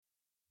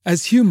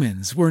As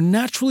humans, we're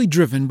naturally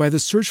driven by the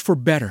search for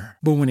better.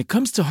 But when it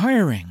comes to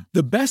hiring,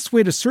 the best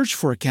way to search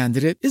for a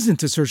candidate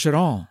isn't to search at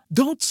all.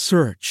 Don't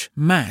search,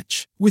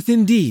 match with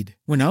Indeed.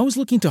 When I was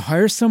looking to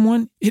hire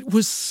someone, it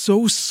was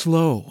so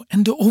slow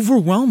and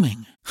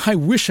overwhelming. I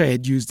wish I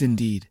had used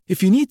Indeed.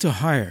 If you need to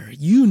hire,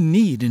 you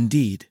need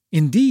Indeed.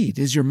 Indeed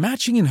is your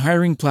matching and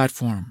hiring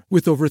platform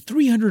with over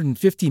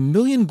 350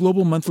 million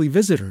global monthly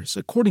visitors,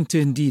 according to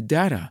Indeed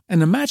data,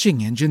 and a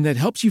matching engine that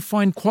helps you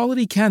find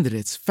quality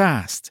candidates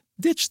fast.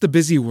 Ditch the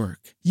busy work.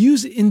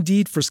 Use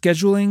Indeed for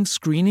scheduling,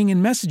 screening,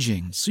 and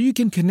messaging so you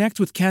can connect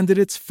with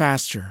candidates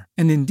faster.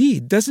 And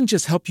Indeed doesn't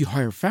just help you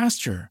hire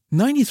faster.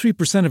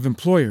 93% of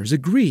employers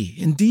agree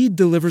Indeed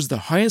delivers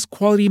the highest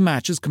quality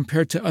matches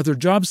compared to other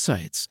job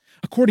sites,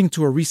 according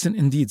to a recent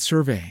Indeed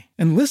survey.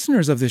 And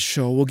listeners of this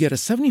show will get a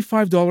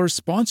 $75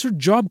 sponsored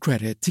job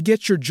credit to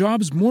get your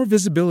jobs more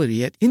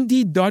visibility at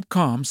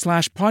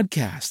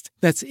Indeed.com/podcast.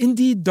 That's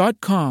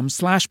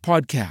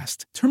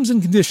Indeed.com/podcast. Terms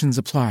and conditions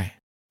apply.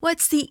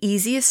 What's the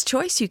easiest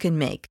choice you can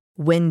make?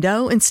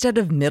 Window instead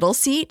of middle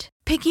seat?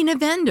 Picking a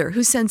vendor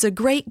who sends a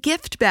great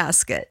gift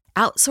basket?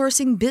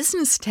 Outsourcing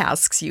business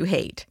tasks you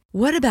hate?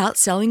 What about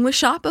selling with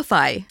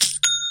Shopify?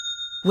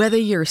 Whether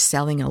you're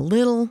selling a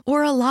little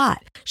or a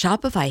lot,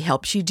 Shopify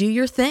helps you do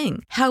your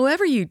thing,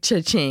 however you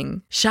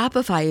cha-ching.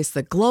 Shopify is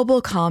the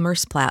global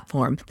commerce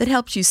platform that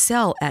helps you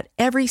sell at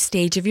every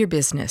stage of your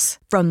business.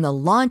 From the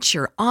launch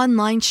your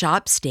online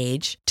shop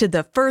stage to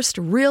the first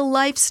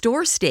real-life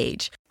store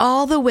stage,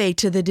 all the way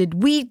to the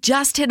did we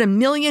just hit a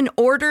million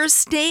orders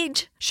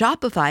stage.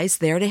 Shopify's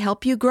there to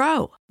help you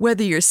grow.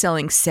 Whether you're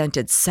selling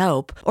scented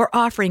soap or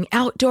offering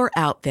outdoor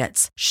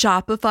outfits,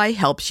 Shopify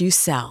helps you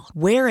sell.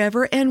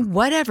 Wherever and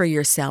whatever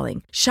you're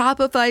selling,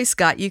 Shopify's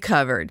got you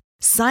covered.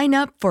 Sign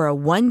up for a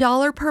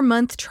 $1 per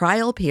month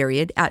trial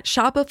period at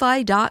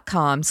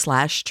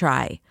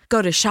shopify.com/try.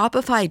 Go to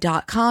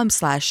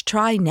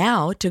shopify.com/try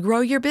now to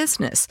grow your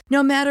business,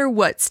 no matter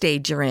what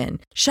stage you're in.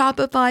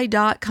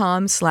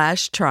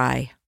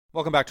 Shopify.com/try.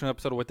 Welcome back to an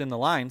episode of Within the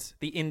Lines,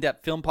 the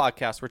in-depth film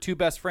podcast where two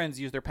best friends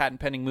use their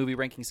patent-pending movie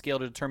ranking scale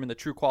to determine the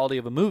true quality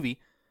of a movie.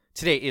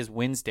 Today is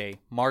Wednesday,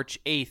 March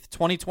 8th,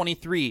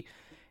 2023,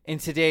 and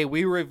today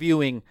we're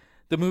reviewing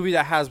the movie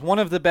that has one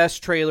of the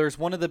best trailers,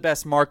 one of the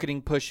best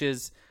marketing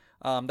pushes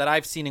that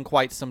I've seen in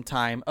quite some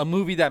time, a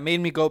movie that made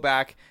me go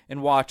back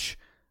and watch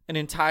an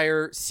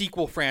entire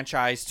sequel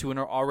franchise to an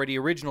already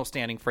original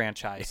standing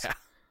franchise. Yeah.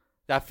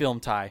 That film,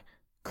 Ty,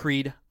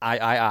 Creed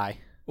I.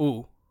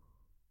 Ooh.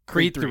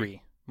 Creed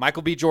 3.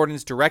 Michael B.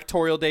 Jordan's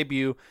directorial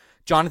debut.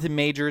 Jonathan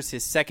Majors,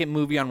 his second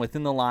movie on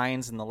Within the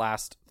Lines in the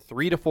last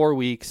 3 to 4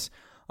 weeks.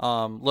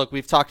 Look,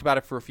 we've talked about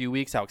it for a few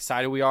weeks, how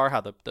excited we are, how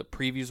the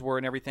previews were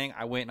and everything.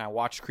 I went and I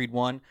watched Creed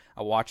 1.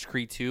 I watched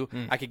Creed 2.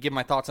 I could give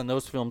my thoughts on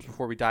those films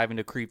before we dive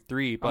into Creed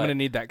 3. But I'm going to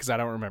need that because I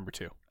don't remember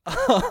 2.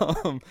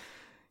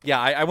 Yeah,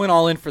 I went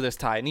all in for this,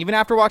 Ty. And even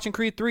after watching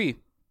Creed 3,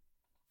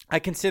 I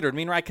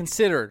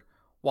considered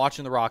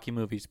watching the Rocky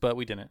movies, but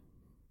we didn't.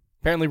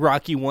 Apparently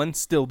Rocky 1's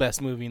still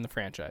best movie in the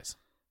franchise.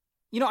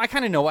 You know, I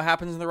kind of know what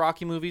happens in the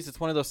Rocky movies. It's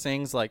one of those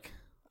things, like,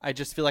 I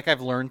just feel like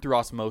I've learned through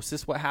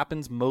osmosis what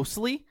happens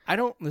mostly.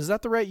 Is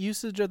that the right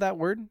usage of that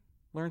word?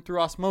 Learn through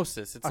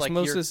osmosis. It's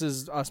osmosis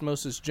is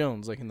Osmosis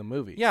Jones, like in the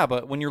movie. Yeah,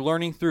 but when you're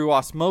learning through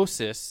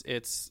osmosis,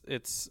 this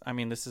is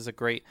a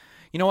great...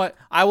 You know what?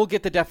 I will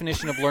get the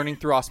definition of learning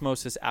through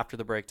osmosis after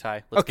the break,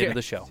 Ty. Let's get into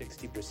the show.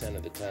 60%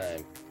 of the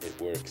time,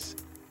 it works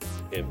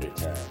every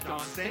time. Don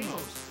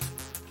Stamos.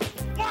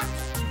 What?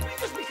 We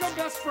just become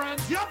best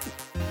friends? Yup.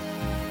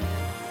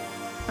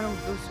 I don't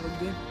feel so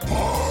good.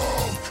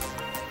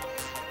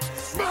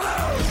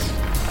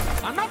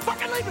 Smash! I'm not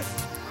fucking leaving!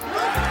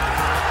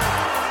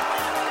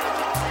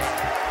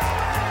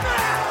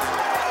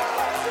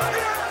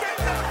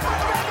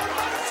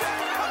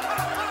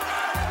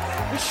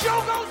 The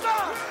show goes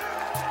on!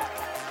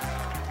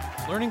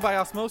 Learning by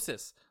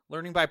osmosis,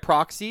 learning by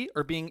proxy,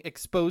 or being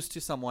exposed to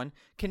someone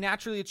can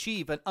naturally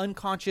achieve an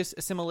unconscious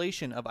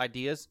assimilation of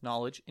ideas,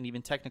 knowledge, and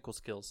even technical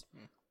skills.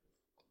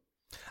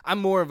 I'm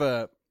more of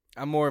a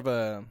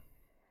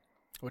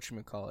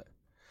whatchamacallit?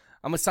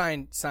 I'm a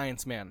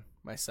science man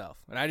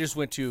myself. And I just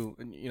went to,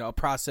 a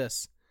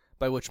process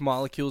by which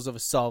molecules of a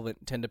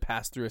solvent tend to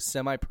pass through a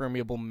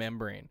semi-permeable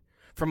membrane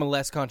from a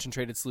less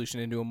concentrated solution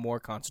into a more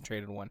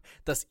concentrated one,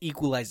 thus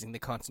equalizing the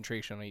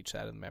concentration on each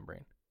side of the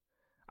membrane.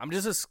 I'm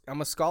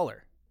a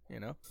scholar,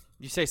 You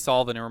say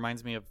solvent, it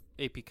reminds me of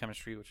AP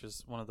chemistry, which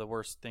is one of the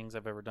worst things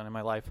I've ever done in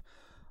my life.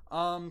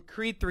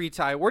 Creed 3,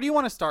 Ty, where do you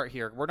want to start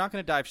here? We're not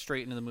going to dive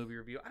straight into the movie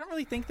review. I don't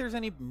really think there's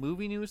any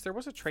movie news. There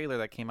was a trailer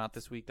that came out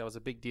this week that was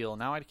a big deal.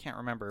 Now I can't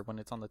remember when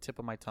it's on the tip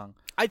of my tongue.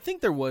 I think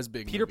there was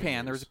big Peter movie Pan.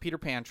 news. There was a Peter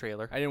Pan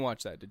trailer. I didn't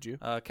watch that. Did you?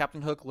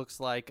 Captain Hook looks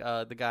like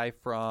the guy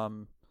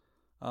from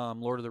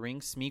Lord of the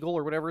Rings, Smeagol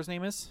or whatever his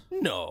name is.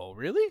 No,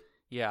 really?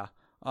 Yeah.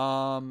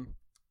 I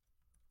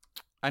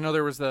know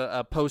there was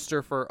a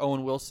poster for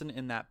Owen Wilson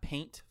in that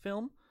Paint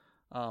film.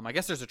 I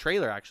guess there's a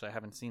trailer, actually. I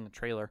haven't seen the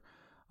trailer.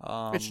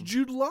 It's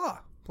Jude Law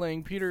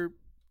playing Peter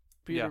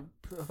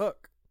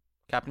Hook.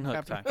 Captain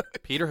Hook. Ty.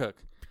 Peter Hook.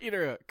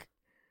 Peter Hook.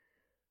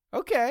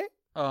 Okay.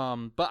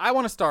 But I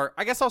want to start.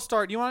 I guess I'll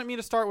start. Do you want me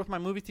to start with my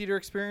movie theater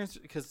experience?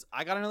 Because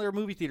I got another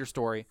movie theater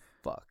story.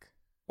 Fuck.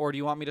 Or do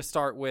you want me to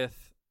start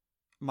with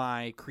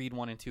my Creed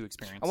 1 and 2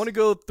 experience? I want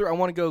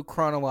to go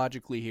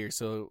chronologically here.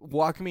 So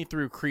walk me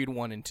through Creed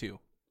 1 and 2.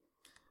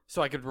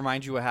 So I could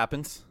remind you what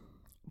happens?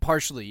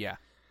 Partially, yeah.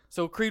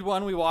 So Creed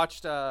 1 we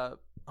watched,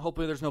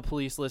 hopefully there's no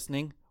police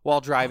listening,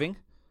 while driving.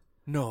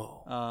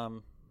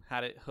 No.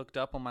 Had it hooked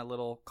up on my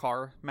little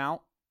car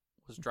mount.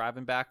 Was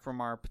driving back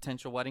from our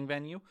potential wedding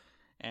venue.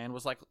 And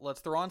was like, let's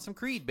throw on some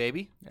Creed,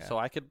 baby. Yeah. So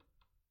I could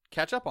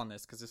catch up on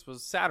this because this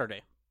was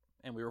Saturday.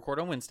 And we record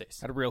on Wednesdays.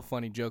 I had a real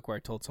funny joke where I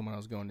told someone I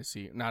was going to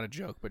see, not a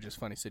joke, but just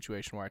funny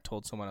situation where I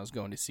told someone I was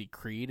going to see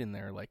Creed and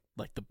they're like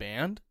the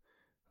band?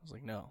 I was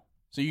like, no.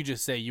 So you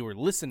just say you were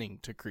listening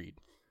to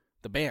Creed,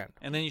 the band.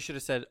 And then you should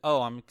have said,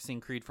 oh, I'm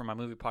seeing Creed for my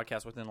movie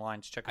podcast Within the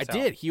Lines. Check us out. I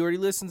did. He already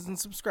listens and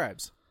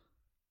subscribes.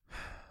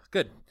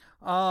 Good.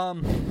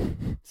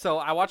 So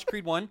I watched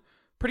Creed 1.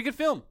 Pretty good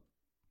film.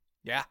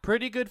 Yeah.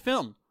 Pretty good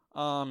film.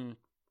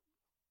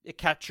 It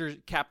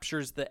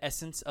captures the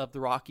essence of the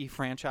Rocky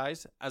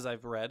franchise, as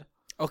I've read.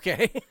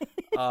 Okay.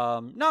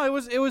 No,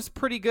 it was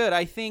pretty good.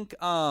 I think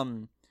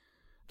the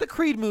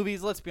Creed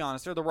movies, let's be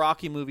honest, or the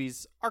Rocky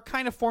movies are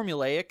kind of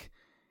formulaic,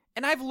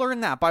 and I've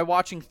learned that by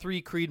watching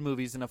 3 Creed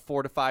movies in a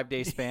 4 to 5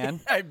 day span.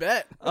 I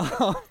bet.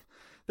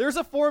 There's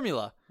a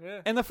formula,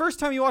 Yeah. and the first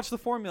time you watch the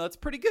formula, it's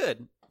pretty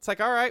good. It's like,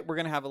 all right, we're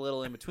gonna have a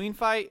little in between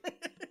fight.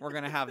 We're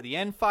gonna have the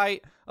end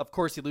fight. Of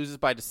course, he loses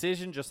by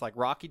decision, just like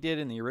Rocky did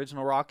in the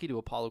original Rocky to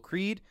Apollo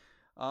Creed.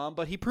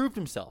 But he proved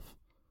himself,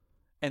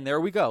 and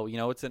there we go. You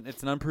know, it's an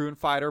unproven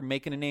fighter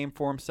making a name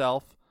for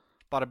himself.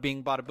 Bada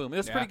bing, bada boom. It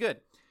was pretty good.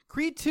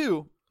 Creed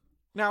 2.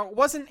 Now, it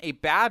wasn't a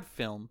bad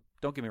film.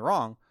 Don't get me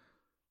wrong.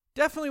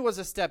 Definitely was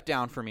a step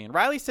down for me. And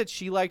Riley said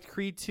she liked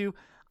Creed 2.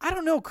 I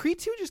don't know. Creed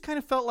 2 just kind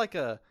of felt like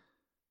a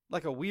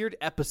weird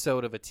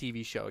episode of a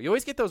TV show. You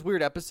always get those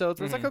weird episodes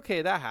where it's like,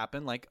 okay, that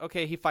happened. Like,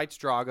 okay, he fights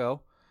Drago.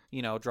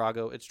 You know,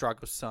 Drago, it's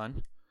Drago's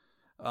son.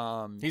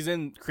 He's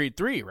in Creed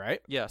 3,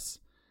 right? Yes.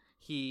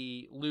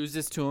 He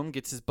loses to him,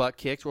 gets his butt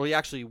kicked. Well, he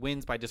actually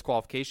wins by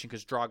disqualification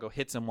because Drago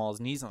hits him while his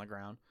knee's on the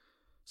ground.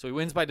 So he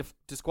wins by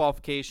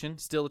disqualification,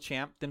 still a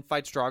champ, then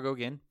fights Drago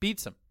again,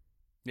 beats him.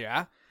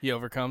 Yeah. He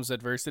overcomes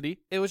adversity.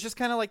 It was just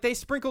kind of like they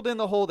sprinkled in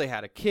the whole they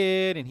had a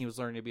kid and he was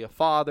learning to be a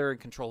father and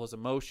control his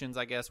emotions,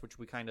 I guess, which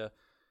we kind of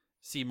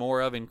see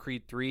more of in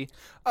Creed 3.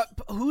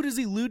 Who does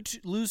he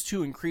lose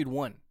to in Creed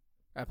 1?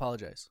 I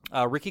apologize.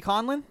 Ricky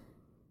Conlon?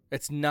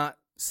 It's not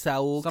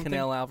Saul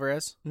Canelo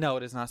Alvarez? No,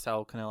 it is not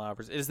Saul Canelo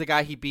Alvarez. It is the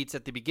guy he beats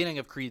at the beginning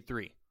of Creed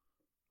 3.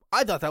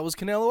 I thought that was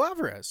Canelo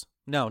Alvarez.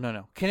 No.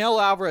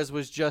 Canelo Alvarez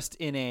was just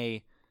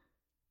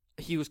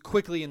he was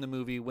quickly in the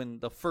movie when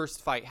the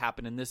first fight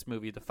happened in this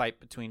movie, the fight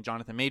between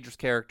Jonathan Major's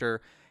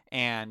character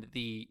and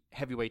the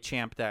heavyweight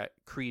champ that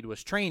Creed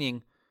was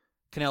training.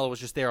 Canelo was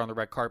just there on the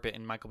red carpet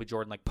and Michael B.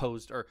 Jordan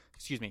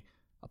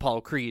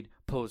Apollo Creed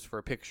posed for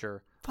a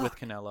picture with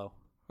Canelo.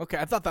 Okay,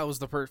 I thought that was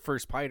the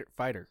first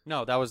fighter.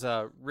 No, that was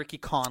Ricky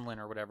Conlon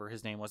or whatever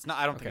his name was. No,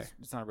 I don't think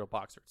it's not a real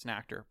boxer. It's an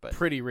actor. But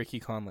Pretty Ricky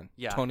Conlon.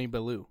 Yeah. Tony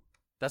Bellew.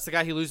 That's the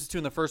guy he loses to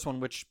in the first one,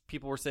 which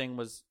people were saying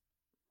was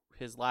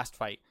his last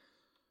fight.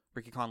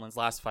 Ricky Conlon's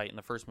last fight in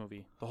the first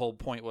movie. The whole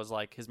point was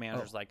like his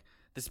manager's like,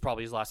 this is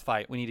probably his last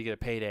fight. We need to get a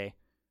payday.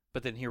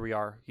 But then here we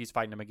are. He's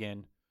fighting him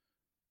again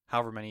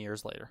however many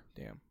years later.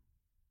 Damn.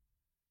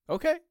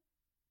 Okay.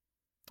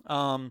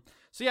 So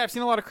yeah, I've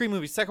seen a lot of Creed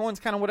movies. Second one's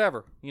kind of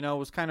whatever. You know, it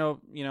was kind of,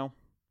 you know,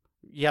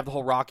 you have the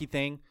whole Rocky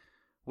thing,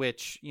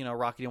 which, you know,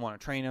 Rocky didn't want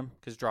to train him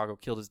because Drago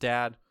killed his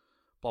dad.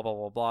 Blah, blah,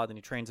 blah, blah. Then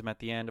he trains him at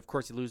the end. Of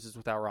course, he loses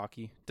without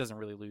Rocky. Doesn't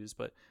really lose,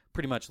 but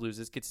pretty much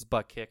loses. Gets his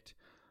butt kicked.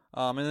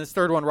 And this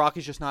third one,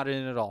 Rocky's just not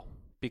in it at all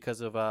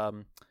because of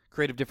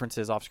creative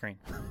differences off screen.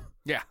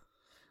 Yeah.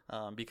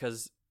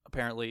 Because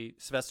apparently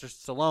Sylvester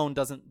Stallone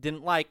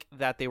didn't like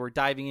that they were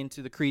diving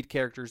into the Creed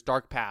character's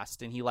dark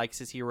past, and he likes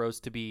his heroes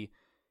to be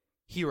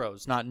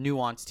heroes, not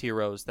nuanced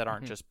heroes that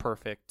aren't just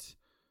perfect.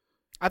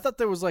 I thought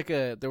there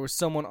was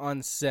someone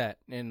on set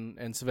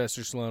and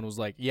Sylvester Stallone was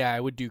like, yeah, I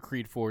would do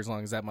Creed 4 as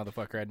long as that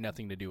motherfucker had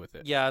nothing to do with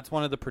it. Yeah, it's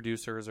one of the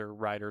producers or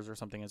writers or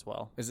something as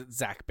well. Is it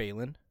Zach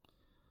Balin?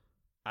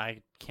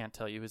 I can't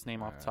tell you his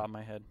name off the top of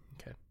my head.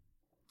 Okay.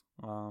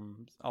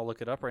 I'll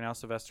look it up right now.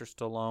 Sylvester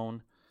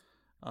Stallone,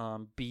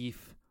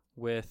 beef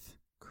with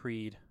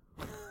Creed.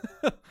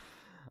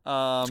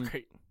 That's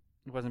great.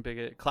 It wasn't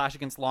big. Clash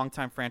against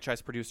longtime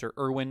franchise producer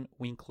Irwin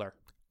Winkler.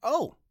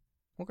 Oh,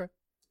 okay.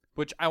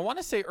 Which I want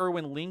to say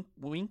Irwin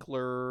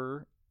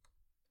Winkler.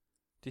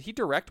 Did he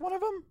direct one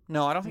of them?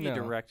 No, I don't think he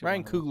directed.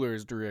 Ryan one of them. Coogler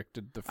has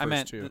directed the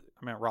first two.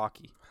 I meant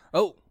Rocky.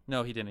 Oh,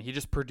 no, he didn't. He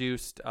just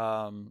produced.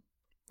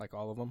 Like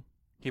all of them.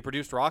 He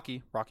produced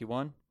Rocky, Rocky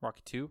 1,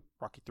 Rocky 2,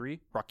 Rocky 3,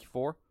 Rocky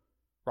 4,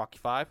 Rocky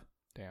 5.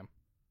 Damn.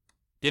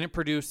 Didn't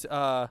produce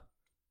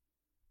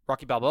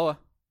Rocky Balboa.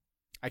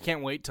 I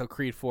can't wait till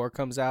Creed 4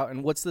 comes out.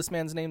 And what's this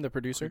man's name, the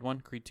producer? Creed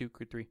 1, Creed 2,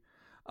 Creed 3.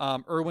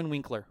 Irwin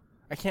Winkler.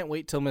 I can't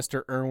wait till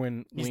Mr.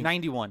 Irwin. He's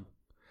 91.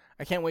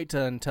 I can't wait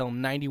until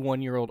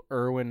 91-year-old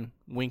Irwin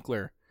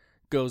Winkler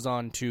goes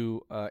on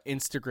to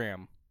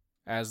Instagram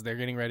as they're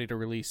getting ready to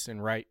release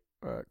and write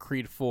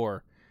Creed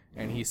 4,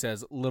 and he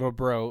says, "Little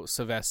bro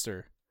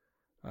Sylvester,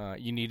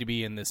 you need to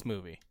be in this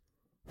movie."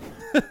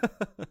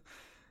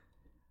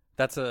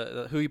 That's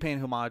who are you paying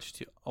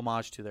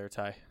homage to there,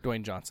 Ty?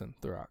 Dwayne Johnson,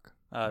 The Rock.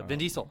 Vin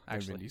Diesel,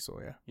 actually. Vin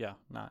Diesel, yeah. Yeah,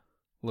 not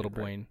Little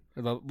Dwayne,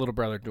 little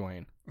brother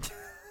Dwayne.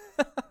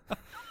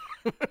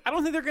 I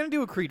don't think they're going to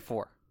do a Creed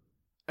 4.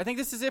 I think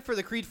this is it for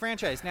the Creed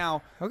franchise.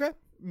 Now, Okay.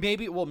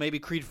 maybe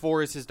Creed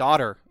 4 is his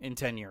daughter in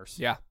 10 years.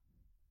 Yeah.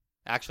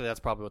 Actually, that's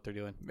probably what they're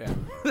doing. Yeah.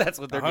 That's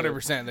what they're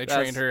 100%. doing. They That's-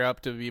 trained her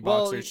up to be a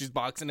Well, boxer. She's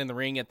boxing in the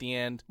ring at the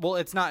end. Well,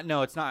 it's not.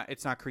 No, it's not.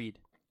 It's not Creed.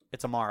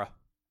 It's Amara.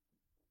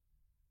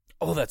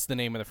 Oh, that's the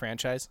name of the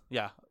franchise?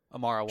 Yeah,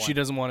 Amara 1. She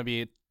doesn't want to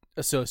be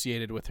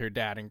associated with her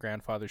dad and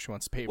grandfather. She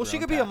wants to pave Well, her she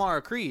own could be path.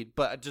 Amara Creed,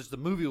 but just the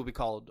movie will be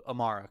called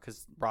Amara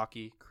because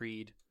Rocky,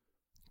 Creed,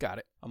 Got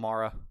it.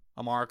 Amara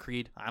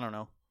Creed. I don't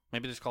know.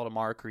 Maybe just called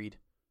Amara Creed.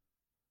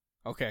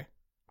 Okay.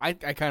 I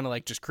kind of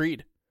like just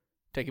Creed.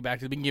 Take it back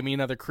to the beginning. Give me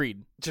another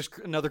Creed. Just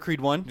another Creed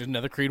 1. Just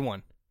another Creed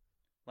 1.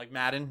 Like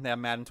Madden. They have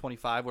Madden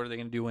 25. What are they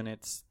going to do when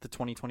it's the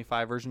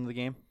 2025 version of the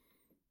game?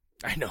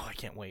 I know. I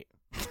can't wait.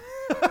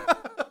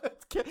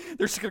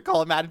 They're just going to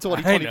call it Madden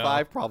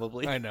 2025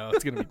 probably. I know.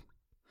 It's going to be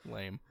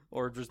lame.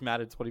 Or just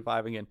Madden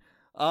 25 again.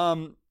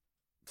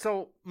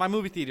 So my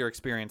movie theater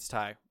experience,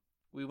 Ty.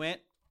 We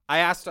went. I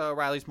asked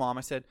Riley's mom.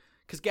 I said,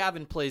 because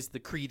Gavin plays the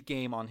Creed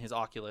game on his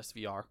Oculus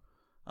VR,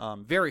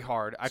 very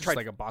hard. I It's tried just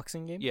like a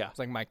boxing game? Yeah. It's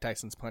like Mike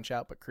Tyson's Punch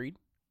Out, but Creed?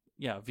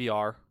 Yeah,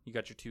 VR. You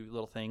got your two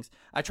little things.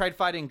 I tried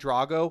fighting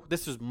Drago.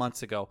 This was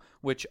months ago,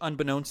 which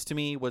unbeknownst to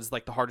me was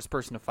like the hardest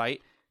person to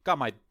fight. Got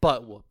my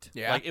butt whooped.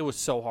 Yeah. Like it was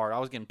so hard. I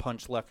was getting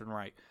punched left and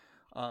right.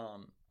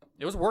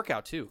 It was a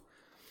workout too.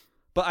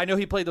 But I know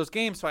he played those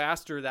games, so I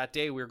asked her that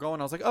day we were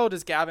going. I was like, "Oh,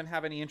 does Gavin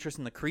have any interest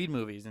in the Creed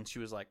movies?" And she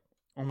was like,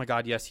 "Oh my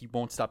God, yes. He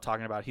won't stop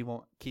talking about it. He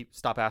won't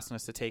stop asking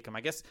us to take him."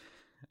 I guess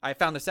I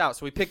found this out.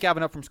 So we picked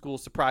Gavin up from school,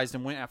 surprised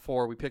him, went at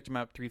 4. We picked him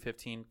up at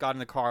 3:15, got in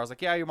the car. I was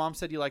like, "Yeah, your mom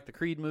said you like the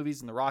Creed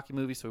movies and the Rocky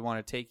movies, so we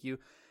wanted to take you."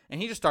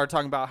 And he just started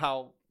talking about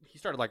how he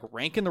started like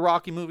ranking the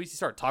Rocky movies. He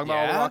started talking about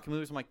all the Yeah? Rocky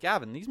movies. I'm like,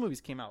 "Gavin, these movies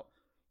came out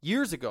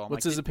years ago."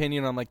 What's his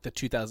opinion on like the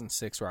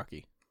 2006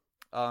 Rocky?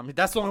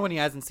 That's the only one he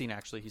hasn't seen,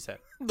 actually, he said.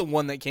 The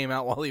one that came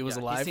out while he was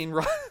Yeah, alive? He's seen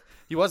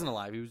he wasn't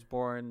alive. He was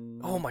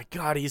born Oh my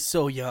God, he's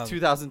so young.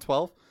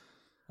 2012.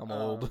 I'm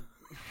old.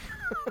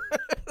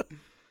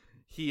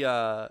 He's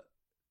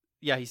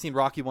seen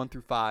Rocky 1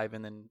 through 5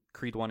 and then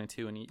Creed 1 and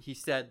 2. And he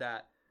said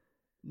that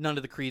none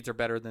of the Creeds are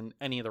better than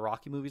any of the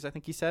Rocky movies, I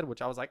think he said,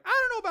 which I was like, I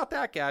don't know about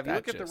that, Gav. You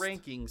That look at the just-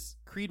 rankings.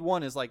 Creed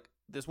 1 is like,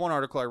 this one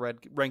article I read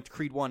ranked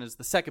Creed 1 as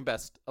the second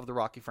best of the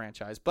Rocky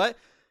franchise. But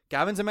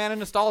Gavin's a man of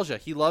nostalgia.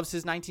 He loves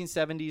his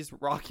 1970s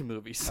Rocky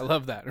movies. I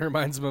love that. It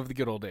reminds him of the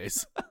good old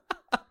days.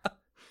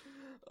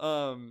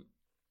 Oh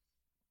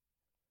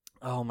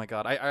my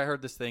God. I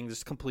heard this thing,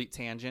 this complete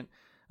tangent.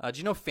 Do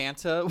you know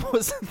Fanta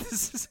was,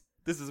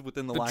 this is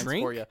within the lines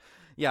drink? for you.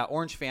 Yeah,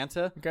 orange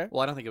Fanta. Okay.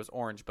 Well, I don't think it was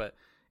orange, but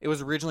it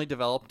was originally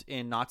developed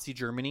in Nazi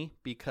Germany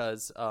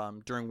because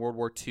during World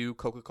War II,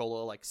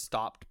 Coca-Cola like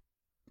stopped,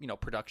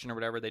 production or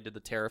whatever. They did the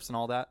tariffs and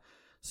all that.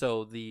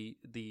 So the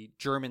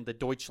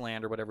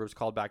Deutschland or whatever it was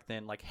called back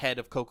then, like head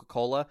of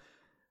Coca-Cola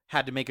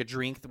had to make a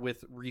drink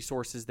with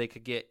resources they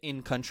could get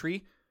in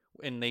country,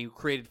 and they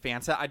created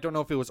Fanta. I don't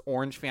know if it was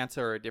orange Fanta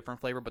or a different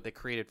flavor, but they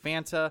created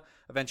Fanta.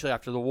 Eventually,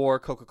 after the war,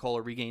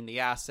 Coca-Cola regained the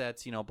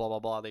assets, blah, blah,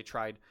 blah. They've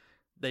tried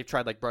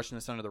like brushing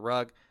this under the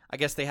rug. I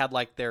guess they had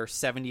like their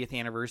 70th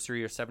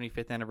anniversary or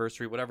 75th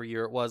anniversary, whatever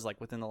year it was, like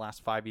within the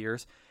last 5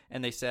 years.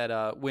 And they said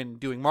when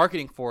doing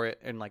marketing for it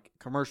and like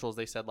commercials,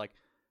 they said like,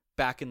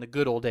 back in the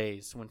good old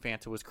days when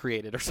Fanta was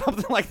created or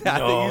something like that.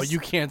 No, you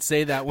can't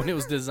say that when it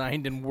was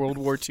designed in World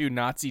War II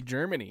Nazi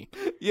Germany.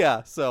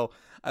 Yeah, so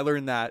I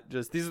learned that.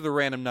 Just these are the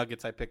random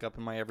nuggets I pick up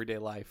in my everyday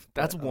life.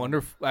 That's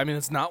wonderful. I mean,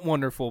 it's not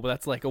wonderful, but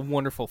that's like a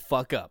wonderful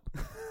fuck up.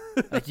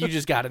 Like, you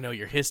just got to know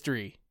your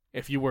history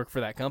if you work for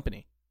that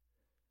company.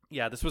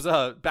 Yeah, this was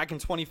back in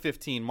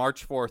 2015,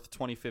 March 4th,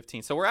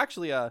 2015. So we're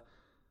actually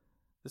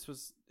this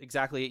was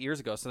exactly 8 years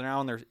ago. So they're now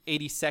on their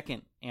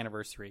 82nd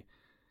anniversary.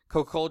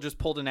 Coca-Cola just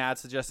pulled an ad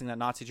suggesting that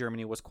Nazi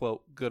Germany was,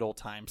 quote, good old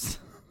times.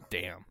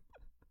 Damn.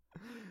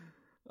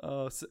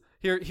 So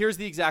here's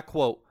the exact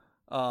quote.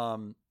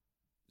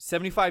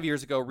 75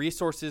 years ago,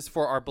 resources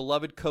for our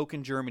beloved Coke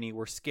in Germany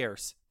were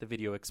scarce, the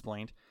video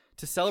explained.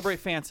 To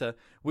celebrate Fanta,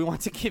 we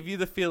want to give you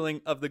the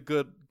feeling of the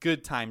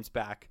good times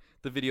back,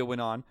 the video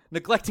went on,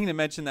 neglecting to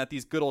mention that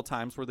these good old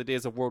times were the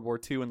days of World War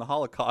II and the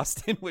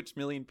Holocaust, in which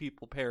million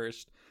people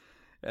perished.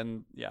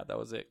 And yeah, that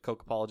was it.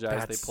 Coke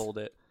apologized. They pulled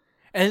it.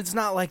 And it's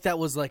not like that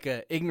was like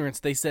a ignorance.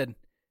 They said,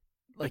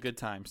 Like good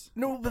times.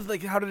 no, but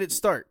like, how did it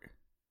start?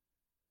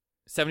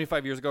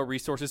 75 years ago,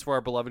 resources for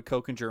our beloved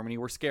Coke in Germany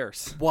were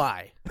scarce.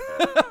 Why?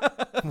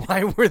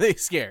 Why were they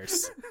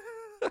scarce?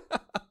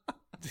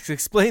 Just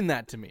explain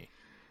that to me.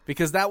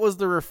 Because that was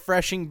the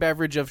refreshing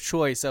beverage of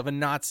choice of a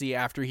Nazi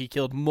after he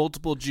killed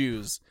multiple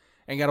Jews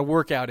and got a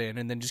workout in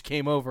and then just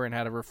came over and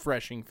had a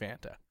refreshing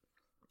Fanta.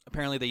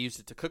 Apparently they used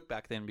it to cook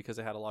back then because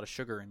it had a lot of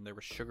sugar and there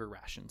were sugar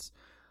rations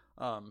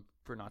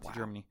for Nazi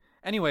Germany.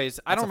 Anyways,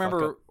 I don't a fuck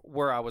remember up.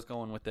 where I was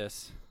going with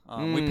this.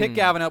 We pick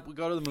Gavin up. We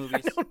go to the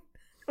movies.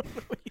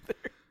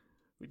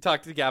 We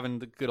talked to Gavin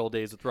the good old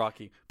days with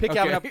Rocky. Pick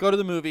Gavin up, go to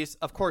the movies.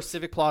 Of course,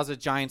 Civic Plaza,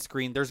 giant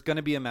screen. There's going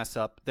to be a mess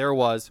up. There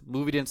was.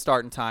 Movie didn't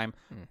start in time.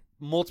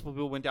 Multiple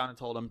people went down and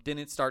told him.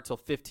 Didn't start till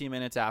 15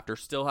 minutes after.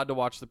 Still had to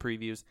watch the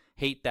previews.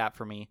 Hate that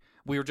for me.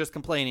 We were just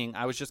complaining.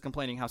 I was just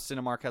complaining how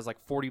Cinemark has like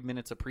 40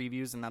 minutes of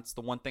previews, and that's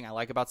the one thing I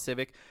like about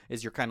Civic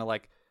is you're kind of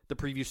like the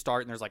previews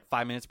start and there's like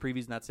 5 minutes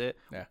previews and that's it.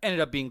 Yeah. Ended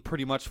up being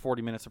pretty much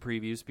 40 minutes of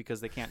previews because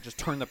they can't just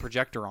turn the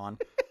projector on.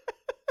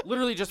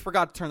 Literally just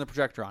forgot to turn the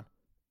projector on.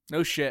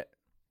 No shit.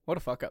 What a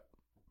fuck up.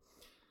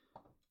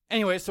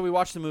 Anyway, so we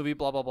watched the movie,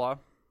 blah, blah, blah.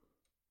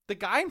 The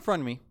guy in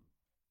front of me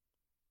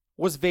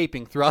was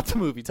vaping throughout the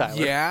movie,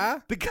 Tyler. Yeah?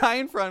 The guy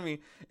in front of me.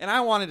 And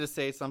I wanted to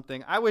say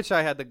something. I wish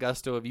I had the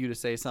gusto of you to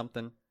say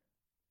something.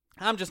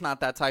 I'm just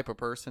not that type of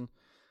person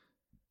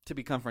to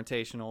be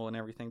confrontational and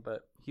everything,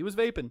 but he was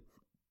vaping.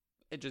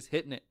 And just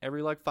hitting it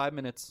every like 5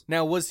 minutes.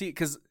 Now, was he,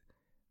 because,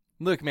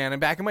 look, man, I'm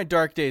back in my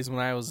dark days when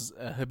I was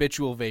a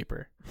habitual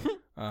vapor.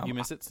 You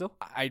miss it still?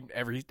 I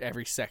every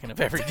second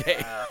of every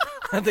day.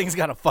 That thing's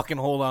got a fucking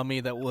hold on me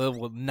that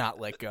will not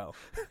let go.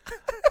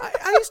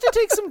 I used to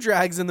take some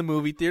drags in the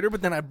movie theater,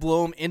 but then I'd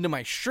blow them into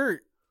my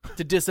shirt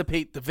to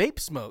dissipate the vape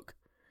smoke.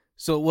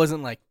 So it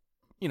wasn't like,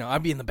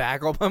 I'd be in the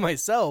back all by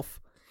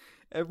myself.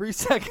 Every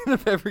second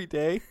of every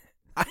day?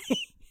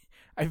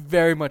 I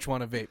very much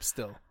want to vape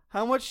still.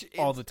 How much?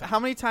 All the time. How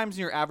many times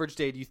in your average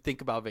day do you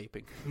think about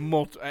vaping?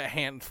 A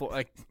handful.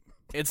 Like,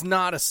 it's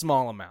not a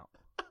small amount.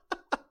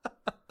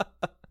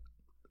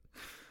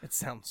 It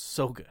sounds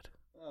so good.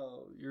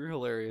 Oh, you're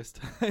hilarious.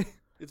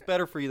 It's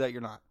better for you that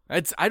you're not.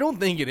 I don't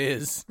think it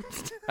is.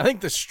 I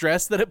think the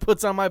stress that it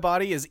puts on my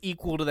body is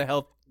equal to the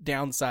health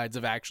downsides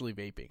of actually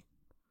vaping.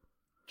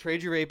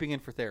 Trade your vaping in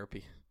for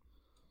therapy.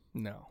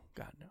 No.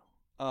 God,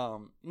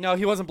 no. No,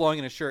 he wasn't blowing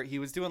in his shirt. He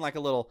was doing like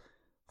a little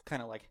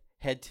kind of like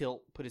head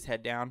tilt, put his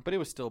head down, but it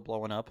was still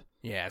blowing up.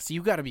 Yeah, so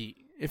you got to be,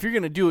 if you're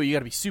going to do it, you got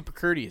to be super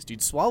courteous,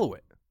 dude. Swallow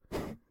it.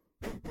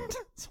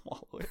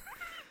 Swallow it.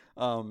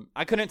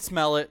 I couldn't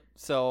smell it,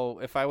 so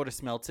if I would have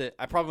smelt it,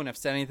 I probably wouldn't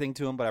have said anything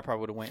to him, but I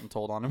probably would have went and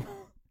told on him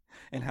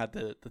and had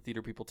the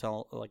theater people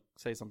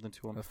say something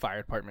to him. The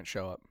fire department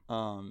show up.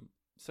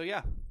 So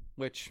yeah,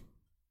 which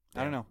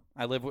I don't know.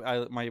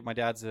 My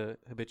dad's a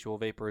habitual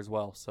vapor as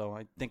well, so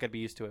I think I'd be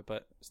used to it,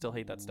 but still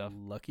hate that stuff.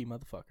 Lucky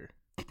motherfucker.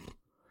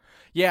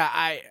 Yeah,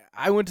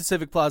 I went to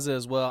Civic Plaza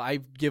as well.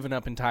 I've given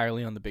up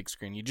entirely on the big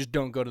screen. You just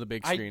don't go to the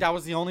big screen. That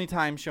was the only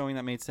time showing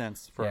that made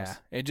sense for us.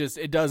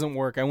 It doesn't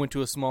work. I went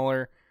to a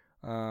smaller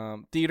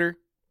theater,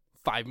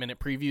 5-minute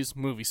previews,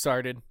 movie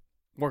started,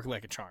 worked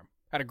like a charm.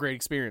 Had a great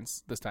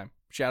experience this time.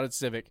 Shout out to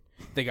Civic.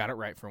 They got it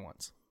right for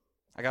once.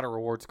 I got a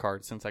rewards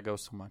card since I go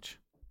so much.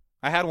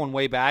 I had one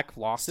way back,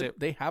 lost it.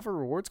 They have a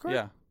rewards card?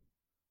 Yeah.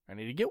 I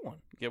need to get one.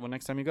 Get one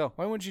next time you go.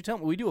 Why wouldn't you tell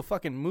me? We do a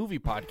fucking movie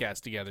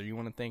podcast together. You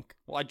want to think?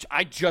 Well,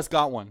 I just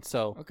got one,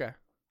 so. Okay.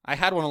 I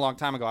had one a long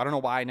time ago. I don't know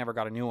why I never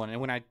got a new one.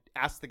 And when I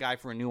asked the guy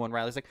for a new one,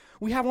 Riley's like,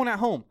 we have one at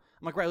home.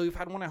 I'm like, Riley, we've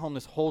had one at home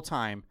this whole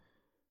time.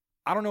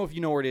 I don't know if you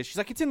know where it is. She's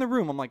like, it's in the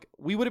room. I'm like,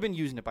 we would have been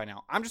using it by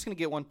now. I'm just going to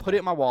get one, put it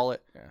in my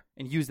wallet,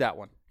 and use that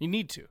one. You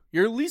need to.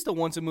 You're at least a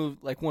once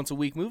a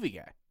week movie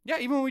guy. Yeah,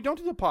 even when we don't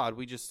do the pod,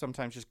 we just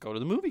sometimes just go to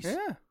the movies.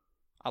 Yeah.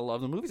 I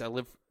love the movies. I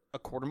live a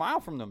quarter mile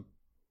from them.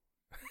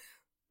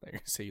 They're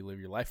going to say you live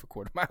your life a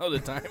quarter mile at a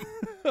time.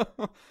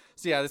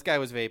 So yeah, this guy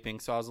was vaping,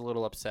 so I was a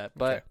little upset.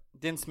 But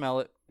didn't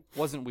smell it.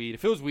 Wasn't weed.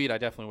 If it was weed, I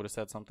definitely would have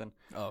said something.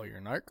 Oh, you're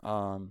a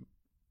narc?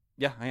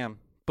 Yeah, I am.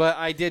 But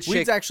I did shake.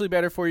 Weed's actually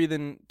better for you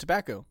than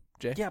tobacco,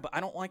 Jay. Yeah, but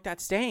I don't like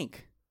that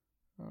stank.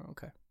 Oh,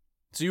 okay.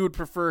 So you would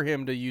prefer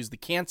him to use the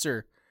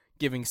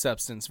cancer-giving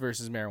substance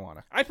versus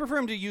marijuana? I'd prefer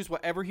him to use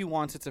whatever he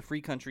wants. It's a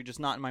free country, just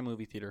not in my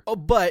movie theater. Oh,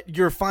 but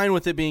you're fine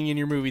with it being in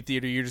your movie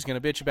theater. You're just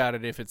going to bitch about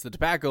it if it's the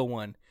tobacco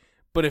one.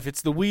 But if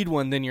it's the weed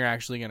one, then you're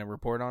actually going to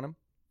report on him?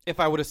 If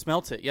I would have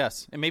smelt it,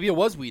 yes. And maybe it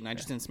was weed and I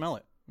just didn't smell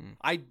it.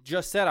 I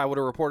just said I would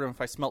have reported him if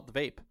I smelt the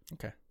vape.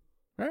 Okay.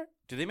 All right.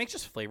 Do they make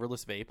just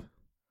flavorless vape?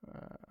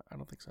 I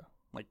don't think so.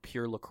 Like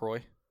pure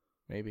LaCroix?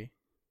 Maybe.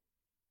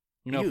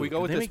 You know, if we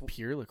go with they this... make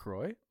pure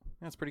LaCroix?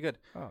 That's pretty good.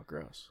 Oh,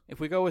 gross. If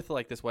we go with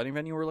like this wedding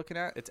venue we're looking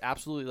at, it's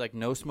absolutely like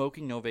no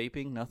smoking, no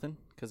vaping, nothing.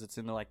 Because it's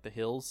in the, like the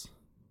hills.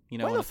 You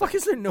know, why the fuck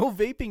is there no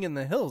vaping in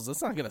the hills?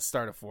 That's not going to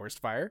start a forest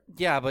fire.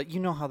 Yeah, but you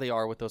know how they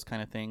are with those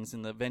kind of things.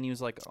 And the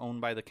venue's like owned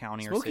by the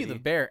county or Smokey city. the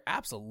Bear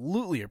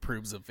absolutely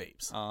approves of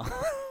vapes.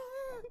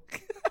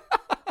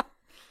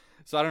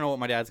 So I don't know what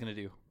my dad's going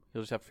to do.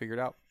 He'll just have to figure it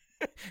out.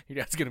 Your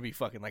dad's going to be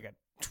fucking like a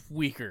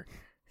tweaker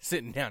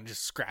sitting down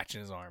just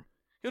scratching his arm.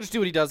 He'll just do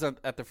what he does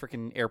at the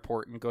freaking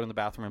airport and go in the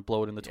bathroom and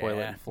blow it in the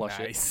toilet and flush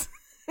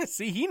it.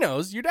 See, he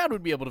knows. Your dad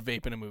would be able to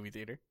vape in a movie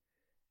theater.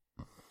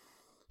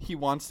 He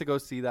wants to go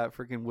see that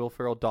freaking Will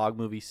Ferrell dog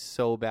movie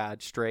so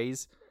bad,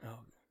 Strays,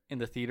 in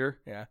the theater.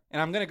 Yeah.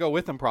 And I'm going to go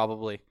with him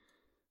probably.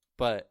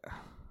 But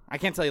I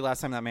can't tell you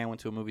last time that man went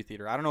to a movie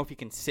theater. I don't know if he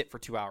can sit for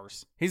 2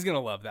 hours. He's going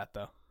to love that,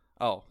 though.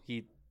 Oh,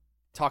 he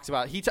talks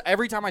about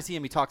every time I see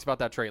him, he talks about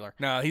that trailer.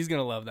 No, he's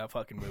gonna love that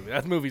fucking movie.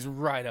 That movie's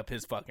right up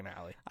his fucking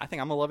alley. I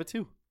think I'm gonna love it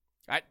too.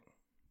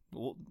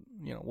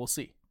 We'll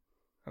see.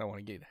 I don't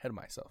want to get ahead of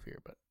myself here,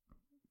 but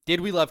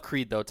Did we love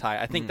Creed though,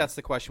 Ty? I think that's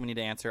the question we need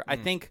to answer. I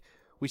think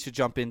we should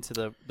jump into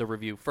the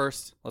review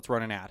first. Let's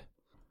run an ad.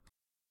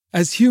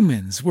 As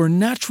humans, we're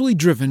naturally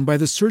driven by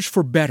the search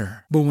for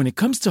better. But when it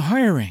comes to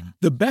hiring,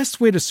 the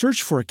best way to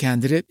search for a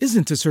candidate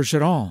isn't to search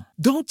at all.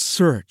 Don't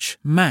search,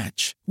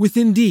 match with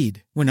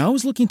Indeed. When I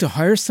was looking to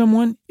hire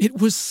someone, it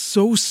was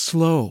so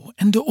slow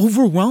and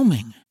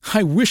overwhelming.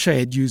 I wish I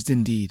had used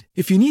Indeed.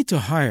 If you need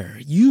to hire,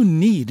 you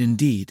need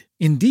Indeed.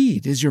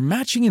 Indeed is your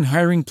matching and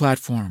hiring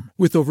platform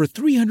with over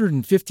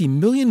 350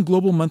 million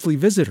global monthly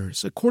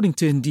visitors, according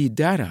to Indeed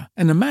data,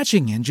 and a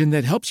matching engine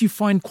that helps you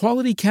find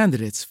quality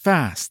candidates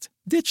fast.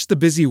 Ditch the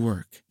busy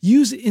work.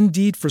 Use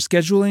Indeed for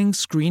scheduling,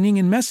 screening,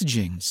 and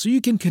messaging so you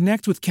can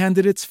connect with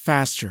candidates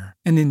faster.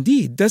 And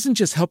Indeed doesn't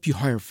just help you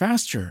hire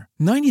faster.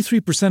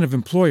 93% of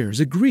employers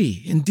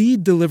agree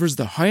Indeed delivers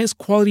the highest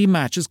quality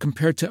matches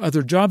compared to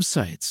other job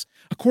sites,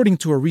 according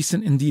to a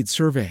recent Indeed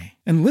survey.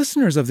 And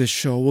listeners of this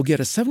show will get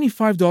a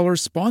 $75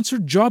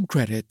 sponsored job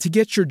credit to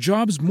get your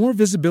jobs more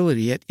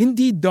visibility at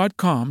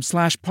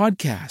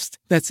Indeed.com/podcast.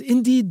 That's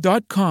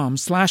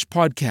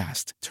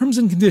Indeed.com/podcast. Terms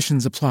and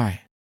conditions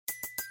apply.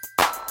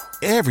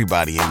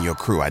 Everybody in your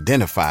crew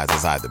identifies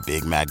as either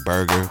Big Mac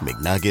Burger,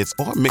 McNuggets,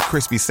 or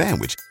McCrispy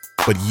Sandwich.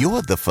 But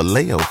you're the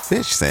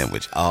Filet-O-Fish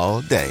Sandwich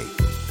all day.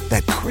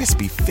 That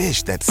crispy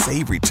fish, that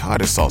savory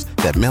tartar sauce,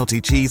 that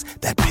melty cheese,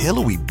 that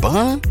pillowy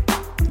bun.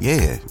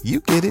 Yeah,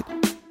 you get it.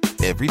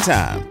 Every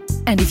time.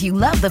 And if you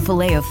love the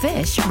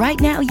Filet-O-Fish, right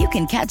now you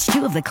can catch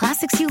two of the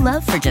classics you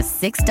love for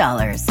just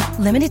 $6.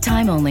 Limited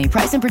time only.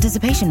 Price and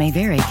participation may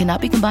vary.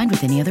 Cannot be combined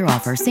with any other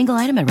offer. Single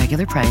item at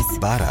regular price.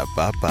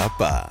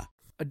 Ba-da-ba-ba-ba.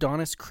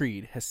 Adonis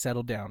Creed has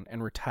settled down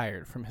and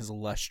retired from his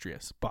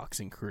illustrious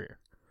boxing career.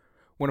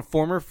 When a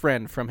former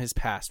friend from his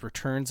past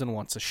returns and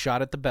wants a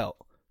shot at the belt,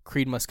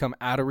 Creed must come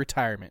out of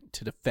retirement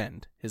to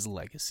defend his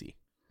legacy.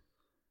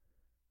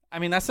 I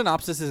mean, that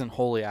synopsis isn't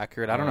wholly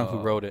accurate. I don't know who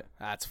wrote it.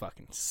 That's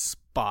fucking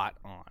spot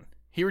on.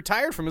 He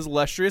retired from his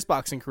illustrious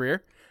boxing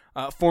career.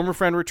 Former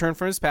friend returned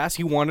from his past.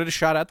 He wanted a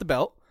shot at the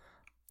belt.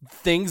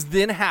 Things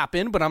then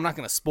happen, but I'm not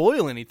going to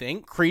spoil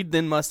anything. Creed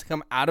then must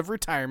come out of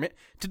retirement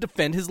to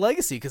defend his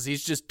legacy because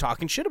he's just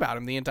talking shit about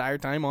him the entire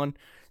time on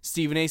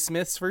Stephen A.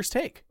 Smith's First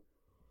Take.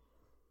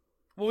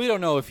 Well, we don't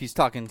know if he's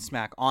talking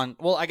smack on...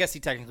 Well, I guess he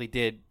technically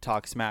did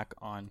talk smack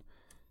on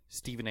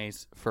Stephen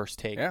A.'s First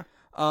Take. Yeah.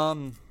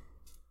 That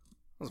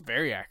was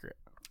very accurate.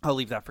 I'll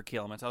leave that for key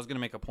elements. I was going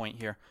to make a point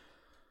here.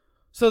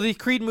 So the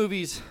Creed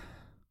movies,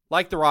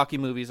 like the Rocky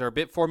movies, are a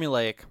bit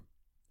formulaic.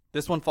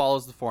 This one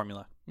follows the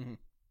formula. Mm-hmm.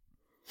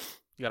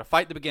 You got to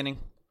fight at the beginning,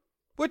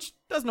 which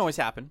doesn't always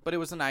happen, but it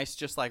was a nice,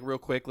 just like real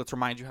quick, let's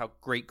remind you how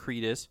great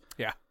Creed is.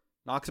 Yeah.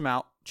 Knocks him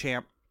out,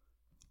 champ.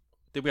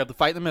 Then we have the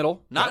fight in the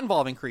middle, not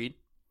involving Creed,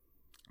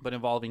 but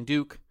involving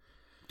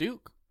Dame.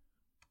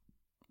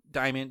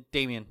 Diamond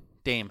Damien.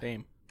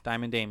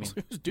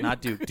 Duke.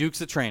 Not Duke. Duke's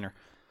the trainer.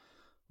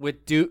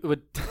 With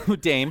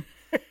Dame.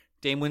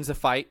 Dame wins the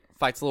fight,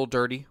 fights a little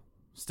dirty,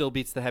 still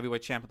beats the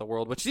heavyweight champ of the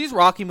world, which these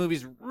Rocky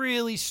movies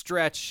really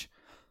stretch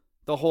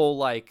the whole,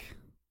 like...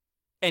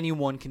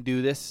 anyone can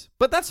do this,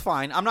 but that's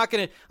fine.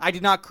 I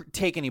did not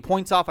take any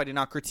points off. I did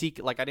not critique,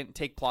 I didn't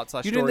take plot /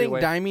 story away. You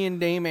didn't think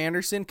Dame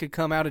Anderson could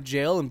come out of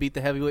jail and beat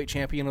the heavyweight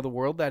champion of the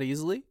world that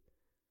easily?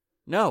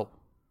 No.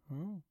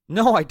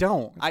 No, I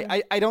don't.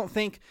 Okay. I don't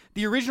think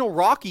the original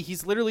Rocky,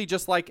 he's literally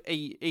just like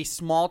a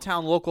small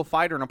town local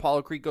fighter, and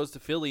Apollo Creed goes to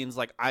Philly and is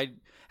like,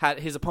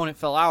 his opponent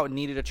fell out and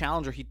needed a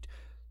challenger. He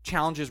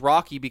challenges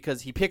Rocky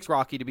because he picks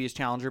Rocky to be his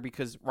challenger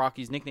because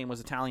Rocky's nickname was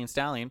Italian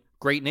Stallion.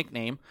 Great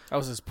nickname. That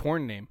was his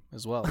porn name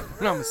as well. If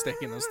I'm not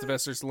mistaken. That was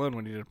Sylvester Stallone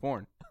when he did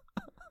porn.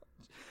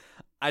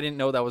 I didn't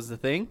know that was the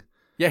thing.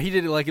 Yeah, he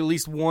did like at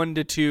least 1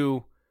 to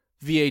 2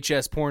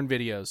 VHS porn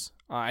videos.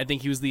 I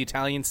think he was the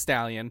Italian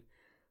Stallion.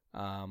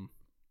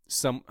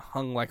 Some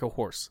hung like a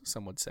horse,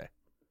 some would say.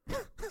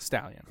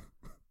 Stallion.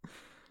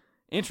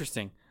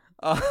 Interesting.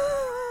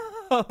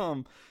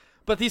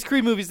 But these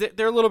Creed movies,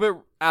 they're a little bit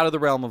out of the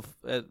realm of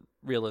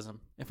realism,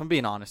 if I'm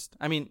being honest.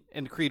 I mean,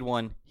 in Creed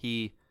 1,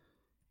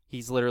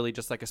 he's literally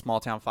just like a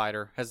small-town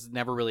fighter, has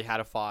never really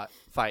had a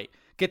fight,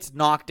 gets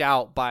knocked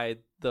out by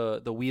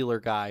the Wheeler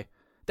guy.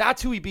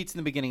 That's who he beats in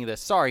the beginning of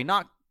this. Sorry,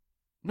 no,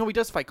 he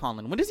does fight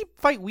Conlon. When does he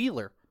fight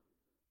Wheeler?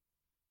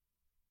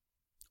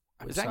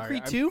 Is that in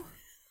Creed 2?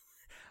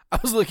 I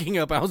was looking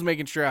up. I was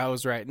making sure I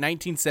was right.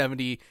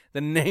 1970,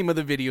 the name of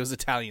the video is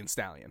Italian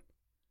Stallion.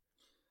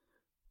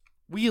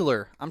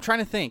 Wheeler. I'm trying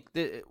to think.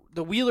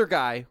 The Wheeler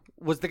guy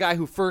was the guy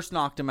who first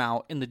knocked him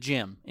out in the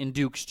gym, in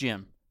Duke's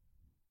gym.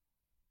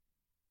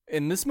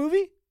 In this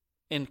movie?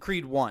 In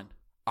Creed 1.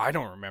 I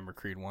don't remember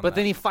Creed 1. But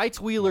then he fights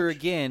Wheeler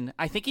again.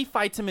 I think he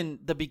fights him in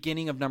the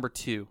beginning of number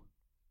 2.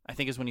 I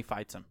think is when he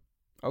fights him.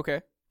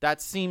 Okay.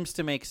 That seems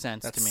to make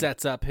sense to me. That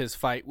sets up his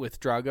fight with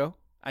Drago?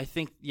 I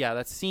think, yeah,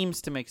 that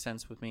seems to make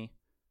sense with me.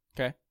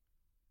 Okay.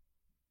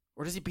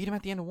 Or does he beat him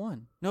at the end of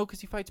 1? No, because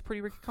he fights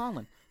Pretty Ricky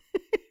Conlon.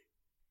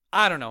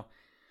 I don't know.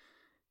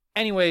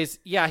 Anyways,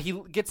 yeah, he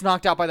gets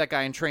knocked out by that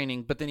guy in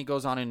training, but then he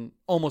goes on and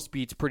almost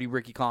beats pretty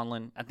Ricky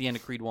Conlan at the end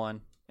of Creed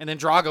 1. And then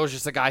Drago's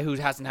just a guy who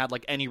hasn't had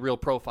like any real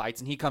pro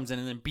fights, and he comes in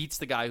and then beats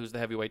the guy who's the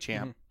heavyweight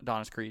champ,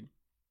 Adonis Creed.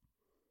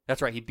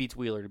 That's right, he beats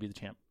Wheeler to be the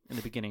champ in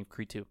the beginning of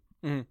Creed 2.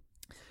 And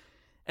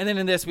then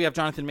in this, we have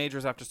Jonathan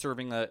Majors, after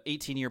serving a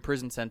 18-year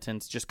prison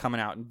sentence, just coming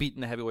out and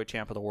beating the heavyweight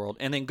champ of the world,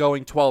 and then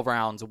going 12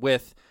 rounds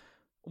with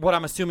what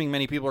I'm assuming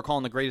many people are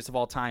calling the greatest of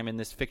all time in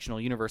this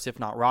fictional universe, if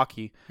not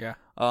Rocky. Yeah.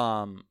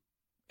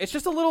 It's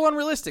just a little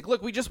unrealistic.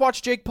 Look, we just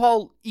watched Jake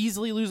Paul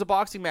easily lose a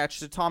boxing match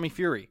to Tommy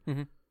Fury.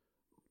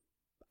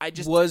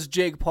 Was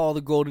Jake Paul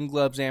the Golden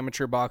Gloves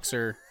amateur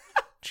boxer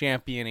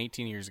champion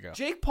 18 years ago?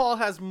 Jake Paul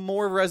has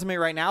more resume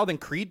right now than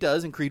Creed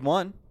does in Creed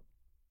 1.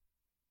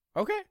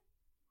 Okay.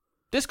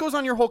 This goes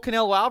on your whole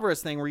Canelo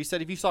Alvarez thing where you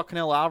said if you saw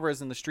Canelo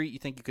Alvarez in the street, you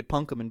think you could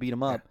punk him and beat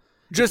him up.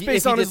 Just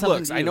based on his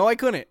looks. I know I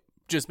couldn't.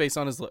 Just based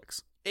on his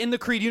looks. In the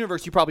Creed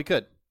universe, you probably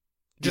could.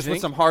 Just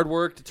with some hard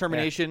work,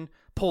 determination,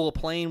 pull a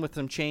plane with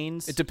some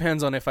chains. It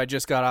depends on if I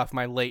just got off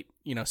my late,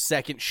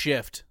 second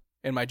shift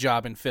in my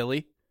job in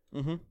Philly.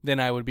 Then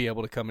I would be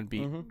able to come and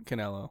beat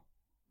Canelo.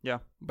 Yeah.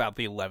 About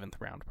the 11th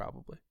round,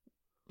 probably.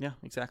 Yeah,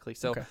 exactly.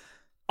 So,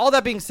 all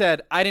that being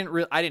said, I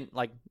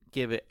didn't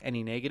give it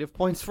any negative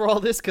points for all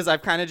this because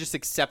I've kind of just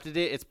accepted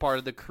it. It's part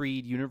of the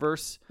Creed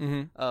universe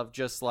of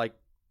just like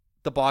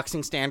the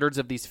boxing standards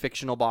of these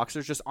fictional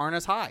boxers just aren't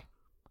as high.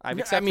 I've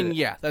accepted it.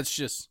 Yeah, that's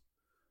just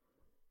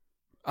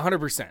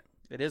 100%.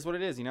 It is what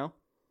it is,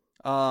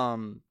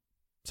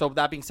 So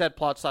that being said,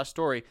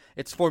 plot/story,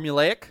 it's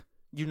formulaic.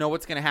 You know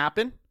what's going to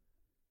happen.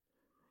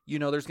 You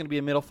know there's going to be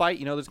a middle fight.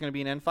 You know there's going to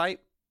be an end fight.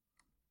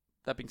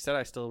 That being said,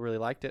 I still really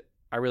liked it.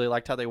 I really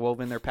liked how they wove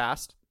in their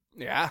past.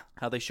 Yeah.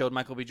 How they showed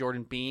Michael B.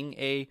 Jordan being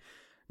a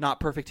not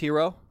perfect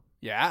hero.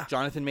 Yeah.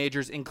 Jonathan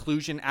Majors'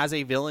 inclusion as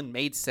a villain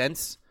made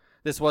sense.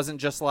 This wasn't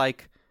just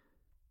like,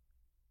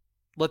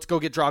 let's go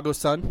get Drago's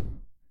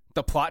son.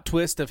 The plot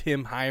twist of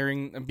him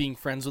hiring and being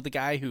friends with the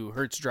guy who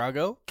hurts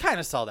Drago. Kind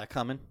of saw that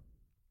coming.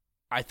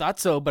 I thought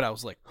so, but I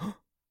was like, huh.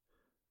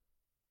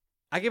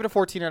 I gave it a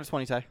 14 out of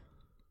 20, Ty.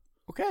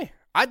 Okay.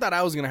 I thought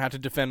I was going to have to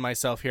defend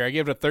myself here. I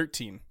gave it a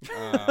 13.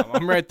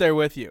 I'm right there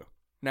with you.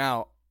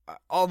 Now,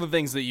 all the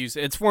things that you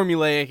said, it's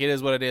formulaic. It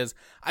is what it is.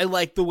 I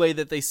like the way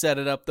that they set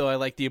it up, though. I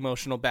like the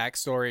emotional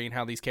backstory and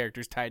how these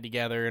characters tied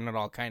together, and it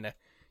all kind of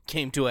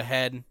came to a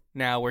head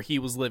now where he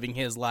was living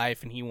his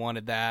life and he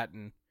wanted that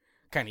and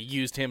kind of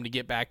used him to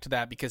get back to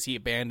that because he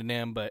abandoned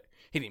him, but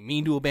he didn't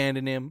mean to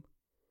abandon him.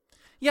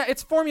 Yeah,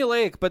 it's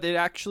formulaic, but it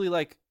actually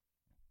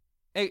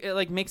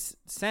it makes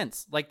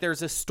sense. Like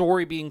there's a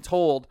story being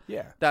told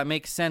that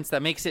makes sense,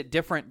 that makes it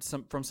different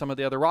from some of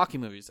the other Rocky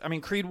movies. I mean,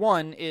 Creed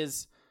 1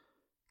 is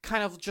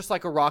kind of just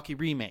like a Rocky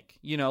remake.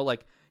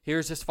 Like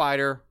here's this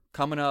fighter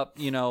coming up,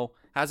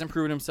 hasn't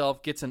proven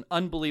himself, gets an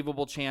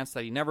unbelievable chance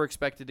that he never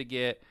expected to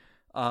get,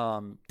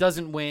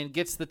 doesn't win,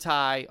 gets the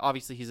tie.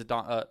 Obviously, he's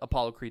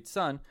Apollo Creed's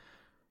son.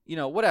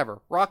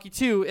 Whatever. Rocky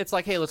 2, it's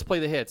like, hey, let's play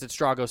the hits. It's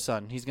Drago's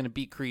son. He's going to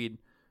beat Creed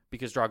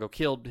because Drago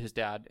killed his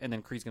dad, and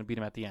then Creed's going to beat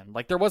him at the end.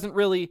 Like, there wasn't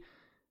really...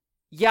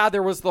 Yeah,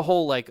 there was the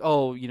whole,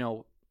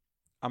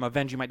 I'm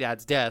avenging my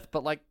dad's death,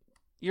 but,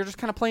 you're just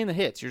kind of playing the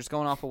hits. You're just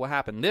going off of what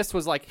happened. This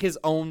was, his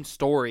own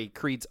story,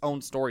 Creed's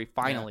own story,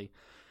 finally.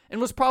 Yeah.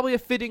 And was probably a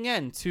fitting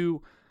end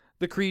to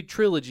the Creed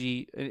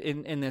trilogy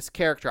in this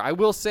character. I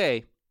will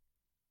say,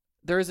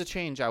 there is a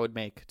change I would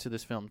make to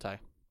this film, Ty.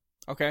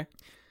 Okay.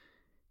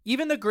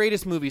 Even the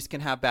greatest movies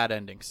can have bad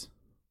endings.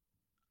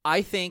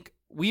 I think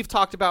we've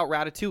talked about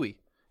Ratatouille,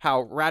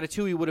 how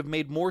Ratatouille would have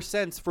made more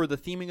sense for the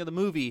theming of the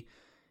movie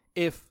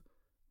if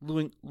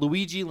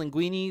Luigi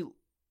Linguini,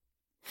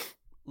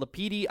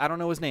 Lapidi, I don't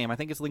know his name, I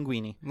think it's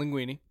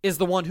Linguini, is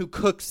the one who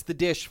cooks the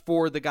dish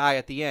for the guy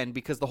at the end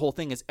because the whole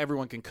thing is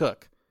everyone can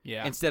cook.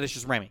 Yeah. Instead, it's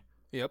just Remy.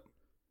 Yep.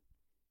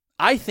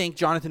 I think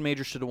Jonathan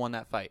Majors should have won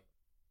that fight.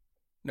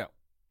 No.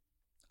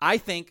 I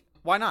think,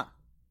 why not?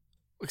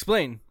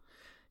 Explain.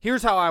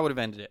 Here's how I would have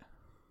ended it.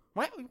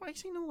 Why do you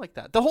say no like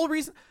that? The whole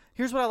reason.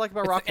 Here's what I like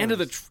about Rocky.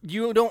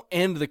 You don't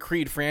end the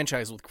Creed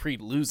franchise with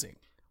Creed losing.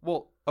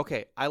 Well,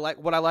 okay.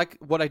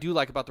 What I do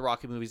like about the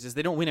Rocky movies is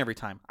they don't win every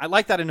time. I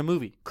like that in a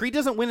movie. Creed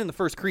doesn't win in the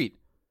first Creed.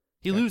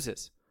 He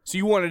loses. So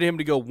you wanted him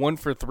to go 1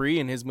 for 3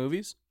 in his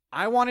movies?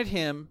 I wanted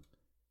him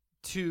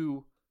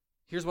to.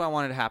 Here's what I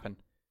wanted to happen.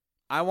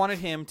 I wanted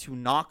him to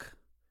knock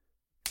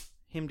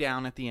him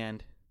down at the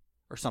end,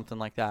 or something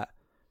like that.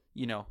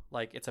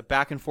 It's a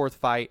back and forth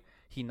fight.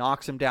 He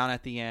knocks him down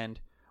at the end.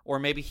 Or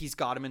maybe he's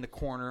got him in the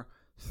corner,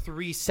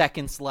 3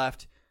 seconds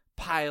left,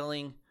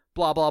 piling,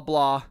 blah, blah,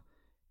 blah.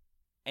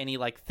 And he,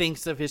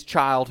 thinks of his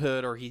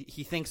childhood, or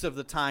he thinks of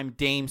the time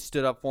Dame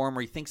stood up for him,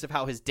 or he thinks of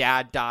how his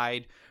dad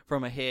died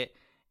from a hit.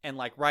 And,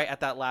 right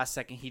at that last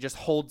second, he just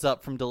holds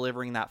up from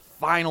delivering that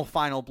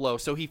final blow.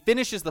 So he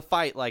finishes the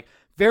fight,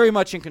 very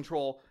much in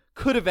control,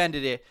 could have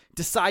ended it,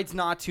 decides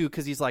not to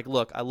because he's like,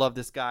 look, I love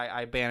this guy.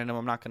 I abandoned him.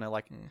 I'm not going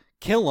to,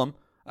 kill him.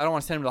 I don't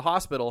want to send him to the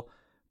hospital.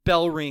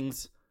 Bell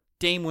rings.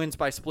 Dame wins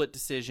by split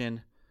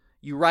decision.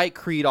 You write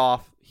Creed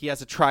off. He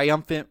has a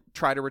triumphant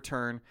try to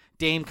return.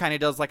 Dame kind of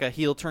does like a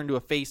heel turn to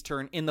a face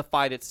turn in the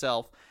fight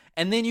itself.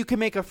 And then you can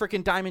make a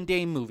freaking Diamond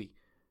Dame movie.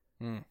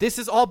 This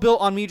is all built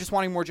on me just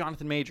wanting more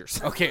Jonathan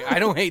Majors. Okay, I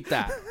don't hate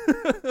that.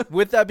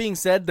 With that being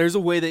said, there's a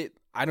way that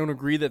I don't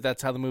agree that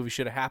that's how the movie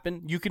should have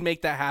happened. You could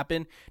make that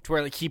happen to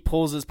where like he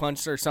pulls his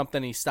punch or something,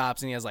 and he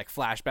stops, and he has like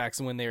flashbacks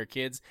of when they were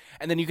kids,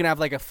 and then you can have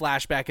like a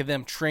flashback of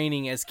them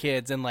training as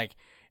kids, and like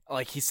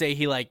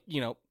he like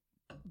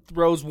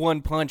throws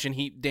one punch, and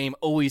Dame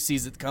always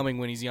sees it coming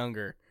when he's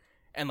younger,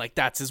 and like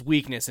that's his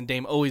weakness, and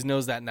Dame always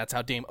knows that, and that's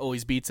how Dame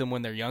always beats him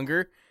when they're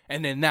younger,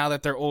 and then now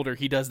that they're older,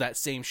 he does that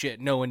same shit,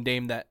 knowing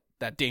Dame that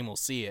Dame will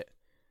see it,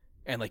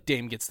 and like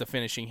Dame gets the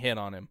finishing hit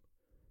on him.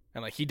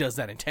 And like he does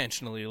that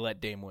intentionally to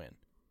let Dame win.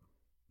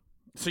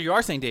 So you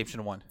are saying Dame should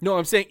have won? No,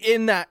 I'm saying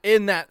in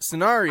that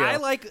scenario,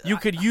 you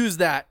could use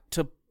that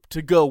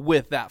to go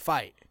with that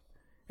fight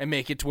and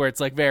make it to where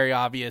it's like very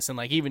obvious, and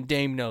like even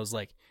Dame knows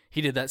like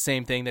he did that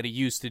same thing that he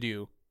used to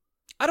do.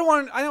 I don't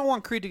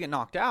want Creed to get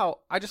knocked out.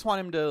 I just want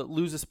him to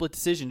lose a split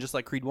decision just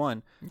like Creed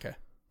won. Okay,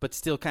 but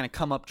still kind of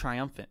come up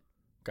triumphant.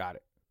 Got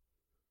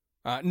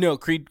it. No,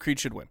 Creed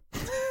should win.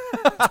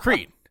 It's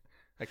Creed.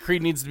 Like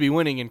Creed needs to be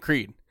winning in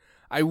Creed.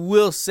 I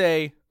will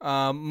say,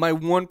 my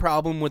one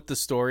problem with the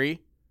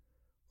story,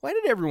 why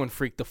did everyone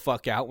freak the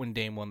fuck out when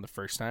Dame won the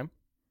first time?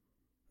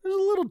 It was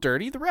a little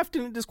dirty. The ref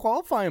didn't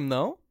disqualify him,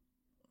 though.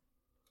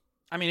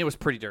 I mean, it was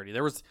pretty dirty.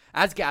 There was,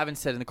 as Gavin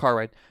said in the car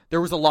ride,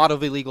 there was a lot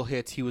of illegal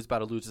hits. He was about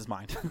to lose his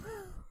mind.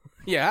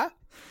 Yeah?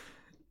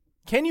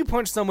 Can you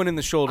punch someone in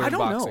the shoulder in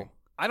boxing?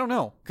 I don't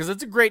know. Because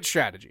it's a great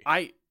strategy.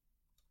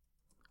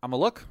 I'm a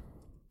look.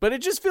 But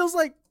it just feels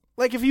like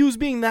if he was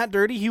being that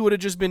dirty, he would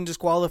have just been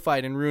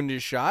disqualified and ruined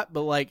his shot.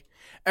 But like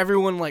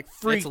everyone like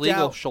freaked out. It's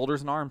legal.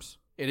 Shoulders and arms.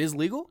 It is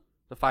legal?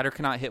 The fighter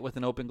cannot hit with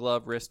an open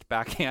glove, wrist,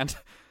 backhand,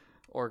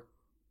 or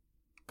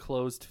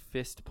closed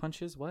fist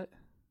punches. What?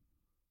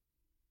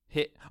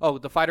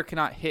 The fighter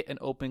cannot hit an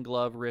open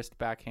glove, wrist,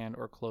 backhand,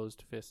 or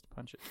closed fist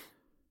punches.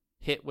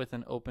 Hit with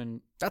an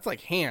open... That's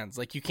like hands.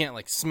 Like you can't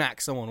like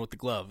smack someone with the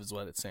glove is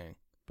what it's saying.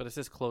 But it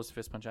says closed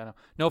fist punch. I know.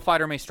 No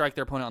fighter may strike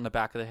their opponent on the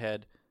back of the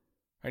head.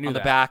 I knew on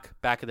that. The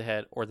back of the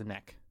head, or the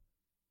neck.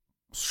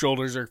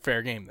 Shoulders are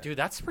fair game then. Dude,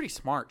 that's pretty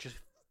smart. Just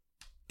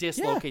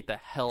dislocate the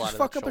hell out of the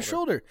fuck up a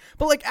shoulder.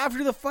 But like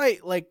after the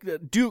fight, like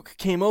Duke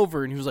came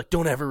over and he was like,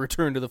 "Don't ever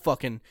return to the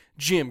fucking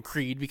gym,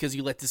 Creed, because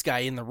you let this guy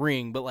in the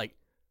ring." But like,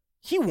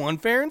 he won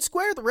fair and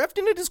square. The ref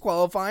didn't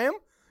disqualify him.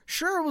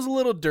 Sure, it was a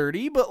little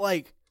dirty, but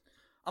like,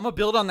 I'm gonna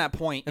build on that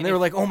point. And they were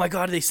like, "Oh my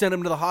god, they sent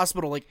him to the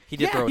hospital." Like he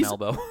did throw an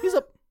elbow.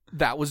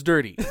 That was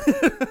dirty.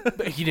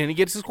 But he didn't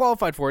get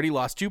disqualified for it. He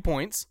lost 2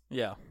 points.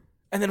 Yeah.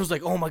 And then it was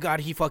like, oh my god,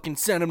 he fucking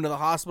sent him to the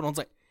hospital. It's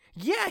like,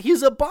 yeah,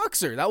 he's a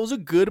boxer. That was a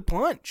good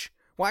punch.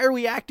 Why are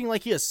we acting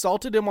like he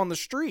assaulted him on the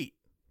street?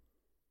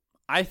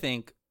 I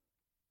think,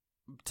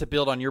 to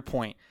build on your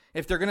point,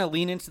 if they're going to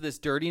lean into this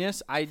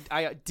dirtiness, I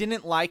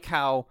didn't like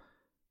how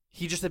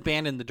he just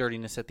abandoned the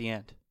dirtiness at the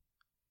end.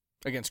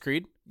 Against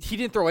Creed? He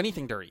didn't throw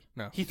anything dirty.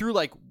 No. He threw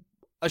like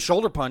a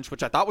shoulder punch,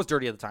 which I thought was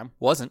dirty at the time.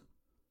 Wasn't.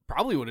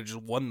 Probably would have just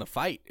won the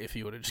fight if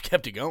he would have just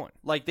kept it going.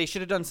 Like, they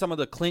should have done some of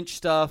the clinch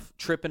stuff,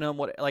 tripping him.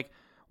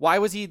 Why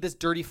was he this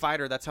dirty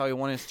fighter? That's how he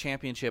won his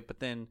championship. But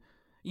then,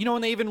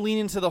 and they even lean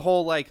into the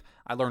whole, like,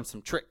 I learned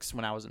some tricks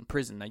when I was in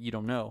prison that you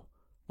don't know.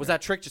 Was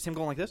that trick just him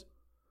going like this?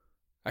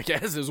 I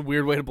guess it was a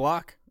weird way to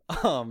block.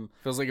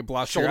 Feels like it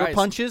blocks your eyes. Shoulder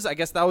punches, I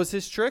guess that was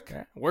his trick.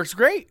 Yeah, works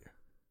great.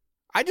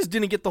 I just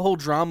didn't get the whole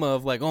drama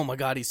of, like, oh my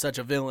god, he's such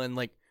a villain.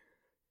 Like,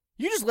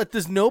 you just let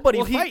this nobody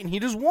fight, and he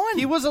just won.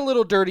 He was a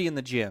little dirty in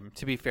the gym,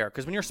 to be fair,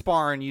 because when you're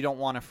sparring, you don't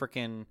want to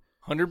freaking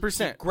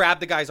 100% grab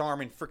the guy's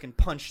arm and freaking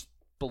punch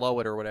below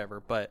it or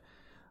whatever. But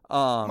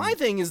my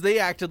thing is, they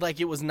acted like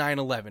it was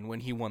 9/11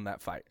 when he won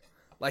that fight.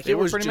 Like they it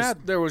were was pretty just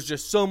mad. There was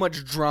just so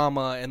much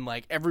drama, and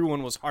like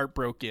everyone was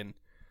heartbroken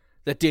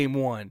that Dame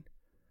won.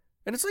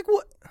 And it's like,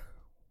 what?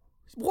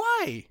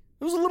 Why?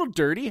 It was a little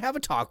dirty. Have a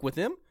talk with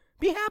him.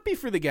 Be happy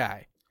for the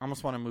guy. I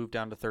almost want to move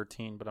down to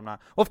 13, but I'm not.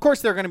 Well, of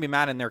course they're going to be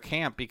mad in their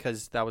camp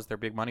because that was their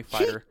big money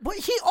fighter. But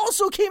he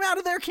also came out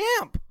of their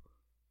camp.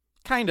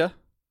 Kinda.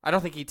 I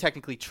don't think he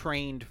technically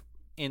trained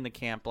in the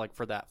camp like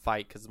for that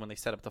fight because when they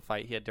set up the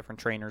fight, he had different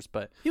trainers.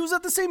 But he was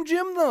at the same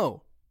gym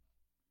though.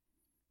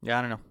 Yeah,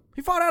 I don't know.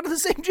 He fought out of the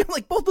same gym.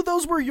 Like both of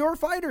those were your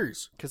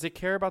fighters because they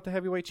care about the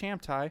heavyweight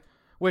champ, Ty.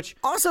 Which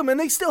awesome, and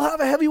they still have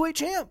a heavyweight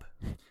champ.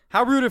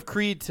 How rude of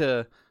Creed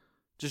to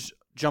just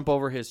jump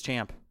over his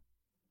champ.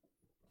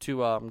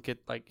 To get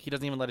like he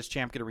doesn't even let his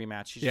champ get a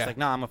rematch. He's just like,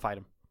 nah, I'm gonna fight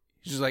him.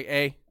 He's just like,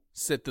 hey,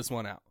 sit this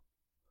one out.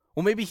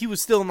 Well, maybe he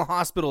was still in the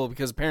hospital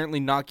because apparently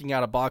knocking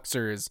out a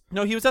boxer is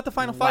no. He was at the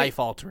final fight. Life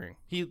altering.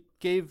 He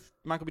gave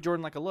Michael B.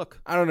 Jordan like a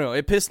look. I don't know.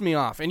 It pissed me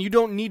off, and you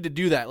don't need to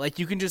do that. Like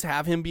you can just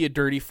have him be a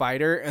dirty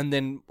fighter, and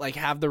then like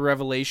have the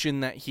revelation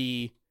that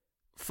he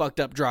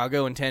fucked up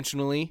Drago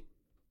intentionally.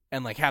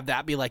 And, like, have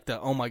that be, like,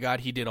 oh, my God,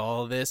 he did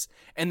all of this.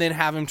 And then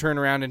have him turn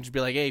around and just be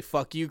like, hey,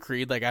 fuck you,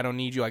 Creed. Like, I don't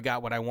need you. I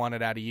got what I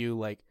wanted out of you.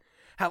 Like,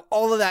 have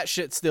all of that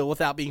shit still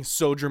without being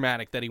so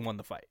dramatic that he won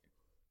the fight.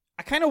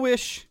 I kind of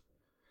wish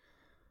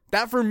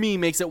That for me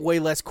makes it way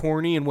less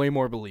corny and way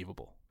more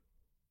believable.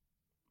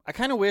 I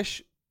kind of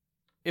wish,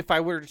 if I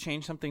were to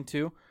change something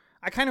too,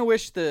 I kind of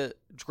wish the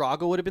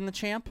Drago would have been the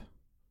champ.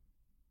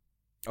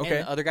 Okay.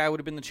 And the other guy would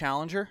have been the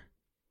challenger.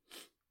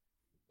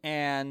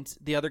 And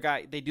the other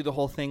guy, they do the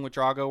whole thing with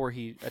Drago where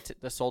he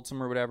assaults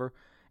him or whatever.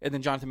 And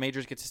then Jonathan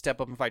Majors gets to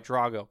step up and fight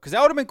Drago. Because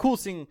that would have been cool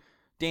seeing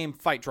Dame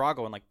fight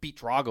Drago and like beat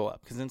Drago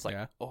up. Because then it's like,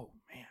 oh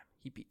man,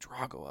 he beat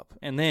Drago up.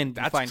 And then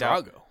That's you find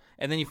Drago. out.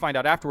 And then you find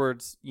out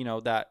afterwards, you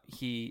know, that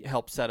he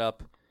helped set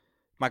up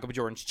Michael B.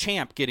 Jordan's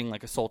champ getting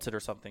like assaulted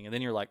or something. And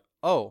then you're like,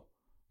 oh,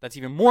 that's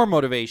even more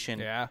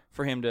motivation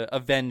for him to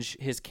avenge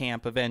his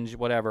camp, avenge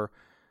whatever,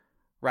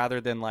 rather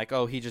than like,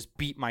 oh, he just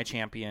beat my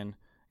champion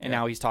and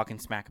now he's talking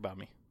smack about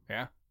me.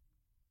 Yeah.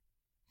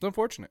 It's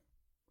unfortunate.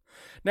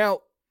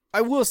 Now,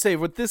 I will say,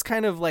 with this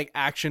kind of like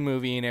action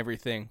movie and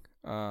everything,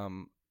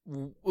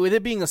 with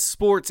it being a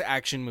sports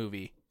action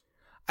movie,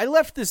 I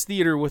left this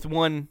theater with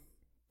one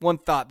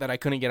thought that I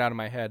couldn't get out of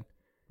my head.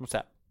 What's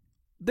that?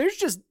 There's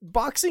just,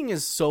 boxing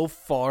is so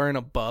far and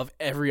above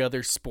every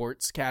other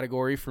sports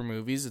category for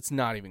movies, it's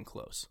not even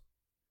close.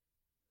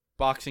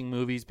 Boxing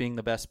movies being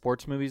the best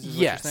sports movies is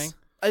what Yes. you're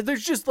saying?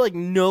 There's just like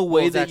no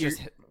way Is that that you're...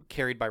 just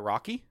carried by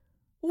Rocky?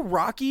 Well,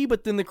 Rocky,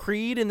 but then the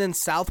Creed, and then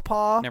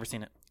Southpaw. Never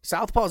seen it.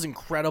 Southpaw's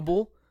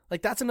incredible.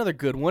 Like, that's another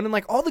good one. And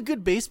like, all the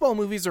good baseball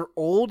movies are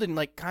old and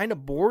like kind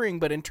of boring,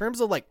 but in terms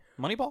of like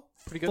Moneyball?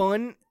 Pretty good.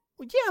 fun...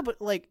 Well, yeah, but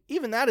like,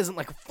 even that isn't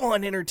like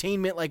fun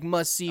entertainment, like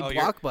must-see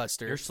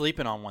blockbuster. You're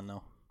sleeping on one,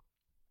 though.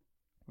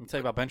 Let me tell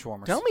you about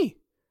Benchwarmers. Tell me.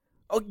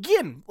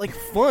 Again, like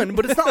fun,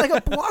 but it's not like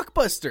a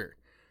blockbuster.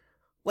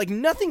 Like,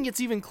 nothing gets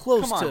even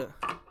close Come on. to...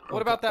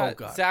 What about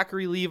that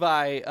Zachary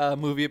Levi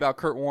movie about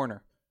Kurt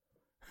Warner?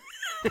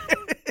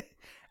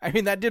 I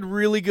mean, that did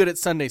really good at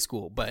Sunday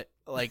school, but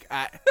like,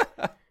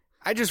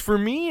 I just, for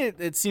me,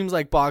 it seems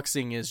like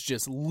boxing is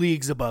just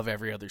leagues above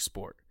every other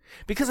sport.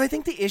 Because I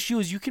think the issue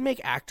is you can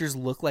make actors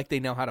look like they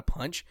know how to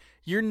punch.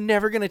 You're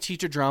never going to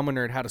teach a drama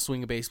nerd how to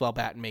swing a baseball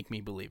bat and make me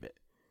believe it.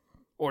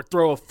 Or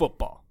throw a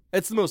football.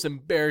 It's the most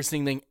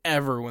embarrassing thing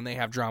ever when they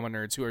have drama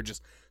nerds who are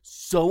just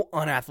so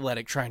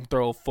unathletic trying to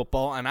throw a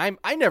football. And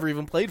I never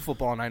even played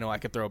football, and I know I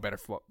could throw a better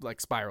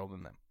spiral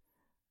than them.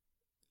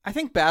 I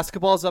think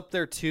basketball's up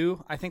there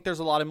too. I think there's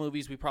a lot of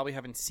movies we probably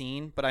haven't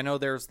seen, but I know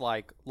there's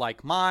like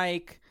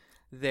Mike.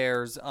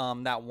 There's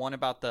that one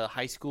about the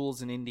high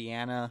schools in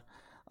Indiana.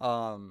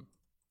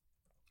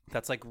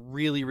 That's like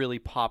really, really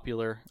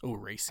popular. Oh,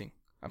 racing.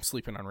 I'm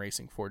sleeping on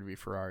racing. Ford v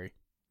Ferrari.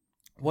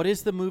 What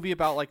is the movie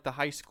about like the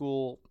high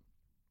school?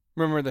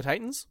 Remember the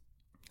Titans?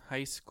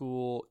 High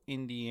school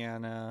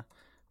Indiana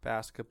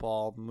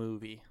basketball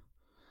movie.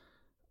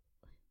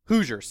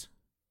 Hoosiers.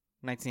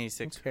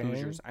 1986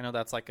 Hoosiers. I know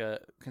that's like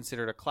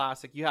considered a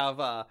classic. You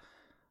have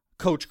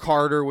Coach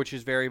Carter, which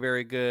is very,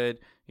 very good.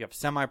 You have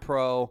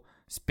Semi-Pro,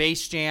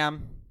 Space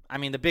Jam. I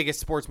mean, the biggest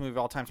sports movie of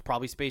all time is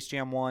probably Space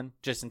Jam 1,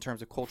 just in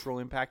terms of cultural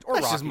impact. Or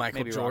That's Rocky, just Michael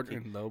maybe Jordan,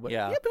 Rocky. though. But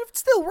yeah, but it's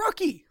still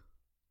Rocky.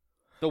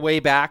 The Way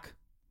Back.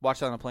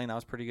 Watched that on a plane. That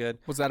was pretty good.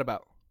 What's that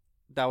about?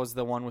 That was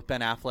the one with Ben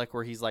Affleck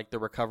where he's like the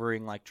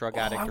recovering like drug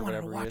addict or whatever.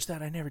 I wanted to watch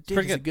that. I never did.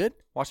 Pretty Is it good?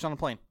 Watched it on a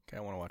plane. Okay,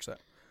 I want to watch that.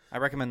 I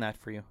recommend that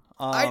for you.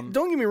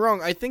 Don't get me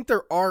wrong. I think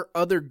there are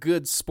other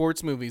good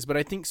sports movies, but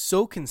I think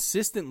so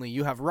consistently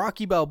you have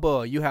Rocky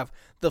Balboa, you have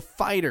The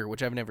Fighter,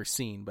 which I've never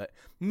seen, but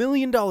 $1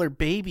 Million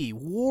Baby,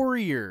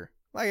 Warrior,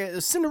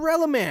 like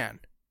Cinderella Man,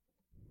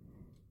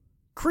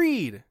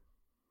 Creed,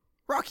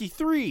 Rocky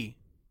 3,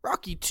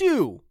 Rocky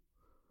 2,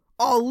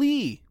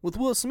 Ali with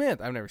Will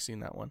Smith. I've never seen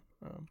that one.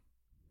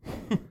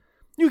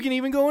 You can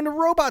even go into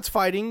robots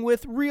fighting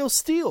with real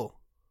steel.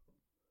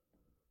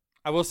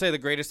 I will say the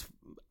greatest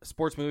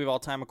sports movie of all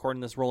time,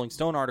 according to this Rolling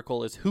Stone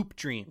article, is Hoop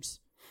Dreams,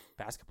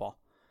 basketball.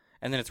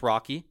 And then it's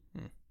Rocky.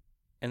 And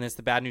then it's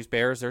the Bad News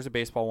Bears. There's a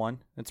baseball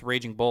one. It's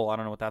Raging Bull. I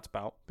don't know what that's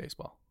about.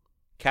 Baseball.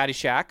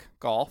 Caddyshack,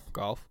 golf.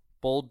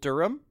 Bull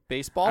Durham,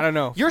 baseball. I don't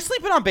know. You're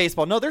sleeping on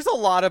baseball. No, there's a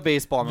lot of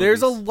baseball movies.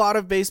 There's a lot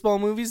of baseball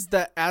movies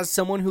that, as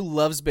someone who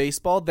loves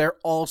baseball, they're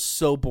all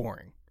so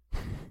boring.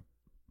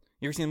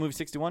 You ever seen the movie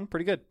 61?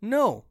 Pretty good.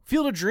 No.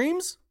 Field of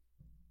Dreams?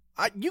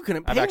 You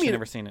couldn't pay I've me. actually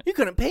never seen it. You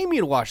couldn't pay me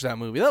to watch that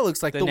movie. That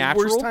looks like the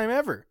Natural? worst time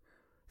ever.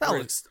 That Where-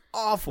 looks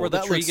awful. Where the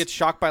that tree looks, gets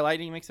shocked by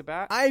lightning and makes a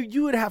bat?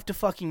 You would have to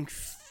fucking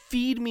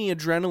feed me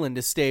adrenaline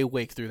to stay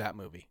awake through that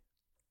movie.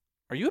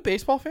 Are you a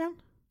baseball fan?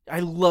 I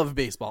love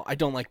baseball. I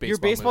don't like baseball. Your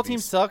baseball team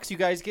movies. sucks.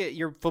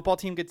 Your football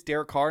team gets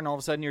Derek Carr, and all of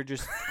a sudden you're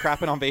just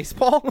crapping on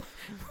baseball.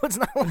 It's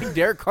not like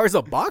Derek Carr's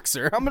a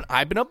boxer.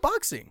 I've been up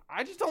boxing.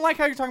 I just don't like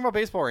how you're talking about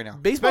baseball right now.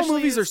 Baseball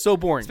movies are so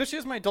boring. Especially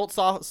as my adult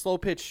slow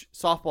pitch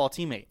softball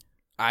teammate.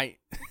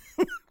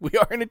 We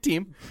are in a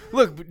team.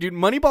 Look, dude,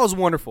 Moneyball is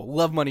wonderful.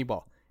 Love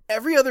Moneyball.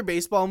 Every other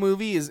baseball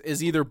movie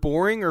is either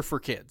boring or for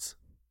kids.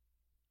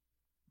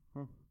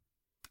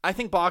 I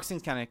think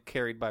boxing's kind of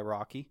carried by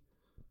Rocky.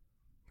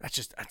 That's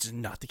just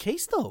not the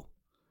case, though.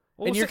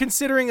 Well, and you're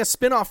considering a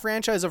spin-off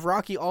franchise of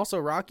Rocky also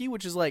Rocky,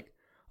 which is like,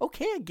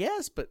 okay, I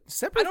guess, but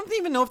separate. I don't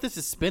even know if this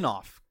is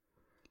spin-off.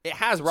 It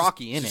has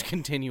Rocky in just it.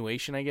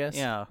 Continuation, I guess.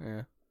 Yeah.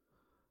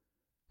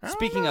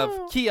 Speaking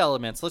of key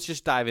elements, let's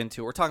just dive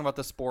into it. We're talking about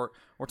the sport.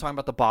 We're talking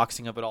about the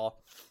boxing of it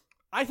all.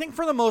 I think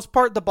for the most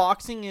part, the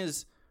boxing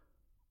is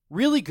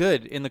really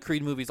good in the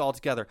Creed movies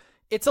altogether.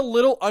 It's a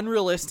little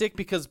unrealistic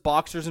because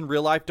boxers in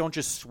real life don't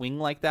just swing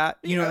like that.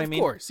 You know what I mean?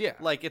 Of course, yeah.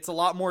 Like, it's a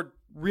lot more,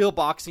 real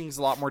boxing is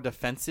a lot more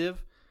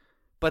defensive,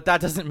 but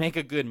that doesn't make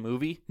a good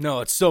movie.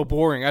 No, it's so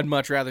boring. I'd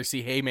much rather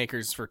see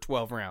haymakers for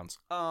 12 rounds.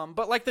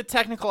 But like the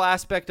technical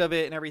aspect of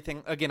it and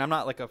everything, again, I'm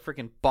not like a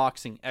freaking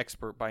boxing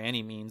expert by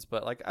any means,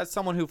 but like as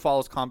someone who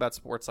follows combat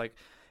sports, like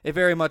it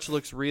very much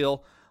looks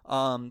real.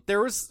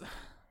 There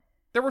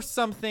were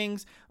some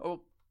things.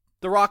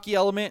 The Rocky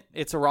element,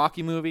 it's a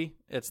Rocky movie.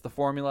 It's the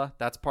formula.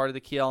 That's part of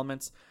the key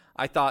elements.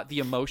 I thought the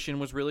emotion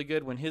was really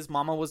good when his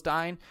mama was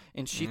dying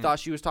and she thought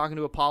she was talking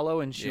to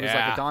Apollo and she was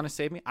like, Adonis,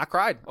 save me. I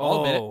cried.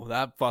 I'll admit it.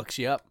 That fucks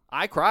you up.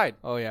 I cried.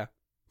 Oh, yeah.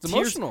 It's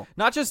Tears, emotional.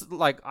 Not just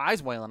like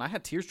eyes wailing. I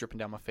had tears dripping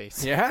down my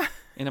face. Yeah?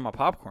 Into my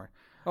popcorn.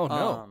 Oh,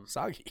 no.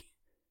 Soggy.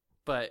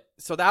 But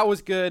so that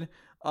was good.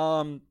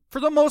 For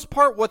the most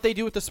part, what they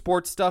do with the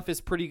sports stuff is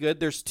pretty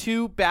good. There's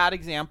two bad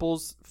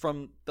examples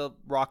from the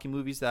Rocky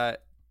movies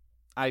that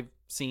I've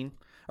seen,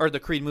 or the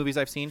Creed movies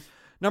I've seen.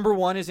 Number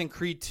one is in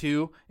Creed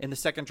 2 in the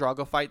second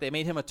Drago fight. They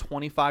made him a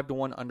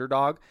 25-1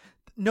 underdog.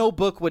 No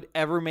book would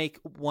ever make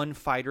one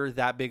fighter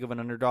that big of an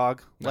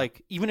underdog. No.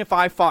 Like, even if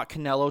I fought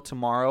Canelo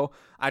tomorrow,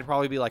 I'd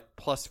probably be like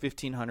plus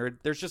 1,500.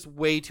 There's just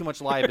way too much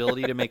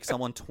liability to make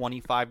someone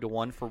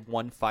 25-1 for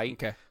one fight.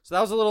 Okay. So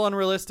that was a little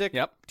unrealistic.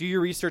 Yep. Do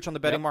your research on the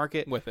betting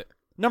market. With it.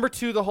 Number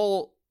two, the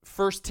whole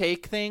first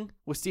take thing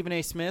with Stephen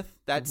A. Smith.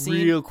 That scene.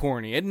 Real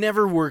corny. It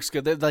never works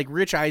good. Like,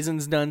 Rich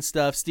Eisen's done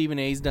stuff. Stephen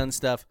A.'s done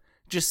stuff.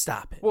 Just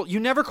stop it. Well, you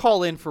never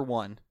call in for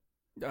one.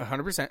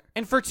 100%.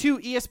 And for two,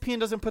 ESPN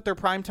doesn't put their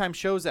primetime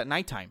shows at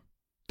nighttime.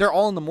 They're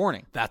all in the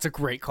morning. That's a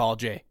great call,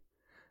 Jay.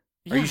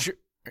 Yeah. Are you sure?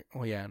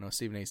 Well, yeah, no,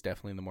 Stephen A's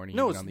definitely in the morning.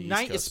 No, even it's on the night.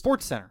 East Coast. It's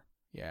Sports Center.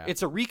 Yeah.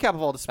 It's a recap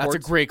of all the sports.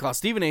 That's a great call.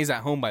 Stephen A's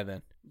at home by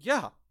then.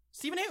 Yeah.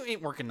 Stephen A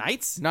ain't working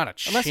nights. Not a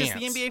chance. Unless it's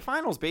the NBA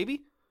Finals,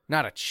 baby.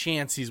 Not a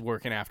chance he's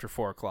working after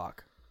 4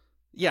 o'clock.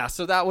 Yeah,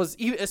 so that was,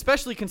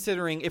 especially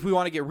considering, if we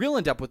want to get real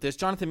in depth with this,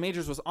 Jonathan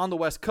Majors was on the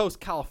West Coast,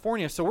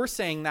 California, so we're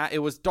saying that it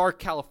was dark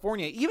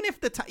California. Even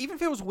if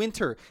it was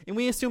winter, and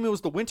we assume it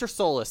was the winter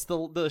solstice,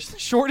 the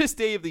shortest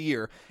day of the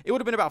year, it would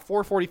have been about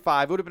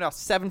 4:45. It would have been about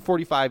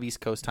 7:45 East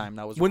Coast time.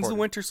 That was When's recorded. the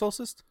winter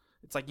solstice?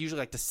 It's like usually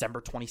like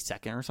December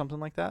 22nd or something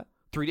like that.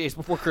 3 days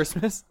before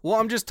Christmas. Well,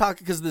 I'm just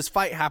talking because this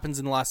fight happens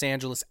in Los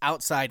Angeles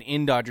outside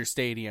in Dodger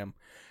Stadium.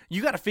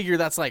 You got to figure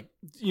that's like,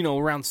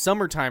 around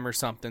summertime or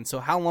something.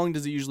 So how long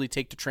does it usually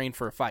take to train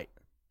for a fight?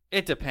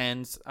 It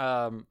depends.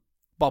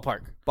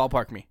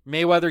 Ballpark me.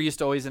 Mayweather used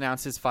to always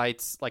announce his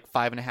fights like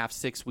 5.5,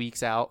 6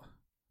 weeks out.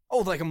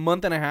 Oh, like a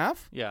month and a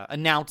half? Yeah,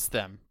 announce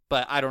them.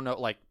 But I don't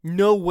know, like...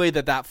 No way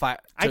that fight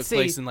took I'd say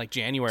place in like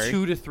January.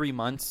 2 to 3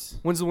 months.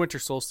 When's the winter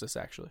solstice,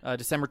 actually?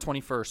 December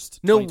 21st.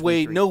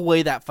 No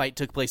way that fight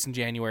took place in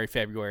January,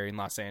 February in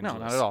Los Angeles. No,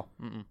 not at all.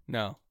 Mm-mm.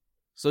 No.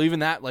 So even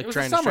that, like, it was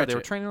trying the to summer. stretch They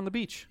were it. training on the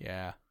beach.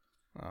 Yeah.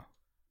 Oh.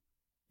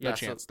 Yeah, No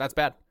chance. That's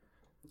bad.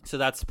 So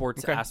that's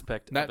sports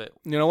aspect of it.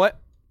 You know what?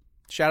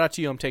 Shout out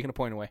to you. I'm taking a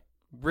point away.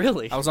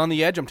 Really? I was on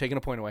the edge. I'm taking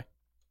a point away.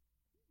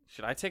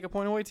 Should I take a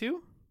point away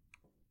too?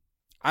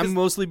 I'm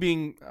mostly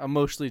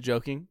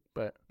joking,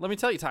 but let me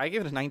tell you, Ty, I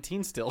gave it a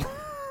 19 still.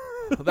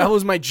 that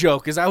was my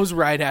joke, because I was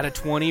right at a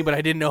 20, but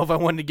I didn't know if I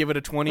wanted to give it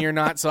a 20 or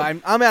not. So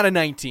I'm at a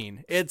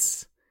 19.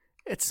 It's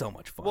so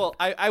much fun. Well,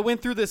 I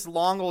went through this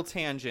long old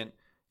tangent.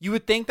 You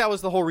would think that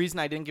was the whole reason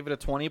I didn't give it a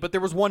 20, but there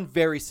was one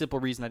very simple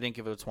reason I didn't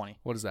give it a 20.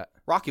 What is that?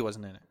 Rocky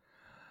wasn't in it.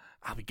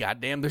 I'll be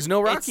goddamn. There's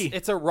no Rocky.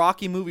 It's a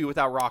Rocky movie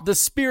without Rocky. The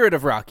spirit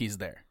of Rocky's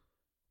there.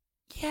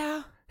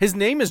 Yeah. His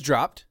name is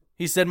dropped.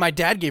 He said, "My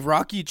dad gave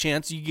Rocky a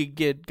chance. You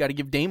got to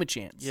give Dame a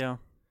chance." Yeah.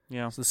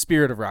 Yeah. So the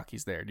spirit of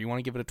Rocky's there. Do you want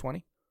to give it a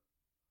 20?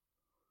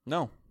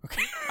 No.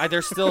 Okay.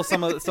 There's still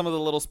some of the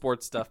little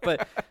sports stuff,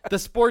 but the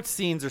sports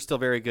scenes are still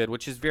very good,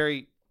 which is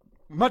very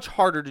much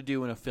harder to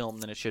do in a film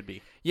than it should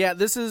be. Yeah,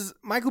 this is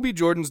Michael B.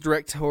 Jordan's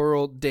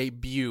directorial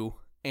debut,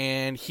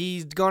 and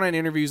he's gone on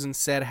interviews and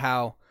said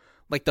how,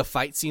 like, the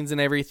fight scenes and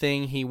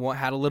everything, he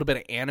had a little bit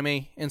of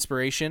anime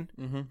inspiration.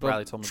 Mm-hmm. But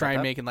Riley told me try about and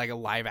that. make it like a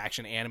live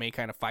action anime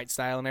kind of fight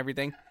style and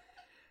everything.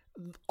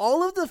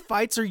 All of the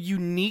fights are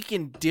unique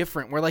and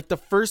different, where like the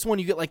first one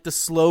you get like the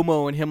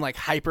slow-mo and him like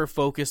hyper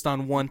focused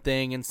on one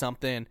thing and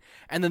something,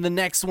 and then the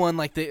next one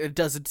like it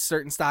does a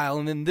certain style,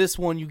 and then this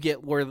one you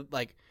get where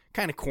like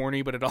kind of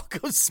corny, but it all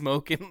goes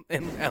smoke in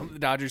the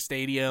Dodger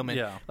Stadium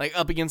and like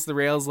up against the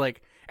rails,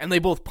 like, and they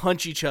both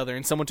punch each other,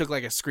 and someone took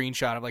like a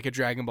screenshot of like a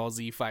Dragon Ball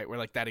Z fight where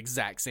like that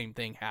exact same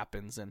thing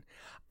happens. And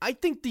I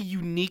think the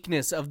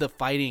uniqueness of the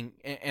fighting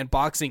and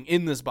boxing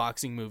in this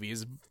boxing movie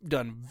is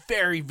done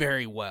very,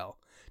 very well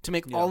to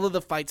make all of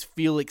the fights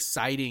feel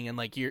exciting. And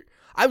like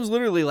I was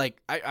literally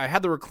like, I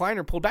had the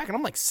recliner pulled back and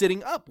I'm like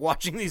sitting up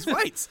watching these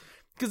fights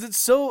because it's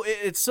so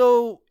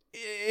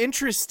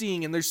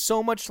interesting, and there's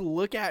so much to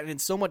look at, and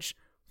it's so much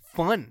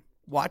fun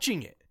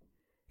watching it.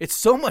 It's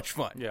so much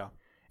fun. Yeah.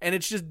 And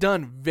it's just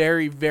done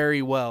very,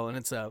 very well, and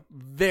it's a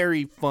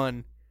very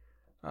fun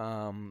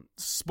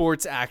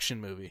sports action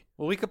movie.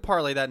 Well, we could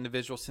parlay that into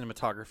visual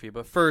cinematography,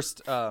 but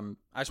first, I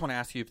just want to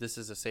ask you if this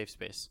is a safe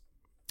space.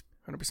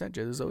 100%,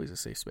 Jay. There's always a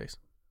safe space.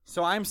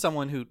 So I'm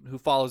someone who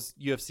follows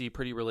UFC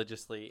pretty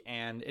religiously,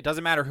 and it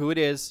doesn't matter who it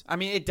is. I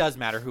mean, it does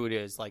matter who it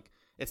is. Like,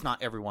 it's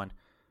not everyone.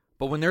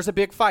 But when there's a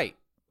big fight,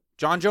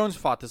 John Jones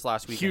fought this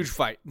last weekend. Huge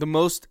fight. The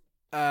most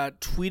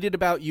tweeted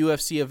about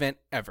UFC event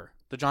ever.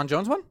 The John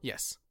Jones one?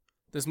 Yes.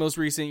 This most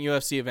recent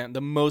UFC event,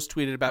 the most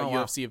tweeted about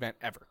wow. UFC event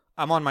ever.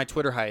 I'm on my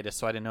Twitter hiatus,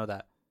 so I didn't know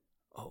that.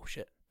 Oh,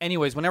 shit.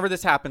 Anyways, whenever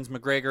this happens,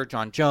 McGregor,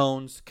 John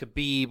Jones,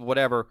 Khabib,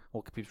 whatever.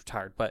 Well, Khabib's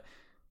retired, but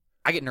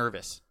I get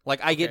nervous. Like,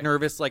 I get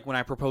nervous like when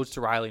I propose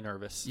to Riley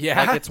nervous.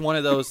 Yeah. Like, it's one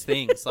of those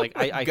things. Like,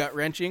 I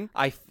gut-wrenching?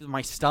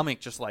 My stomach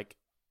just, like,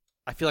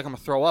 I feel like I'm going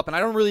to throw up, and I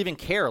don't really even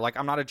care. Like,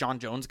 I'm not a John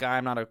Jones guy.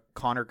 I'm not a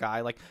Conor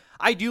guy. Like,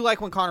 I do like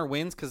when Conor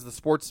wins because the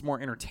sport's more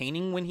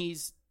entertaining when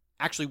he's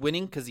actually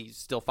winning because he's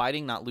still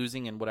fighting, not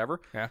losing and whatever.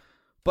 Yeah.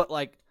 But,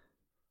 like,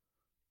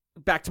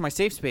 back to my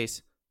safe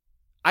space,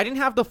 I didn't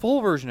have the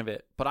full version of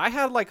it, but I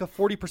had, like, a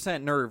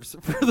 40% nerves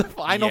for the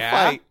final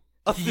fight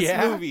of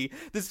this movie.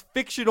 This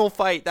fictional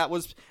fight that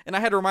was, and I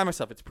had to remind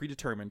myself, it's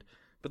predetermined.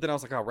 But then I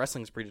was like, oh,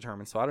 wrestling's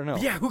predetermined, so I don't know.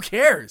 Yeah, who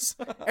cares?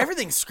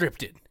 Everything's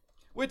scripted.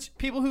 Which,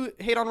 people who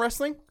hate on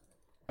wrestling,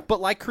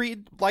 but like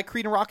Creed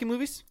and Rocky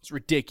movies? It's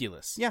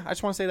ridiculous. Yeah, I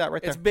just want to say that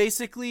right there. It's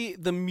basically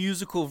the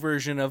musical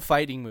version of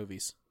fighting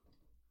movies.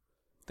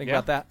 Think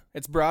about that.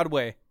 It's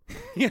Broadway.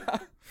 Yeah.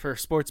 For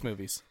sports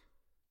movies.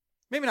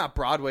 Maybe not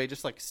Broadway,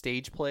 just like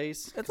stage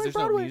plays. It's like there's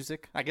Broadway. No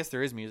music. I guess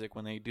there is music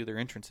when they do their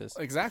entrances.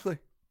 Exactly.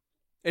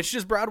 It's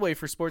just Broadway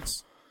for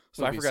sports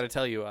So movies. I forgot to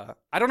tell you,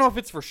 I don't know if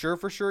it's for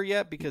sure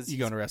yet because you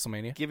going to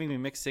WrestleMania? Giving me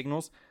mixed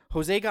signals.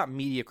 Jose got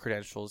media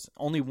credentials,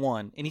 only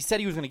one, and he said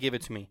he was going to give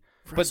it to me.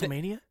 For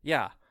WrestleMania?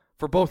 Yeah,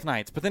 for both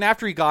nights. But then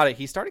after he got it,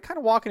 he started kind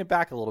of walking it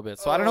back a little bit.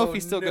 So I don't know if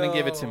he's still going to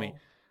give it to me.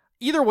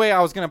 Either way,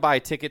 I was going to buy a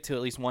ticket to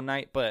at least one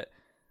night, but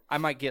I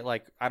might get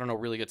like, I don't know,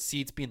 really good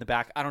seats, be in the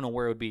back. I don't know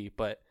where it would be,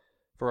 but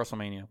for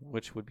WrestleMania,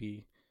 which would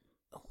be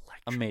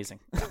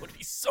amazing. That would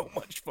be so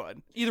much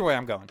fun. Either way,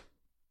 I'm going.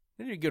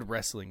 That'd be a good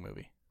wrestling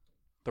movie.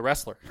 The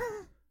Wrestler.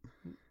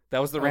 That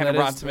was the Random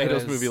Rotten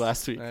Tomatoes movie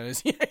last week. That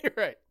is, yeah, you're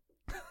right.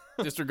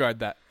 Disregard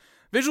that.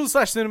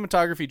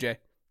 Visual/cinematography, Jay.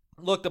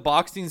 Look, the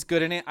boxing's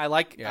good in it. I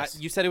like. Yes.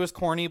 You said it was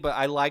corny, but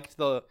I liked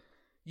the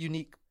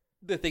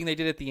thing they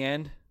did at the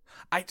end.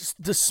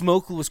 The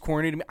smoke was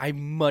corny to me. I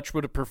much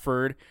would have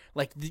preferred,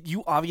 like,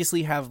 you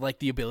obviously have like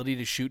the ability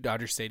to shoot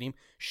Dodger Stadium.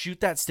 Shoot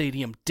that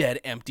stadium dead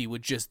empty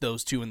with just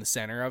those two in the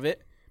center of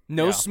it.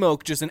 No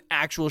smoke, just an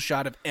actual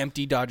shot of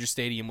empty Dodger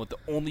Stadium with the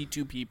only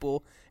two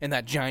people in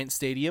that giant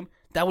stadium.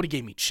 That would have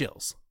gave me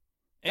chills.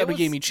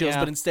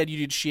 But instead you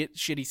did shitty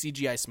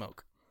CGI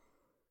smoke.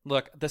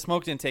 Look, the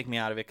smoke didn't take me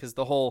out of it because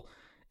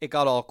it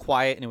got all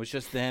quiet and it was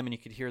just them, and you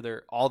could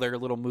hear all their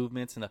little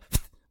movements and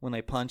when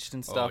they punched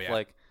and stuff.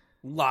 Like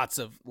lots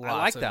of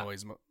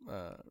noise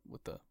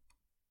with the.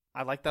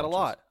 I like that punches. A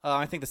lot.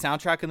 I think the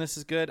soundtrack in this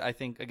is good. I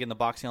think again the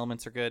boxing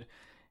elements are good,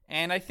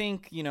 and I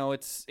think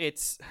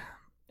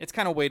it's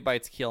kind of weighed by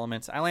its key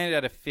elements. I landed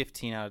at a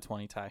 15 out of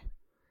 20 tie.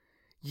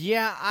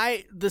 Yeah,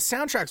 the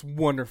soundtrack's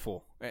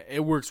wonderful.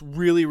 It works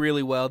really,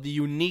 really well. The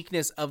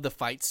uniqueness of the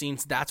fight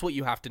scenes, that's what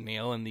you have to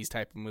nail in these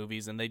type of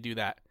movies, and they do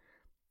that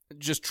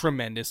just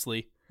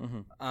tremendously.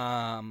 Mm-hmm.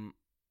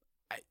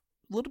 A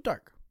little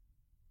dark.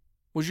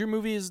 Was your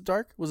movie as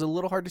dark? Was it a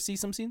little hard to see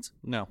some scenes?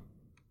 No,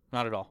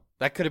 not at all.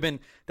 That could have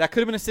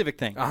been a Civic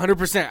thing.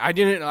 100%. I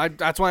didn't.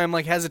 That's why I'm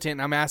like hesitant.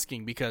 And I'm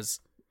asking because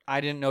I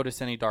didn't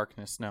notice any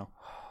darkness. No,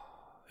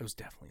 it was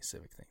definitely a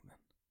Civic thing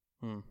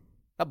then.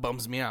 That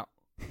bums me out.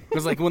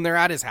 Because, like, when they're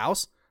at his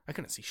house, I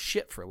couldn't see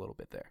shit for a little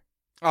bit there.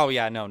 Oh,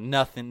 yeah, no,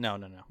 nothing. No.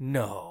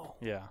 No.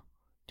 Yeah.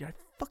 Dude, I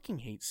fucking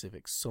hate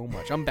Civics so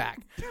much. I'm back.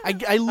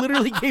 I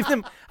literally gave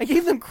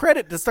them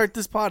credit to start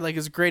this pod. Like, it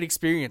was a great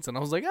experience. And I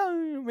was like,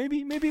 oh,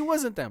 maybe it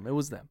wasn't them. It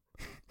was them.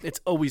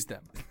 It's always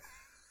them.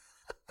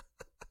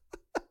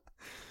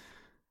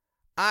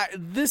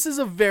 This is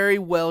a very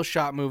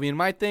well-shot movie. And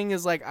my thing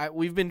is, like,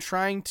 we've been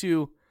trying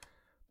to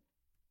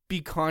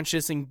be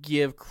conscious and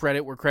give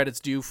credit where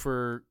credit's due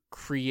for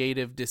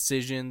creative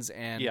decisions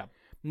and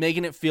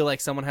making it feel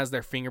like someone has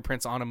their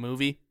fingerprints on a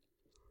movie.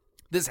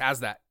 This has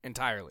that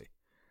entirely.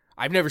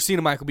 I've never seen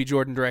a Michael B.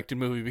 Jordan directed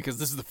movie because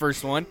this is the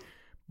first one.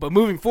 But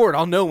moving forward,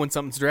 I'll know when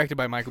something's directed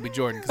by Michael B.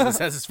 Jordan because this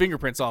has his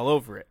fingerprints all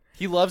over it.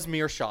 He loves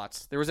mirror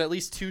shots. There was at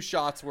least 2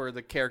 shots where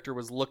the character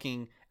was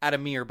looking at a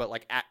mirror, but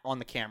like on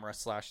the camera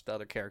 / the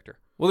other character.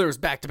 Well, there was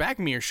back-to-back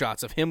mirror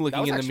shots of him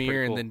looking in the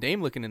mirror cool. and then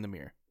Dame looking in the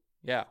mirror.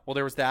 Yeah. Well,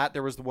 there was that.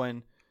 There was the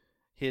one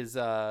he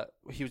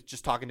was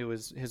just talking to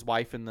his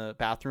wife in the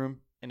bathroom,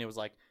 and it was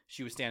like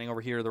she was standing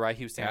over here to the right,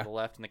 he was standing to the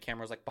left, and the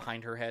camera was like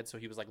behind her head, so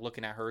he was like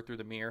looking at her through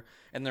the mirror.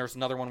 And there was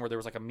another one where there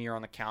was like a mirror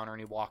on the counter,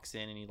 and he walks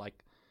in and he like,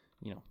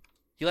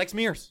 he likes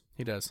mirrors.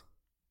 He does.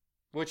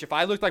 Which if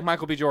I looked like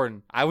Michael B.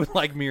 Jordan, I would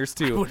like mirrors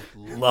too. I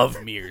would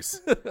love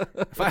mirrors.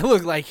 If I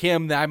looked like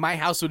him, my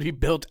house would be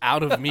built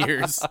out of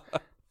mirrors.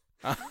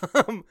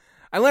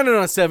 I landed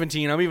on a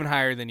 17. I'm even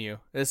higher than you.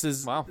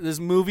 This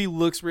movie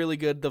looks really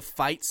good. The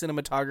fight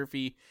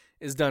cinematography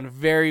is done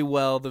very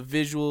well. The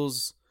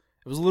visuals,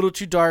 it was a little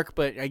too dark,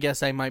 but I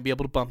guess I might be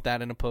able to bump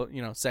that in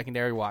a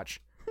secondary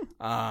watch.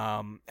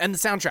 And the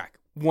soundtrack,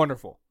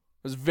 wonderful.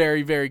 It was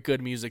very, very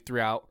good music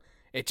throughout.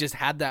 It just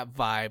had that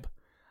vibe.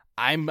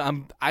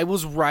 I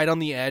was right on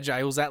the edge.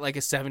 I was at like a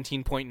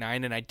 17.9,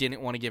 and I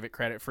didn't want to give it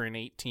credit for an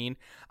 18.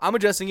 I'm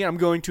adjusting it. I'm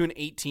going to an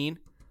 18.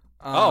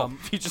 One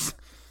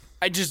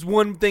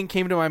thing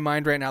came to my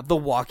mind right now: the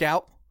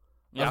walkout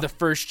of the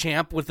first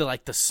champ with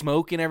the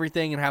smoke and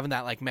everything, and having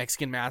that like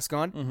Mexican mask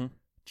on. Mm-hmm.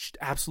 Just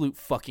absolute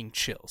fucking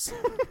chills.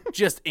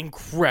 Just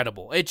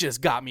incredible. It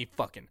just got me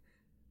fucking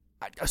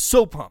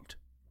so pumped.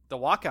 The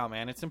walkout,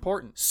 man, it's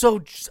important.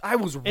 I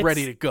was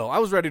ready to go. I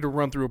was ready to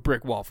run through a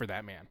brick wall for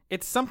that man.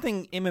 It's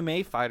something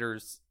MMA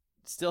fighters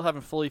still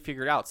haven't fully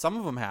figured out. Some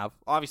of them have.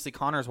 Obviously,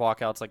 Connor's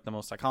walkout's like the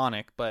most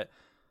iconic, but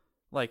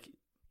like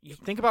you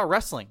think about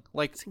wrestling,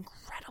 like it's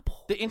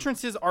incredible. The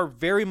entrances are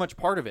very much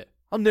part of it.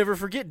 I'll never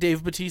forget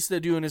Dave Bautista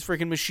doing his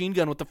freaking machine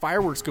gun with the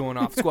fireworks going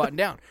off, squatting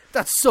down.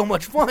 That's so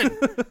much fun.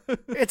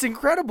 It's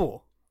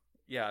incredible.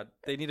 Yeah,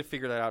 they need to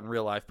figure that out in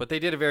real life, but they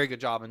did a very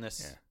good job in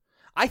this. Yeah.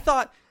 I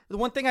thought the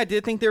one thing I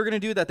did think they were going to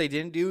do that they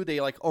didn't do, they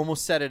like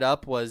almost set it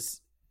up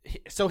was,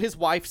 so his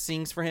wife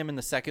sings for him in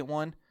the second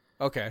one.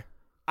 Okay.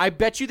 I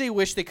bet you they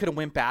wish they could have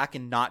went back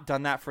and not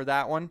done that for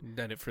that one.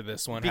 Done it for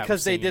this one.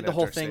 Because they did the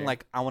whole thing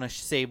like, I want to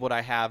save what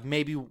I have.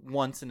 Maybe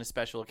once in a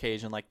special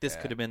occasion. Like this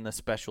could have been the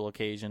special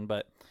occasion,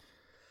 but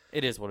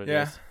it is what it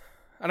is.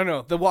 I don't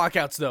know. The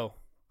walkouts, though,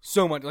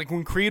 so much. Like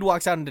when Creed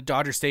walks out into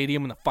Dodger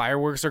Stadium and the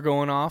fireworks are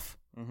going off,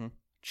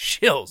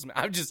 chills,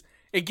 man.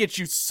 It gets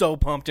you so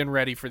pumped and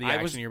ready for the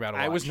action you're about to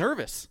watch. I was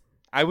nervous.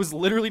 I was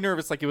literally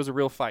nervous like it was a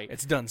real fight.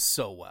 It's done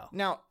so well.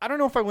 Now, I don't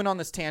know if I went on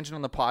this tangent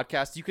on the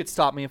podcast. You could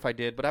stop me if I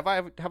did, but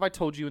have I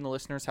told you and the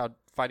listeners how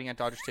fighting at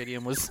Dodger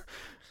Stadium was?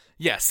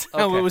 Yes.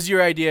 Okay. No, it was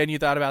your idea and you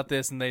thought about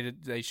this and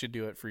they should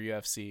do it for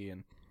UFC.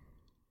 And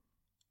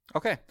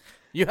okay.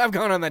 You have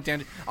gone on that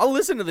tangent. I'll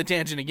listen to the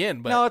tangent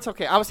again. But no, it's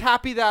okay. I was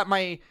happy that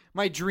my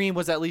dream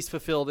was at least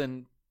fulfilled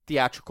in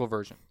theatrical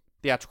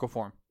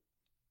form.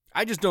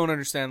 I just don't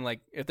understand,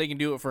 like, if they can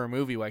do it for a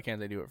movie, why can't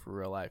they do it for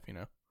real life, you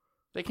know?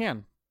 They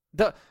can.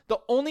 The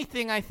only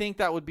thing I think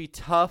that would be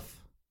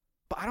tough,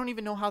 but I don't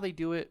even know how they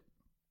do it.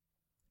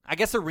 I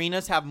guess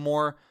arenas have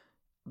more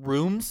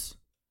rooms,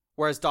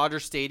 whereas Dodger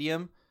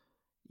Stadium,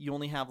 you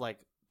only have, like,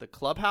 the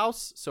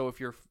clubhouse. So if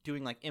you're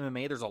doing, like,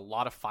 MMA, there's a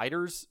lot of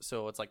fighters,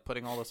 so it's like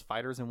putting all those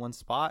fighters in one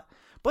spot.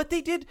 But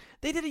they did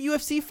a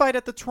UFC fight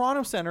at the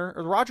Toronto Center,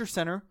 or the Rogers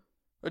Center,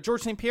 a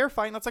George St. Pierre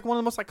fight, and that's, like, one of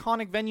the most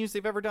iconic venues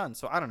they've ever done.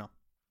 So I don't know.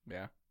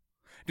 Yeah.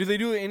 Do they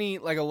do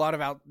a lot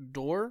of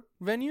outdoor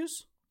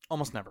venues?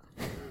 Almost never.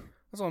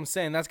 That's what I'm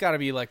saying. That's got to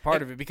be like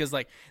part of it because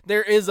like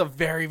there is a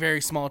very,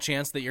 very small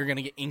chance that you're going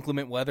to get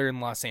inclement weather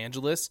in Los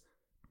Angeles.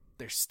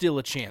 There's still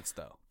a chance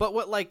though. But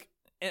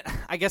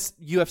I guess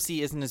UFC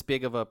isn't as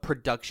big of a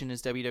production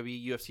as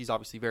WWE. UFC is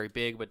obviously very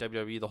big, but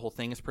WWE, the whole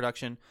thing is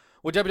production.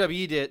 What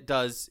WWE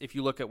does, if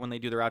you look at when they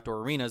do their outdoor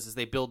arenas, is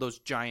they build those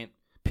giant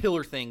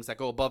pillar things that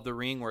go above the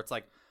ring where it's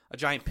like a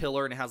giant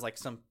pillar and it has like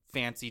some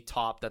fancy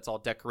top that's all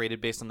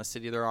decorated based on the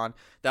city they're on.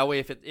 That way,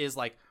 if it is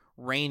like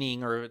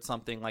raining or it's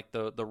something, like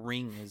the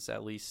ring is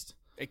at least,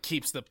 it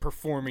keeps the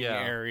performing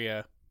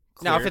area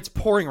clear. Now, if it's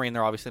pouring rain,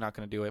 they're obviously not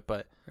going to do it,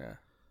 but yeah.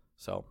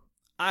 So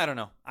I don't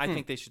know. I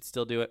think they should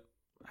still do it.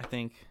 I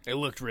think it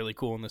looked really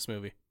cool in this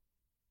movie.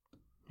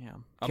 Yeah,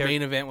 a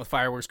main event with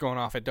fireworks going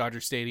off at Dodger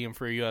Stadium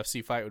for a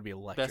UFC fight would be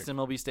electric. Best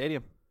MLB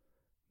stadium.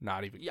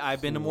 Not even. Yeah,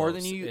 I've been to more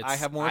than you. I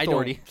have more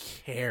authority. I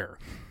don't care.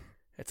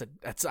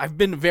 I've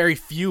been to very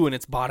few, and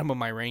it's bottom of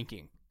my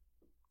ranking.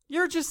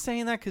 You're just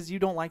saying that because you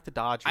don't like the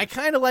Dodgers. I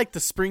kind of like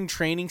the spring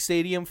training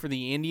stadium for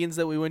the Indians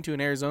that we went to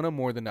in Arizona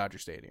more than Dodger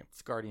Stadium.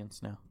 It's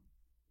Guardians now.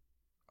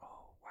 Oh,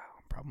 wow.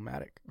 I'm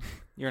problematic.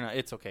 You're not.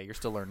 It's okay. You're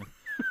still learning.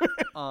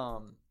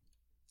 I'm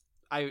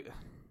not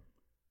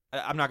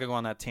going to go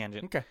on that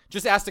tangent. Okay.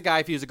 Just asked a guy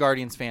if he was a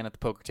Guardians fan at the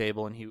poker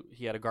table, and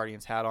he had a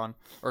Guardians hat on.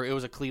 Or it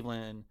was a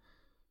Cleveland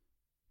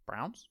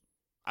Browns?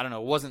 I don't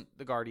know. It wasn't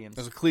the Guardians.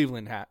 It was a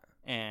Cleveland hat.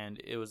 And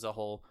it was a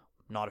whole,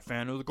 not a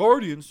fan of the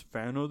Guardians,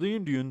 fan of the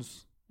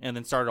Indians. And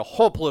then started a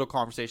whole political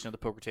conversation at the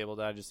poker table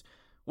that I just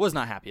was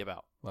not happy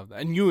about. Love that.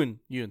 And you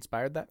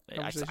inspired that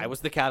conversation? I was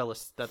the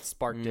catalyst that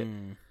sparked it.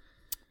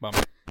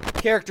 Bummer.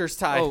 Characters,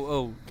 Ty.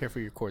 Oh,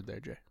 careful your cord there,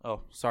 Jay. Oh,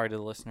 sorry to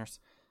the listeners.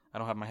 I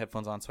don't have my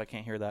headphones on, so I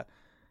can't hear that.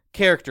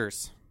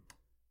 Characters.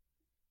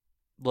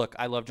 Look,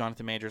 I love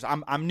Jonathan Majors.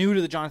 I'm new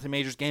to the Jonathan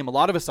Majors game. A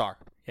lot of us are.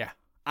 Yeah.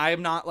 I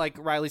am not like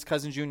Riley's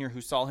cousin Jr.,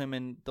 who saw him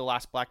in The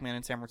Last Black Man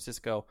in San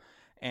Francisco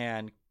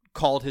and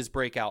called his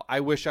breakout. I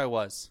wish I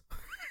was.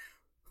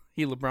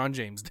 He LeBron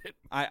James did.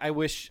 I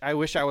wish I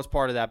was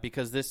part of that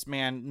because this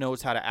man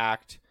knows how to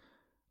act.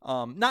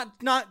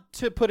 Not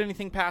to put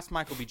anything past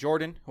Michael B.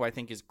 Jordan, who I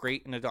think is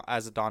great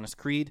as Adonis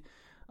Creed.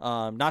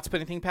 Not to put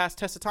anything past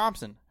Tessa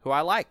Thompson, who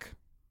I like.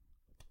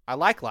 I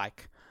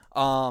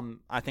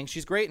think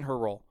she's great in her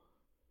role.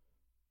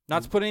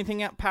 Not to put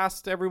anything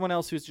past everyone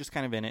else who's just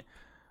kind of in it.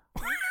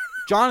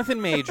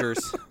 Jonathan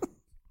Majors.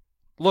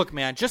 Look,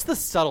 man, just the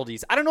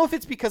subtleties. I don't know if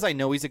it's because I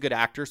know he's a good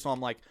actor, so I'm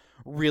like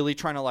really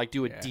trying to like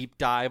do a deep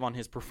dive on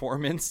his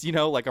performance, you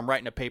know, like I'm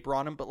writing a paper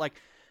on him, but like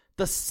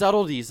the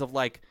subtleties of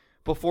like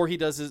before he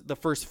does the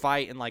first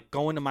fight and like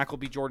going to Michael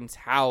B. Jordan's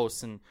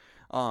house and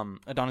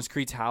Adonis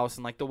Creed's house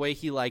and like the way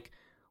he like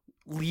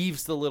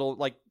leaves the little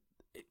like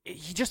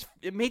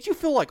it made you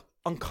feel like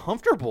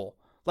uncomfortable.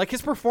 Like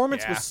his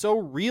performance was so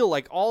real.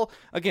 Like all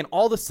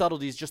the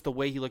subtleties, just the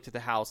way he looked at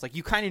the house. Like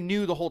you kind of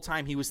knew the whole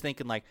time he was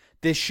thinking like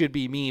this should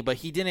be me, but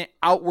he didn't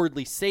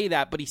outwardly say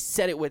that, but he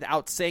said it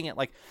without saying it.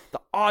 Like the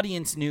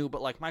audience knew,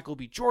 but like Michael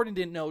B. Jordan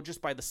didn't know just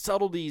by the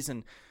subtleties.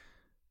 And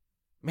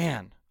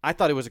man, I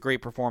thought it was a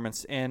great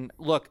performance. And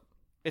look,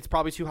 it's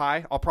probably too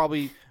high. I'll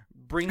probably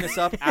bring this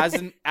up as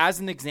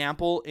an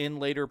example in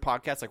later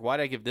podcasts. Like why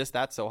did I give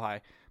that so high?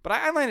 But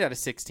I landed at a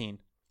 16.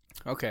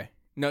 Okay.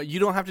 No, you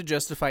don't have to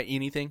justify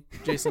anything,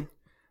 Jason.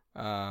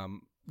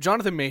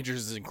 Jonathan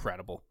Majors is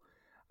incredible.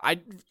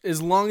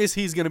 As long as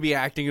he's going to be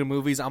acting in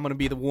movies, I'm going to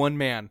be the one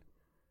man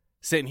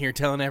sitting here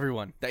telling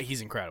everyone that he's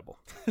incredible.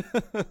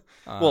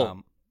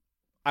 Well,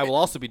 I will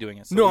also be doing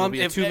it. So no, it'll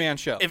be a two-man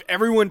show. If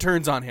everyone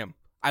turns on him,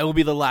 I will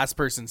be the last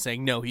person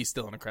saying, no, he's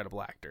still an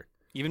incredible actor.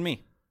 Even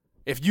me.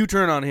 If you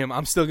turn on him,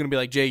 I'm still going to be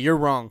like, Jay, you're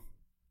wrong.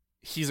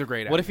 He's a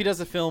great actor. What if he does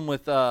a film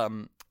with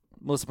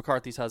Melissa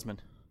McCarthy's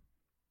husband?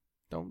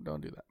 Don't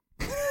do that.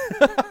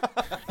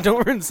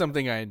 Don't ruin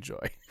something I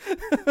enjoy.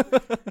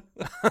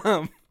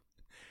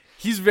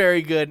 He's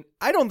very good.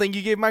 I don't think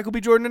you gave Michael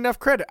B. Jordan enough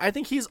credit. I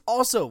think he's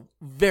also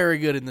very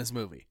good in this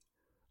movie.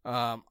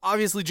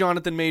 Obviously,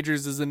 Jonathan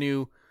Majors is the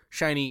new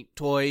shiny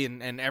toy,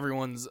 and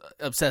everyone's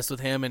obsessed with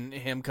him and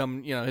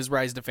him his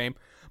rise to fame.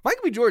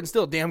 Michael B. Jordan's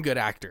still a damn good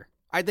actor.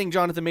 I think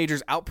Jonathan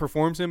Majors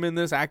outperforms him in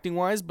this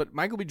acting-wise, but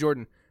Michael B.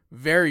 Jordan,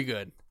 very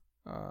good.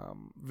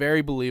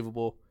 Very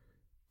believable.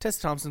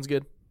 Tessa Thompson's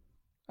good.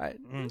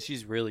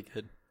 She's really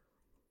good.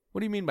 What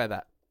do you mean by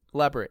that?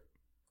 Elaborate.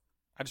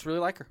 I just really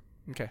like her.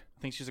 Okay.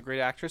 I think she's a great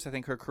actress. I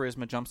think her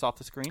charisma jumps off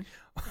the screen.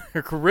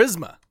 Her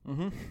charisma?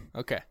 Mm-hmm.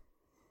 Okay.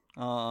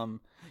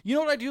 You know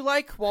what I do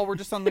like? While we're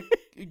just on the...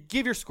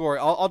 give your score.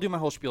 I'll do my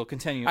whole spiel.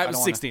 Continue. I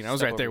was 16. I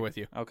was right there with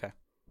you. Okay.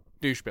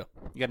 Do your spiel.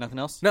 You got nothing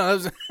else?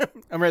 No,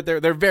 I'm right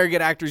there. They're very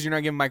good actors. You're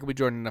not giving Michael B.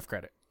 Jordan enough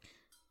credit.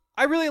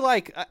 I really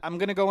like... I'm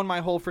going to go in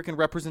my whole freaking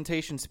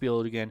representation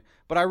spiel again,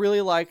 but I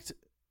really liked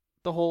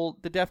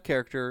the deaf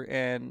character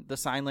and the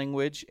sign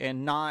language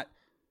and not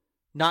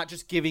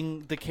just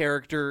giving the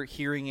character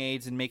hearing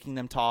aids and making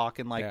them talk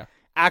and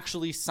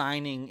actually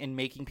signing and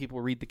making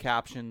people read the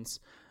captions.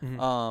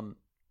 Mm-hmm.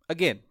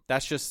 Again,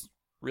 that's just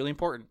really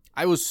important.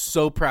 I was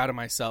so proud of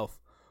myself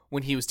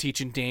when he was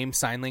teaching Dame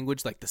sign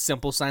language, like the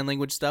simple sign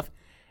language stuff.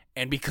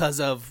 And because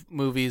of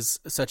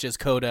movies such as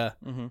Coda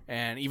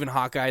and even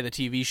Hawkeye, the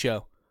TV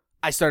show,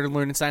 I started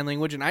learning sign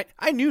language, and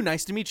I knew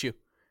nice to meet you.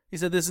 He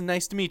said, this is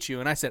nice to meet you.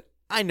 And I said,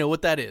 I know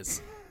what that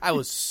is. I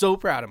was so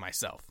proud of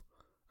myself.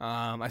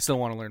 I still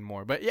want to learn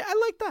more. But yeah,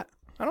 I like that.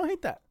 I don't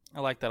hate that. I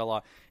like that a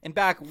lot. And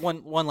back,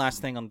 one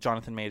last thing on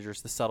Jonathan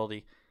Majors, the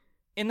subtlety.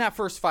 In that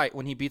first fight,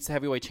 when he beats the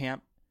heavyweight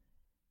champ,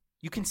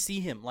 you can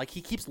see him. Like,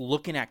 he keeps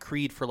looking at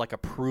Creed for, like,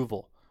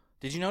 approval.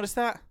 Did you notice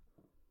that?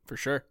 For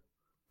sure.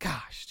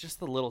 Gosh, just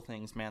the little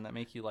things, man, that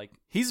make you, like...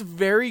 He's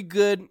very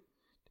good.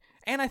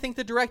 And I think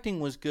the directing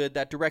was good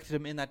that directed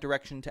him in that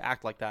direction to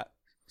act like that.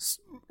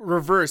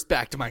 Reversed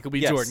back to Michael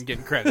B. Jordan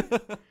getting credit.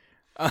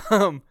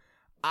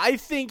 I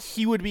think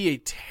he would be a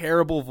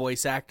terrible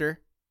voice actor.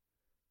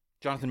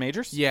 Jonathan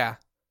Majors? Yeah.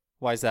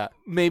 Why is that?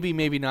 Maybe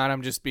not.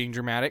 I'm just being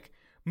dramatic.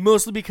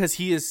 Mostly because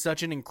he is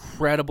such an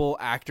incredible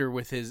actor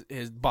with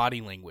his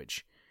body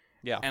language.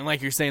 Yeah. And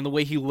like you're saying, the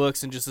way he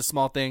looks and just the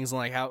small things and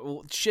like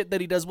how shit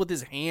that he does with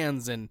his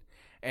hands and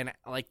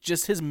like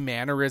just his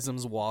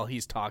mannerisms while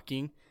he's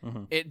talking,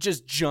 it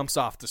just jumps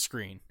off the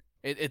screen.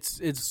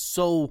 It's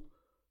so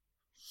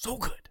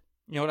good.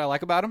 You know what I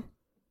like about him?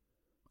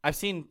 I've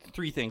seen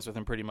 3 things with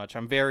him pretty much.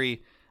 I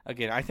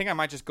think I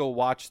might just go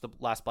watch The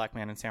Last Black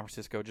Man in San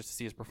Francisco just to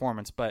see his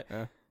performance. But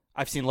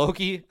I've seen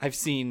Loki, I've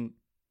seen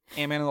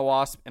Ant-Man and the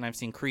Wasp, and I've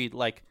seen Creed.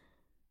 Like,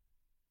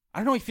 I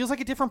don't know, he feels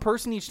like a different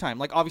person each time.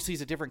 Like, obviously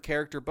he's a different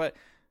character, but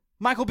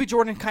Michael B.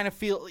 Jordan kind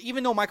of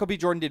even though Michael B.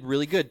 Jordan did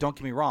really good, don't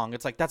get me wrong,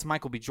 it's like, that's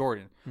Michael B.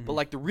 Jordan. But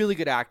like the really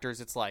good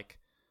actors, it's like,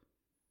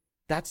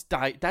 that's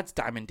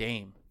Diamond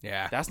Dame.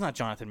 Yeah. That's not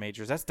Jonathan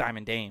Majors, that's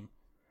Diamond Dame.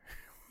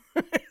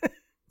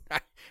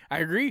 I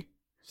agree.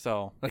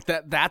 So like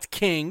that's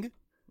King.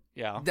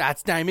 Yeah.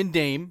 That's Diamond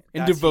Dame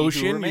in That's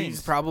Devotion.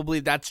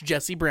 That's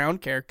Jesse Brown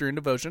character in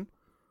Devotion.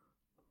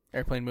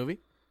 Airplane movie.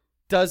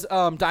 Does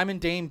Diamond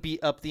Dame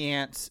beat up the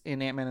ants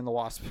in Ant-Man and the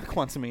Wasp?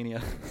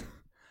 Quantumania.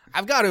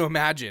 I've got to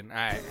imagine.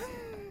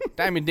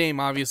 Diamond Dame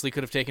obviously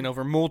could have taken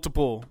over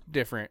multiple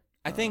different.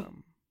 I think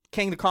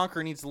King the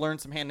Conqueror needs to learn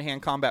some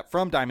hand-to-hand combat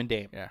from Diamond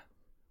Dame. Yeah.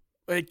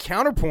 But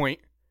counterpoint,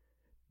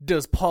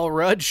 does Paul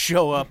Rudd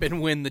show up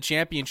and win the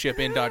championship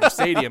in Dodger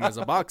Stadium as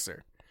a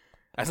boxer?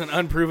 As an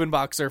unproven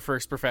boxer,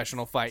 first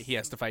professional fight, he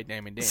has to fight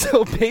Diamond Dame.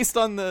 So based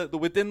on the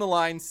within the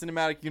lines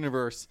cinematic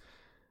universe,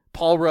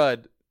 Paul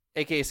Rudd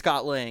a.k.a.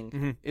 Scott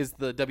Lang, is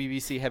the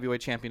WBC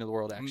heavyweight champion of the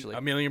world, actually.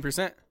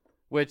 1,000,000%.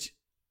 Which,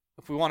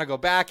 if we want to go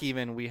back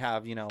even, we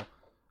have, Chadwick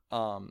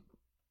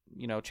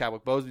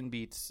Boseman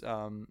beats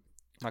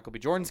Michael B.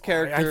 Jordan's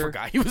character. I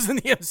forgot he was in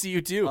the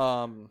MCU too.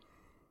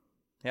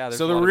 There's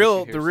so a the lot of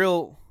real history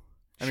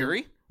here.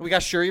 Shuri? We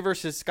got Shuri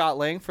versus Scott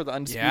Lang for the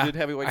undisputed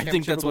heavyweight I championship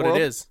think that's of the what world.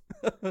 it is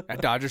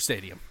at Dodger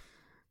Stadium.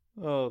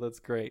 Oh, that's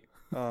great.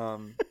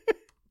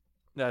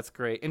 That's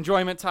great.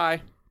 Enjoyment,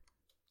 Ty.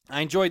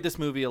 I enjoyed this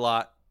movie a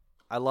lot.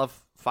 I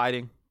love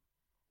fighting.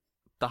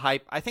 The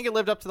hype. I think it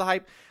lived up to the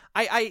hype.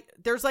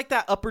 There's like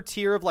that upper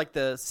tier of like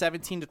the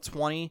 17 to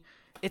 20.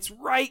 It's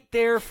right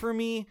there for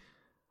me,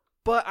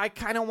 but I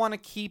kind of want to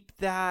keep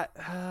that.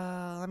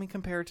 Let me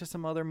compare it to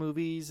some other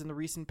movies in the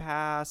recent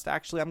past.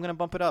 Actually, I'm going to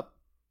bump it up.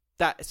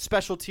 That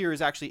special tier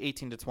is actually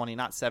 18 to 20,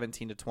 not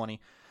 17 to 20.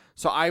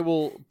 So I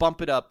will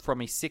bump it up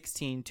from a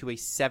 16 to a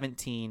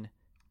 17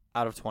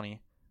 out of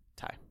 20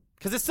 tie.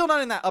 Because it's still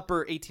not in that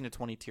upper 18 to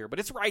 20 tier, but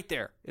it's right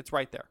there. It's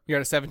right there. You're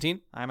at a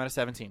 17? I'm at a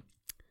 17.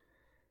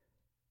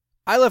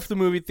 I left the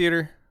movie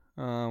theater.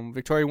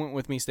 Victoria went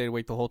with me, stayed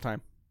awake the whole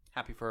time.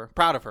 Happy for her.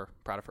 Proud of her.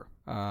 Proud of her.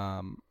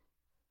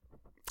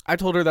 I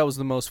told her that was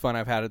the most fun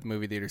I've had at the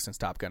movie theater since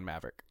Top Gun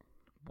Maverick.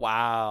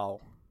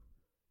 Wow.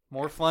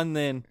 More fun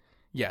than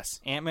Yes.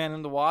 Ant-Man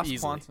and the Wasp?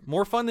 Easily.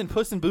 More fun than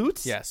Puss in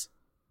Boots? Yes.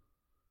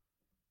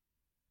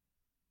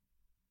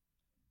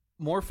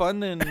 More fun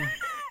than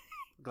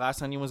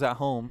Glass Onion was at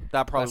home.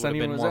 That probably Glass would have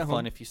Onion been was more at fun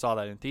home. if you saw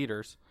that in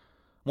theaters.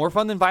 More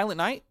fun than Violent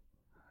Night?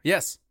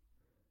 Yes.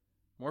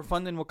 More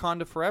fun than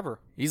Wakanda Forever?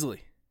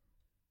 Easily.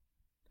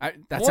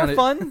 More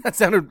fun? That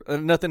sounded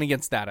nothing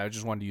against that. I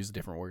just wanted to use a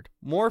different word.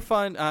 More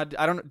fun. I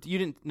don't know. You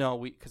didn't know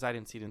because I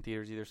didn't see it in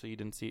theaters either, so you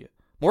didn't see it.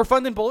 More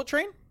fun than Bullet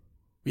Train?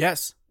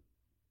 Yes.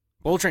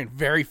 Bullet Train,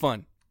 very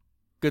fun.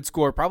 Good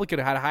score. Probably could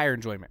have had a higher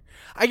enjoyment.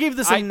 I gave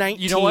this a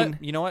 19.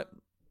 You know what?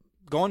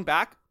 Going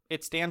back,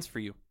 it stands for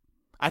you.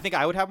 I think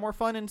I would have more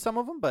fun in some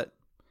of them, but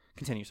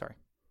continue. Sorry.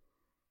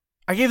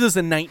 I gave this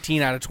a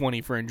 19 out of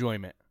 20 for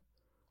enjoyment.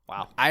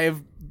 Wow.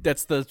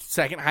 That's the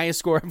second highest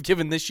score I've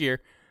given this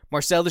year.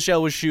 Marcel the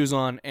Shell with shoes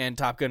on, and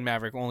Top Gun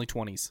Maverick only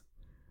 20s.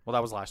 Well,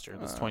 that was last year.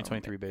 This is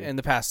 2023, baby. In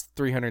the past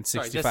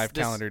 365 Sorry,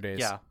 calendar days.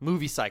 Yeah,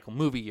 movie cycle,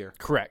 movie year.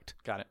 Correct.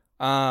 Got it.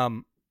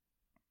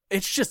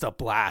 It's just a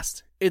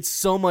blast. It's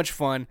so much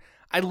fun.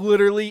 I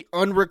literally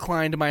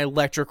unreclined my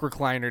electric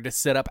recliner to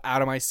sit up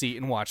out of my seat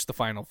and watch the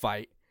final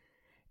fight.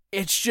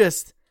 It's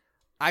just,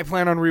 I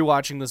plan on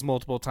rewatching this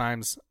multiple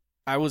times.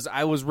 I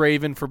was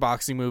raving for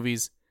boxing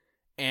movies,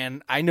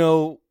 and I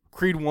know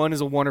Creed 1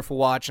 is a wonderful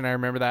watch, and I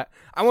remember that.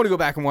 I want to go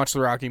back and watch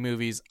the Rocky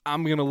movies.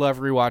 I'm going to love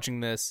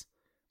rewatching this,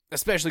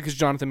 especially because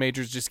Jonathan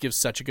Majors just gives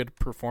such a good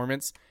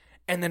performance.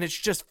 And then it's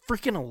just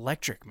freaking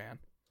electric, man.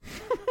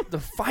 The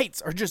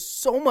fights are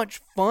just so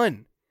much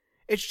fun.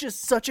 It's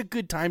just such a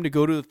good time to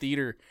go to the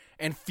theater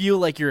and feel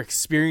like you're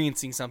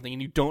experiencing something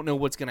and you don't know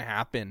what's going to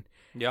happen.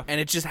 Yeah.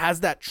 And it just has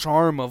that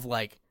charm of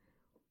like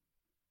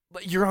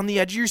you're on the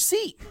edge of your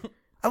seat.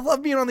 I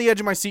love being on the edge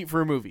of my seat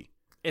for a movie.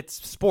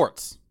 It's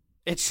sports.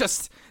 It's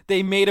just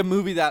they made a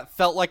movie that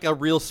felt like a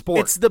real sport.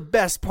 It's the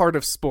best part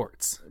of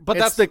sports. But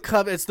it's the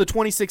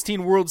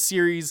 2016 World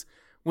Series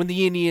when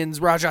the Indians,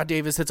 Rajah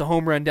Davis hits a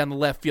home run down the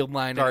left field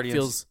line. Guardians. And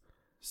it feels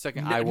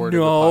second I word of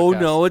the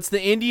podcast. No, it's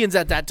the Indians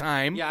at that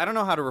time. Yeah, I don't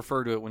know how to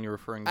refer to it when you're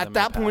referring to them At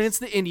that point, it's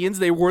the Indians.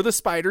 They were the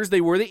Spiders.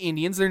 They were the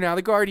Indians. They're now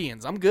the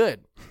Guardians. I'm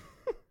good.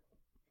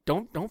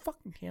 Don't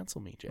fucking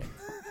cancel me, Jay.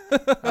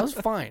 That was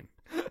fine.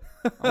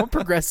 I'm a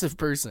progressive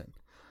person.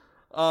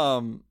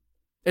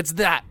 It's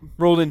that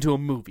rolled into a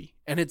movie,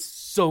 and it's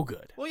so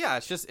good. Well, yeah,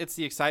 it's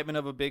the excitement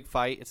of a big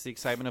fight. It's the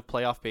excitement of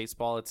playoff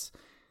baseball. It's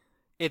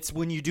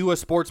when you do a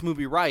sports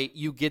movie right,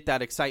 you get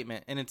that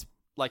excitement, and it's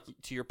like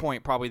to your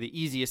point, probably the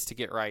easiest to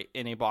get right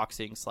in a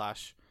boxing /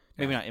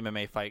 maybe not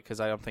MMA fight because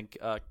I don't think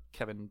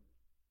Kevin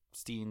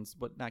Steen's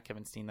not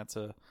Kevin Steen. That's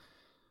a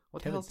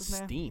what Kevin the hell's his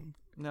name? Steen.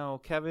 No,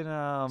 Kevin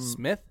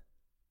Smith.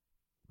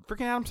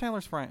 Freaking Adam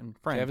Sandler's friend.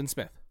 Kevin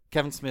Smith.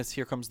 Kevin Smith's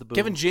Here Comes the Boom.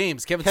 Kevin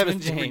James. Kevin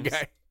Smith's James.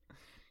 guy.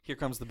 Here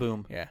Comes the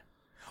Boom. Yeah.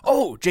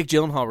 Oh, Jake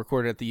Gyllenhaal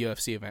recorded at the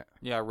UFC event.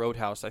 Yeah,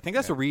 Roadhouse. I think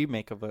that's a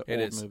remake of an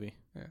old movie.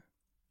 Yeah.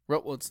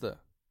 What's the?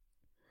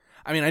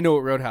 I mean, I know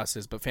what Roadhouse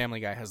is, but Family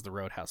Guy has the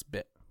Roadhouse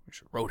bit.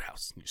 Which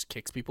Roadhouse, he just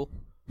kicks people.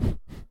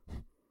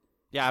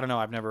 Yeah, I don't know.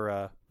 I've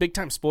never. Big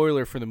time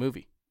spoiler for the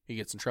movie. He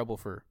gets in trouble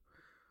for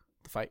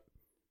the fight.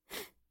 Yeah.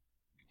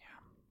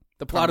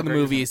 The plot of the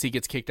movie is he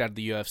gets kicked out of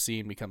the UFC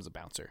and becomes a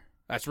bouncer.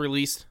 That's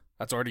released.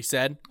 That's already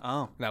said.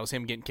 Oh, that was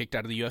him getting kicked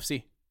out of the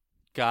UFC.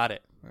 Got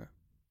it. Yeah.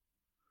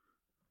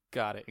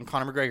 Got it. And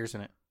Conor McGregor's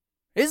in it.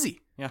 Is he?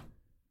 Yeah.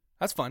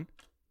 That's fun.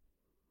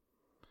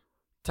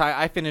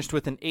 Ty, I finished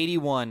with an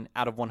 81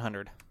 out of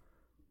 100.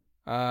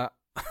 I'm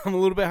a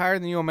little bit higher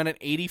than you. I'm at an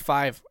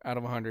 85 out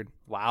of 100.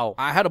 Wow.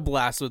 I had a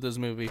blast with this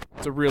movie.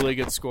 It's a really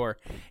good score.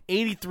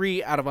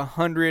 83 out of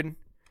 100,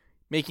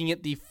 making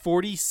it the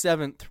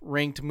 47th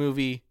ranked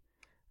movie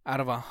out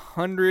of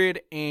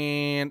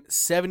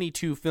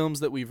 172 films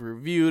that we've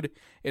reviewed.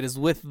 It is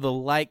with the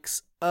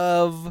likes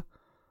of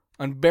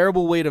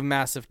Unbearable Weight of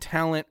Massive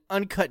Talent,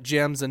 Uncut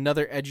Gems,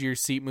 another edgier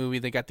seat movie.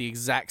 They got the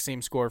exact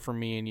same score from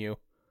me and you.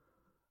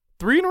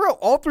 3 in a row.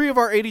 All 3 of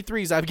our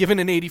 83s I've given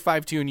an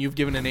 85 to, and you've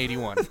given an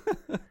 81.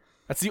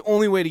 That's the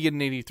only way to get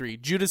an 83.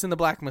 Judas and the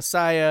Black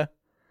Messiah.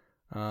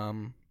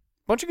 Bunch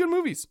of good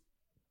movies.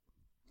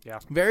 Yeah.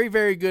 Very,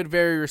 very good,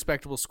 very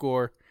respectable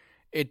score.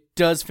 It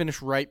does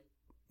finish right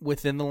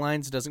within the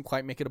lines. It doesn't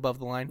quite make it above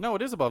the line. No,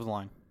 it is above the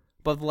line.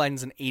 Above the line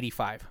is an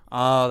 85.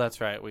 Oh,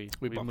 that's right. We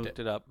bumped moved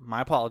it up.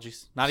 My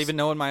apologies. Not even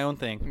knowing my own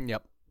thing.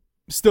 Yep.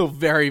 Still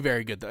very,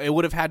 very good, though. It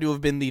would have had to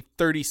have been the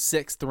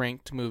 36th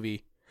ranked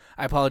movie.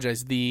 I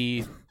apologize.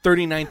 The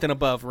 39th and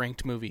above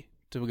ranked movie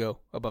to go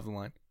above the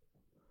line.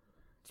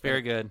 It's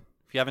very good.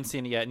 If you haven't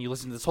seen it yet and you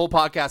listen to this whole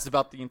podcast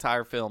about the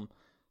entire film,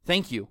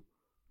 thank you.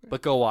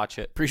 But go watch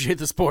it. Appreciate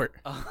the support.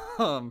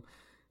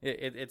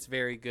 It's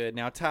very good.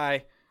 Now,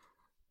 Ty,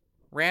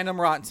 random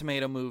Rotten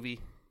Tomato movie.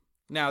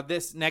 Now,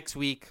 this next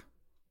week,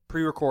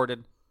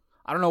 pre-recorded.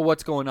 I don't know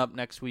what's going up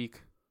next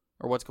week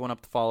or what's going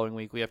up the following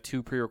week. We have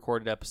 2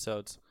 pre-recorded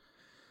episodes.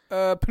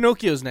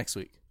 Pinocchio's next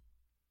week.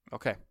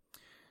 Okay.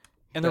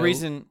 And the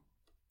reason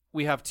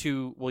we have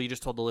 2, well, you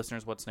just told the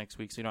listeners what's next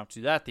week, so you don't have to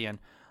do that at the end.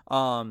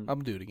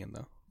 I'm do it again,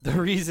 though. The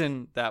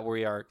reason that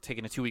we are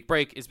taking a 2-week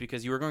break is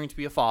because you are going to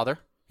be a father.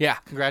 Yeah.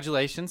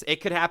 Congratulations.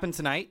 It could happen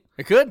tonight.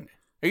 It could.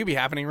 It could be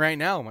happening right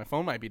now. My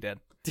phone might be dead.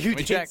 Due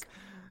dates, check.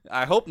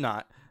 I hope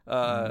not.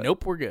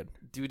 Nope, we're good.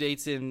 Due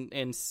dates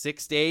in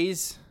 6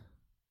 days.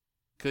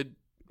 Could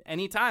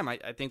anytime. I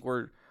think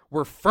we're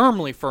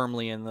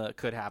firmly in the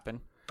could happen.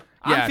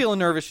 Yeah. I'm feeling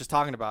nervous just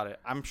talking about it.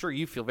 I'm sure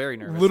you feel very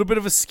nervous. A little bit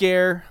of a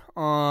scare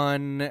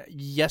on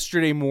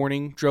yesterday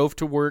morning. Drove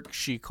to work.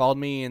 She called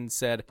me and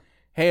said,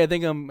 hey, I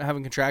think I'm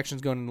having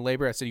contractions going into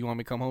labor. I said, you want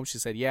me to come home? She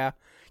said, yeah.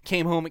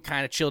 Came home, it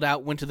kind of chilled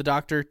out, went to the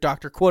doctor.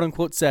 Doctor, quote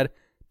unquote, said,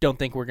 don't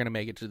think we're going to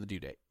make it to the due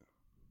date.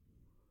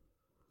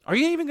 Are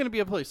you even going to be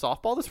able to play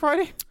softball this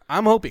Friday?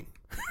 I'm hoping.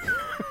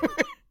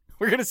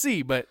 We're going to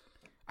see, but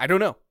I don't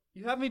know.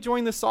 You have me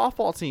join the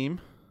softball team.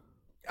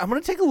 I'm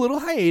going to take a little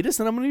hiatus,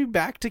 and I'm going to be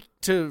back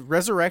to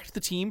resurrect the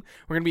team.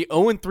 We're going to be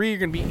 0-3. You're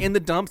going to be in the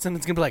dumps, and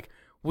it's going to be like,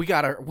 we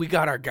got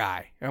our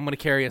guy. And I'm going to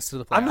carry us to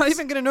the playoffs. I'm not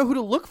even going to know who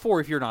to look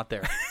for if you're not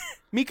there.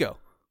 Miko.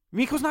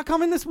 Miko's not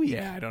coming this week.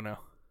 Yeah, I don't know.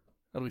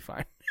 That'll be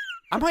fine.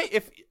 I might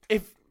if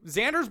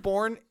Xander's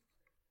born,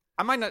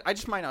 I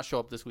just might not show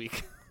up this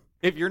week.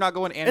 If you're not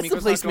going and it's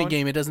Miko's the placement not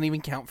going, game. It doesn't even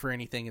count for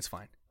anything. It's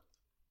fine.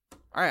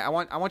 All right,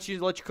 I want you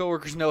to let your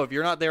coworkers know if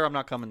you're not there, I'm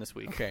not coming this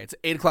week. Okay, it's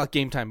 8:00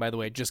 game time. By the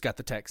way, just got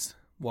the text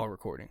while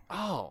recording.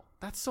 Oh,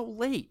 that's so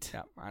late.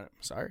 Yeah, I'm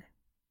sorry.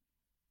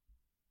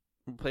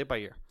 We'll play it by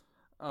ear.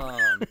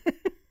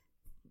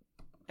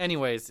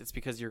 Anyways, it's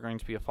because you're going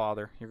to be a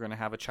father. You're going to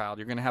have a child.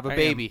 You're going to have a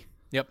baby.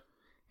 Yep.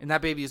 And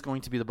that baby is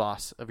going to be the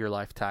boss of your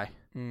life, Ty.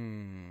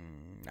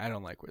 I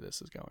don't like where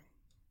this is going.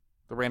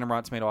 The random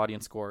Rotten Tomato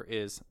audience score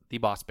is The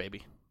Boss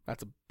Baby.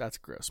 That's a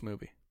gross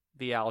movie.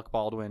 The Alec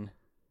Baldwin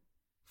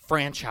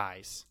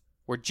franchise,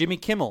 where Jimmy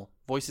Kimmel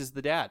voices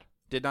the dad.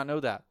 Did not know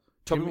that.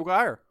 Tobey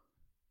Maguire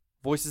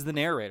voices the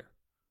narrator.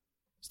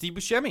 Steve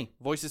Buscemi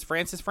voices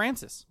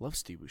Francis. Love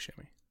Steve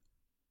Buscemi.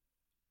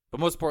 But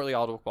most importantly,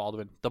 Alec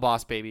Baldwin, The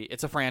Boss Baby.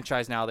 It's a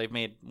franchise now. They've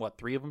made,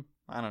 3 of them?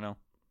 I don't know.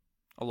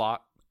 A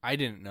lot. I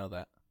didn't know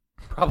that.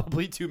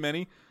 Probably too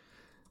many.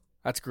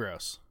 That's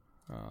gross.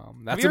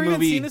 Have you ever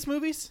even seen this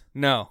movies?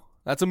 No.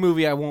 That's a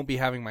movie I won't be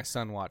having my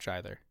son watch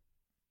either.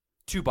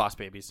 2 Boss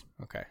Babies.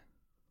 Okay.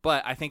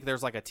 But I think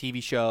there's like a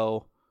TV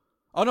show.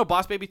 Oh, no,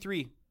 Boss Baby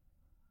 3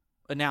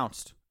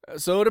 announced.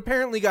 So it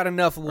apparently got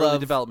enough love. Early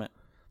development.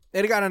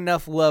 It got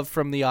enough love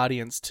from the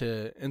audience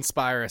to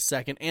inspire a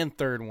second and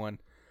third one.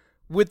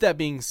 With that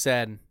being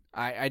said,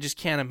 I just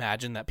can't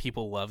imagine that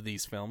people love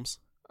these films.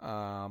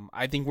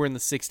 I think we're in the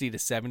 60 to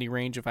 70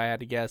 range if I had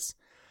to guess.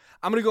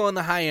 I'm going to go on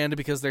the high end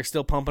because they're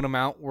still pumping them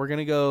out. We're going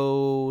to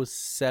go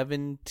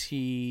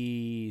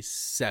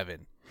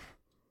 77.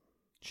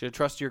 Should have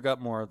trusted your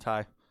gut more,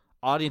 Ty.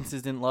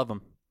 Audiences didn't love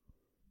them.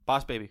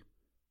 Boss Baby,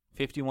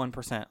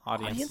 51%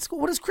 audience.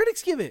 What does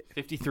critics give it?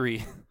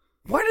 53.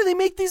 Why do they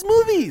make these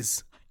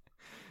movies?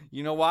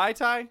 You know why,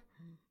 Ty?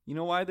 You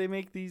know why they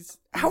make these?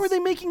 How are they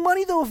making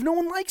money, though, if no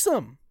one likes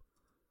them?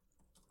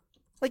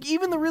 Like,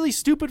 even the really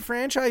stupid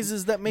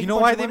franchises that make You know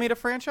why they made a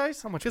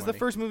franchise? How much Because money? the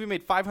first movie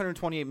made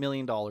 $528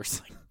 million. Oh,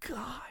 my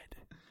God.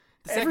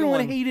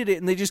 Everyone hated it,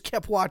 and they just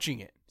kept watching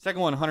it.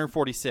 Second one,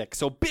 146.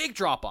 So big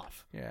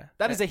drop-off. Yeah.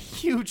 That is a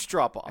huge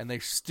drop-off. And they're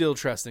still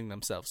trusting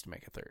themselves to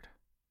make a third.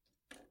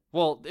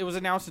 Well, it was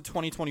announced in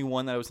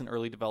 2021 that it was in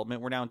early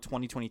development. We're now in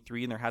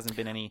 2023, and there hasn't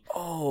been any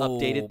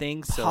updated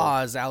things. So.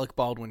 Pause. Alec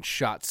Baldwin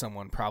shot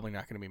someone. Probably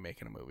not going to be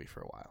making a movie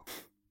for a while.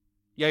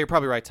 Yeah, you're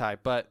probably right, Ty.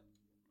 But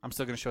I'm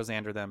still going to show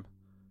Xander them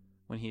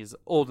when he's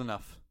old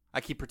enough.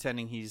 I keep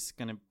pretending he's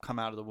going to come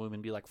out of the womb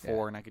and be like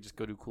 4, and I could just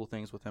go do cool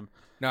things with him.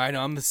 No, I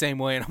know. I'm the same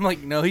way. And I'm like,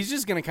 no, he's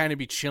just going to kind of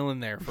be chilling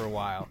there for a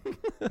while.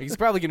 He's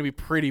probably going to be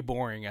pretty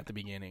boring at the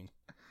beginning.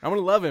 I'm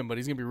going to love him, but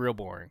he's going to be real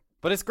boring.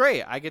 But it's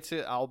great.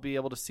 I'll be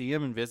able to see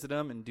him and visit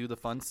him and do the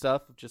fun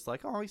stuff. Just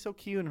like, oh, he's so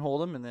cute, and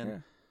hold him. And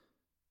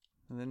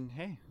then,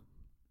 hey,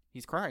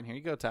 He's crying. Here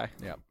you go, Ty.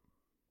 Yep.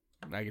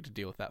 And I get to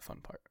deal with that fun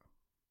part.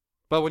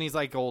 But when he's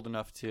like old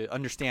enough to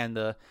understand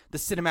the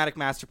cinematic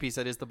masterpiece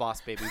that is the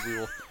Boss Baby,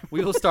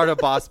 we will start a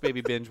Boss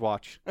Baby binge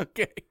watch.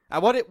 Okay.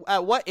 At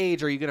what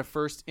age are you going to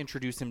first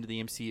introduce him to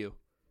the MCU?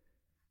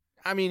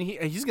 I mean,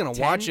 he's going to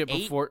 10, watch it 8?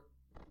 before.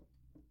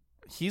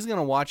 He's going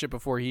to watch it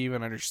before he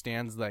even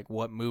understands like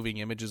what moving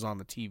images on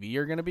the TV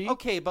are going to be.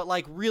 Okay, but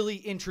like really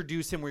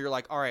introduce him where you're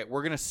like, all right,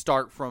 we're going to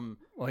start from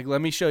Like,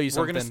 let me show you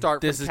something. We're going to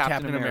start This from is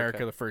Captain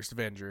America, the first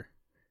Avenger,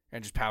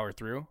 and just power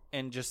through.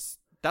 and just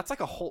that's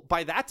like a whole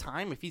by that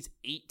time if he's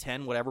 8,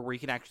 10, whatever, where he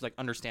can actually like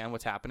understand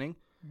what's happening.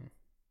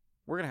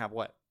 We're going to have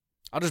what?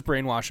 I'll just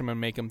brainwash him and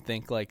make him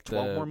think like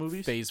 12 more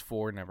movies? Phase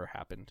 4 never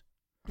happened.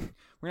 We're going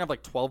to have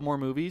like 12 more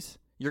movies.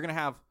 You're going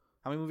to have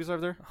how many movies are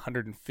there?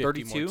 150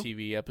 32? more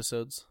TV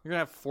episodes. You're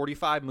going to have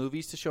 45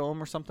 movies to show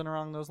him or something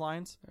along those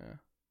lines. Yeah.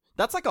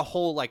 That's like a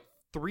whole like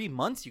 3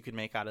 months you could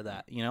make out of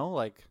that, you know?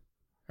 Like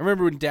I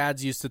remember when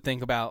dads used to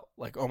think about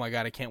like, oh my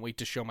God, I can't wait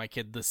to show my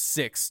kid the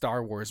 6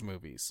 Star Wars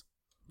movies.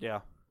 yeah.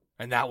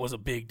 And that was a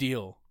big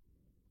deal.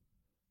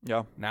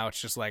 Yeah. Now it's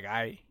just like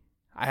I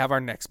have our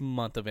next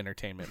month of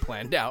entertainment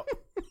planned out.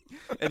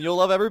 And you'll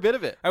love every bit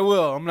of it. I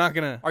will. I'm not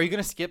going to. Are you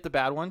going to skip the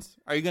bad ones?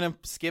 Are you going to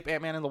skip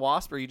Ant-Man and the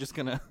Wasp? Or are you just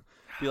going to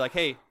be like,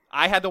 hey,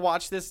 I had to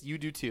watch this. You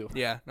do too.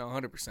 Yeah, no,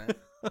 100%.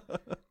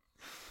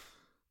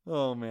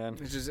 Oh, man.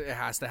 It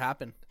has to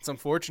happen. It's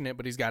unfortunate,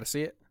 but he's got to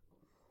see it.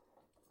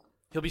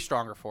 He'll be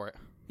stronger for it.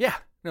 Yeah.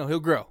 No, he'll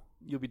grow.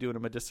 You'll be doing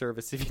him a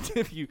disservice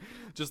if you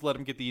just let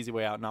him get the easy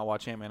way out and not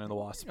watch Ant-Man and the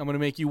Wasp. I'm going to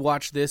make you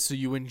watch this so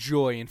you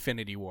enjoy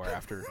Infinity War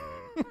after.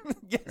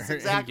 Yes,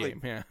 exactly.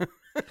 Endgame,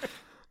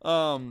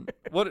 yeah.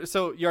 What?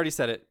 So you already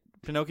said it.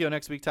 Pinocchio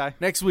next week, Ty?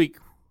 Next week,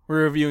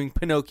 we're reviewing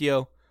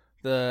Pinocchio,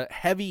 the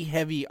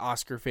heavy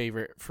Oscar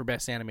favorite for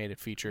Best Animated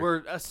Feature.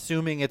 We're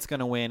assuming it's going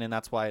to win, and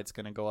that's why it's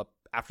going to go up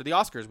after the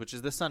Oscars, which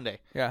is this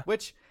Sunday. Yeah.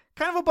 Which,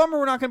 kind of a bummer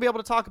we're not going to be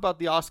able to talk about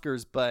the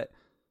Oscars, but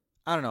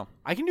I don't know.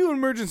 I can do an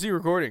emergency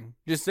recording.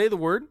 Just say the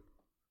word.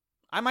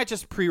 I might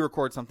just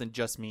pre-record something,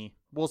 just me.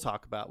 We'll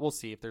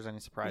see if there's any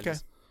surprises. Okay.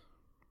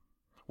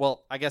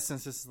 Well, I guess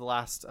since this is the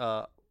last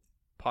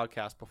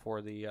podcast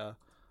before the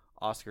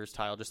Oscars,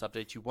 Ty, I'll just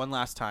update you one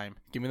last time.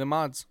 Give me the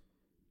mods.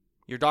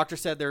 Your doctor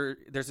said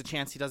there's a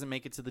chance he doesn't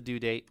make it to the due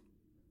date,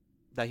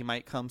 that he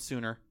might come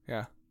sooner.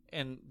 Yeah.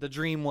 And the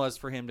dream was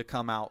for him to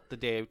come out the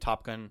day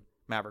Top Gun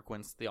Maverick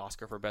wins the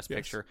Oscar for Best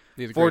Picture.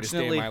 Be the greatest day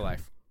of Fortunately, my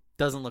life.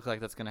 doesn't look like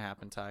that's going to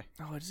happen, Ty.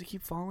 Oh, does it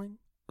keep falling?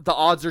 The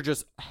odds are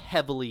just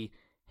heavily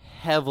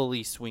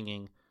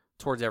swinging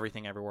towards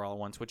Everything Everywhere All at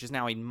Once, which is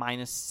now a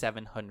minus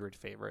 700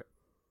 favorite.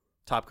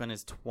 Top Gun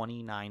is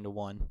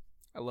 29-1.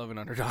 I love an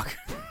underdog.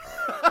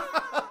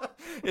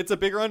 It's a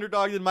bigger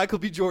underdog than Michael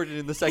B. Jordan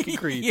in the second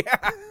Creed.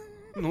 Yeah.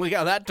 Look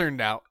how that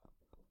turned out.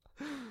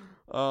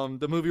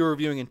 The movie we're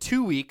reviewing in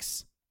 2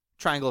 weeks,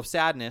 Triangle of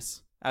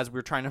Sadness, as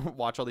we're trying to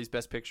watch all these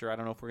Best Picture. I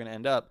don't know if we're going to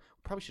end up.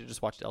 Probably should have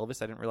just watched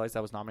Elvis. I didn't realize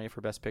that was nominated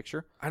for Best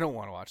Picture. I don't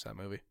want to watch that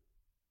movie.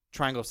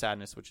 Triangle of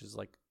Sadness, which is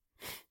like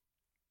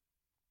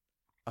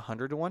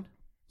 100-1.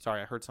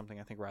 Sorry, I heard something.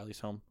 I think Riley's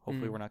home.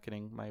 Hopefully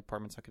my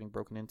apartment's not getting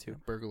broken into.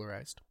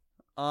 Burglarized.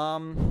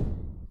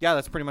 Yeah,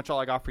 that's pretty much all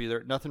I got for you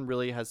there. Nothing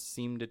really has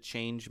seemed to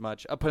change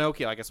much.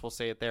 Pinocchio, I guess we'll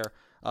say it there.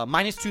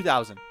 Minus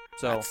 2,000.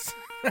 So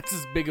that's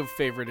as big of a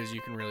favorite as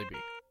you can really be.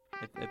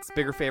 It's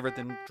bigger favorite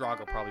than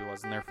Drago probably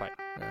was in their fight.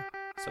 Yeah.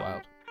 So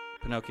Wild.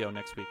 Pinocchio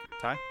next week.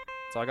 Ty,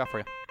 that's all I got for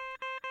you.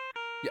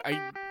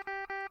 Yeah,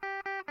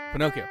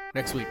 Pinocchio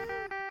next week.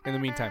 In the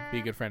meantime, be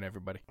a good friend,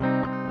 everybody.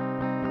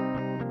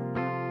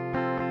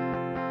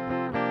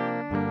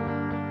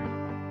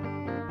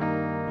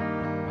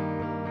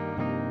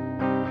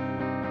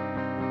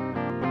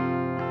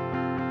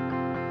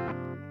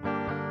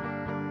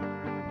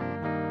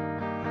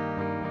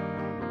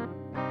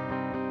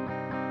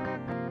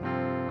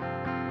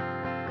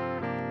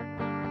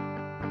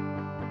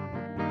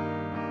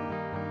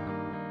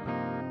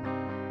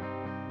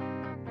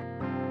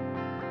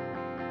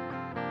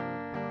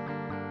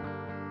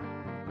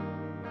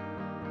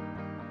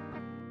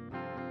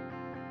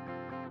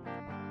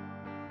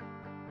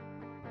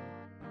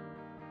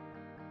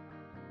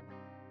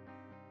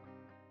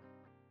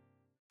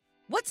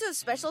 What's so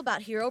special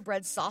about Hero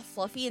Bread's soft,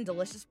 fluffy, and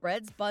delicious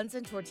breads, buns,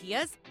 and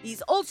tortillas?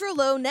 These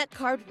ultra-low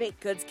net-carb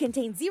baked goods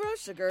contain zero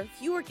sugar,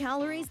 fewer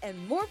calories,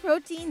 and more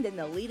protein than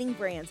the leading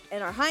brands,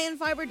 and are high in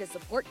fiber to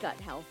support gut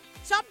health.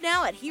 Shop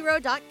now at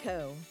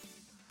Hero.co.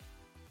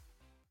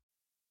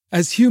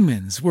 As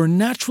humans, we're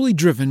naturally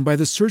driven by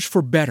the search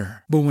for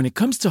better. But when it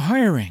comes to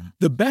hiring,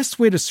 the best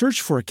way to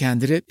search for a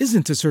candidate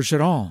isn't to search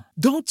at all.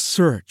 Don't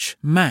search,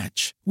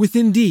 match with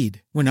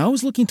Indeed. When I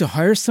was looking to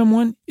hire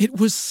someone, it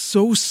was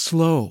so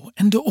slow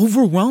and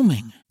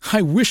overwhelming.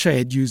 I wish I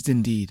had used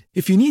Indeed.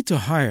 If you need to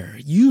hire,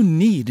 you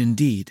need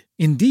Indeed.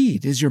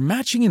 Indeed is your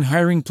matching and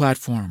hiring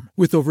platform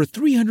with over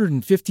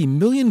 350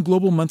 million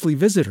global monthly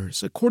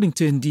visitors, according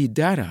to Indeed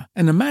data,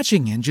 and a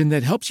matching engine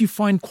that helps you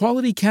find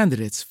quality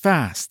candidates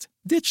fast.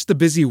 Ditch the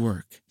busy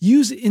work.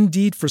 Use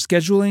Indeed for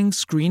scheduling,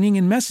 screening,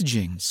 and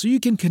messaging so you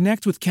can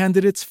connect with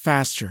candidates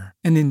faster.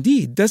 And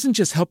Indeed doesn't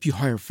just help you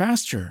hire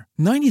faster.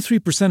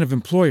 93% of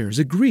employers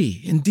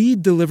agree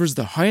Indeed delivers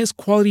the highest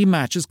quality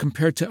matches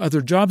compared to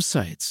other job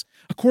sites,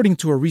 according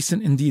to a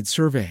recent Indeed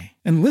survey.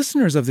 And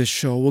listeners of this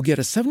show will get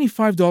a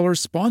 $75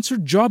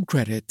 sponsored job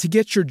credit to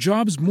get your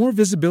jobs more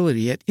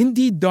visibility at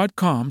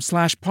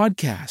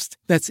Indeed.com/podcast.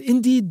 That's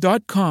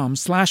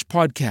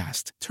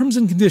Indeed.com/podcast. Terms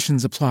and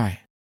conditions apply.